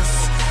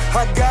scarce.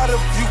 I got a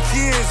few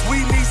kids,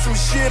 we need some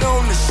shit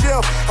on the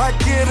shelf. I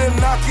get a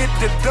knock at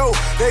the door,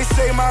 they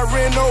say my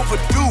rent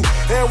overdue.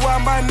 And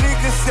why my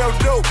niggas sell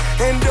dope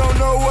and don't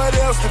know what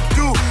else to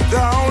do.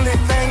 The only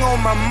thing on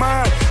my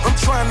mind, I'm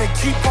trying to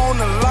keep on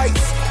the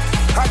lights.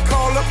 I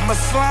call up my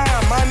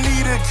slime, I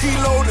need a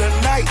kilo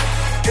tonight.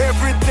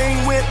 Everything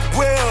went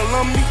well,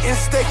 I'm eating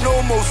steak,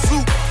 no more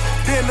soup.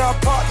 Then I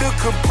popped the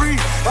Capri,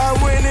 I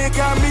went and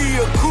got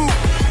me a coupe.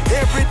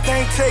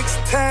 Everything takes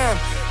time,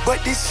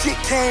 but this shit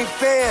came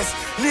fast.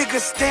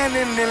 Niggas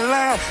standing in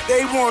line,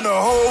 they wanna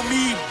hold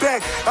me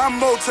back. I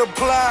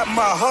multiplied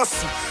my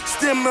hustle,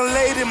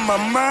 stimulated my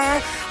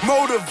mind,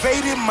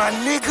 motivated my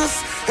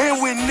niggas,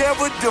 and we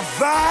never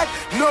divide.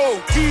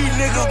 No, these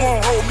niggas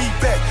won't hold me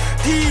back.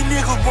 These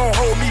niggas won't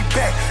hold me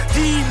back.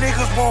 These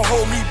niggas won't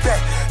hold me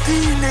back.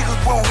 These niggas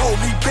won't hold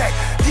me back.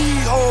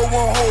 These hoes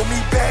won't hold me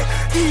back.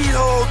 These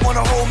hoes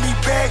wanna hold me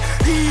back.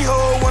 These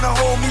hoes wanna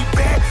hold me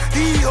back.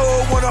 These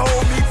hoes wanna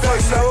hold me back.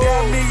 First I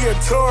got me a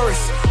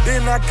Taurus,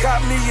 then I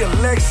caught me a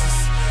Lexus.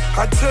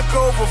 I took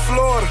over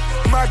Florida,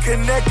 my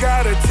connect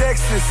out of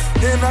Texas.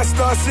 Then I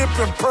start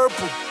sipping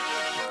purple.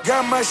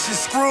 Got my shit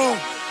screwed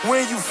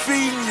when you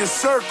feedin' your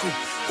circle.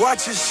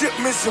 Watch your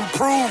shipments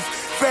improve.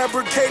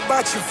 Fabricate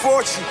about your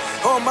fortune.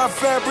 All my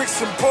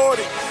fabrics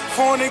imported.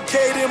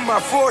 Fornicate in my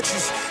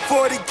fortress.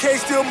 40K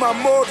still my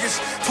mortgage.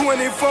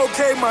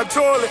 24K my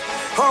toilet.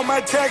 All my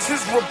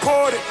taxes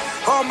reported.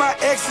 All my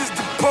exes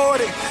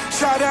deported.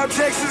 Shout out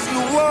Texas,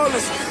 New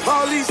Orleans.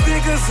 All these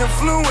niggas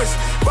influenced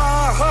by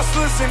a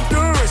hustler's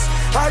endurance.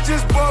 I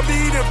just bought me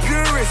the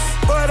purest,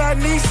 but I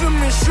need some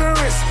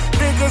insurance.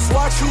 Niggas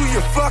watch who you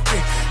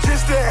fucking,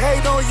 just to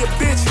hate on your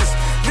bitches.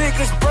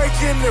 Niggas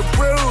breaking the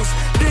rules,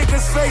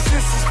 niggas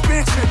facing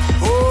suspension.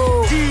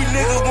 Oh, these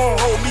niggas won't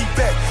hold me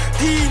back.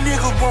 These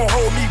niggas won't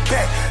hold me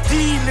back.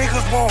 These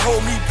niggas won't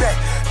hold me back.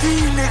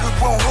 These niggas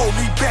won't hold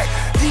me back.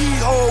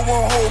 These hoes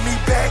won't hold me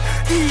back.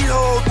 These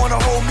hoes wanna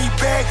hold me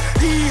back.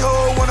 These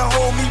hoes wanna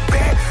hold me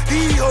back.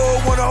 These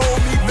hoes wanna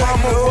hold me back.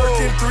 Mama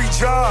working 3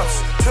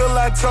 jobs till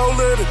I told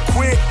her to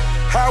quit.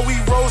 How we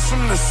rose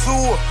from the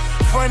sewer.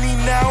 Funny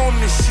now I'm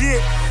the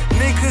shit.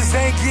 Niggas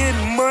ain't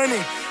getting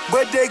money,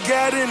 but they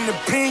got an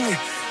opinion.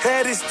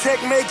 Had his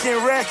tech making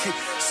racket.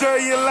 Sir,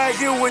 you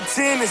like it with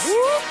tennis.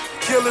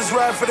 Killers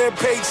ride for that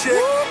paycheck.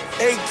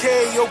 AK,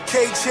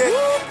 okay check.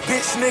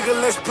 Bitch nigga,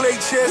 let's play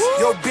chess.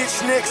 Yo,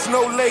 bitch next,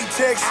 no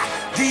latex.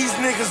 These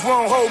niggas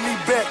won't hold me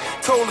back.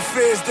 Told the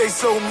feds they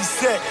sold me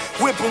set.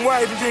 Whipping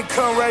white and then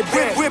come right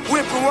back.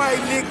 Whipping white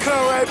and then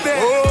come right back.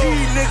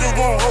 These niggas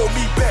won't hold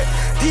me back.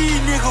 These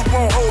niggas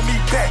won't hold me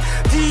back.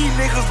 These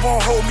niggas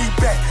won't hold me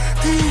back.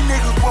 These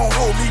niggas won't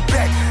hold me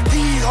back.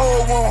 These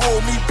hoes won't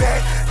hold me back.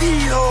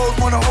 These hoes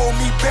wanna hold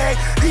me back.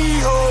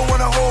 These hoes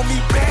wanna hold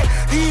me back.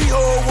 These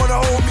hoes wanna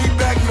hold me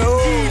back. No,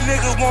 these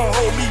niggas won't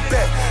hold me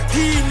back.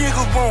 These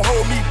niggas won't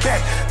hold me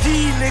back.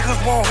 These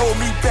niggas won't hold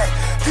me back.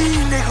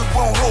 These niggas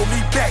won't hold me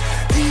back.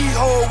 These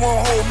hoes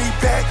won't hold me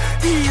back.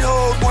 These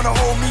hoes wanna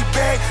hold me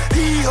back.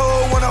 These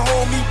hoes wanna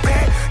hold me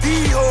back.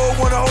 These hoes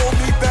wanna hold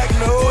me back.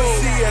 No,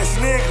 pussy ass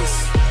niggas.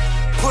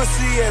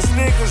 Pussy ass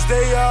niggas,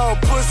 they all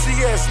pussy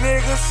ass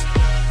niggas.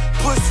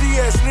 Pussy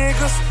ass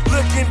niggas,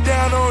 looking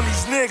down on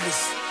these niggas.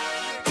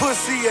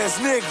 Pussy ass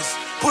niggas,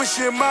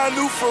 pushing my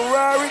new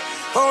Ferrari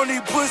on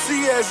these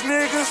pussy ass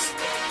niggas.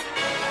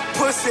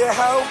 Pussy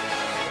hoe,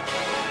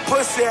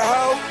 pussy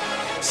hoe.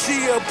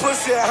 She a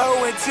pussy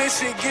hoe until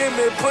she give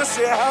me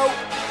pussy hoe.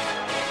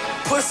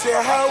 Pussy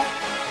hoe,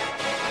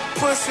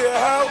 pussy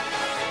hoe,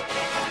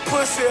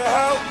 pussy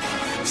hoe.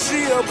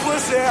 She a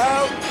pussy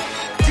hoe.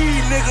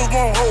 These niggas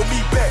won't hold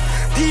me back.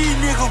 These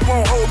niggas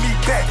won't hold me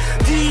back.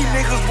 These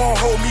niggas won't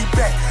hold me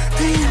back.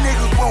 These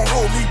niggas won't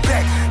hold me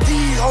back.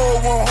 These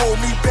hoes won't hold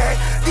me back.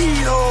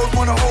 These hoes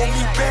wanna hold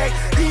me back.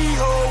 These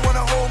hoes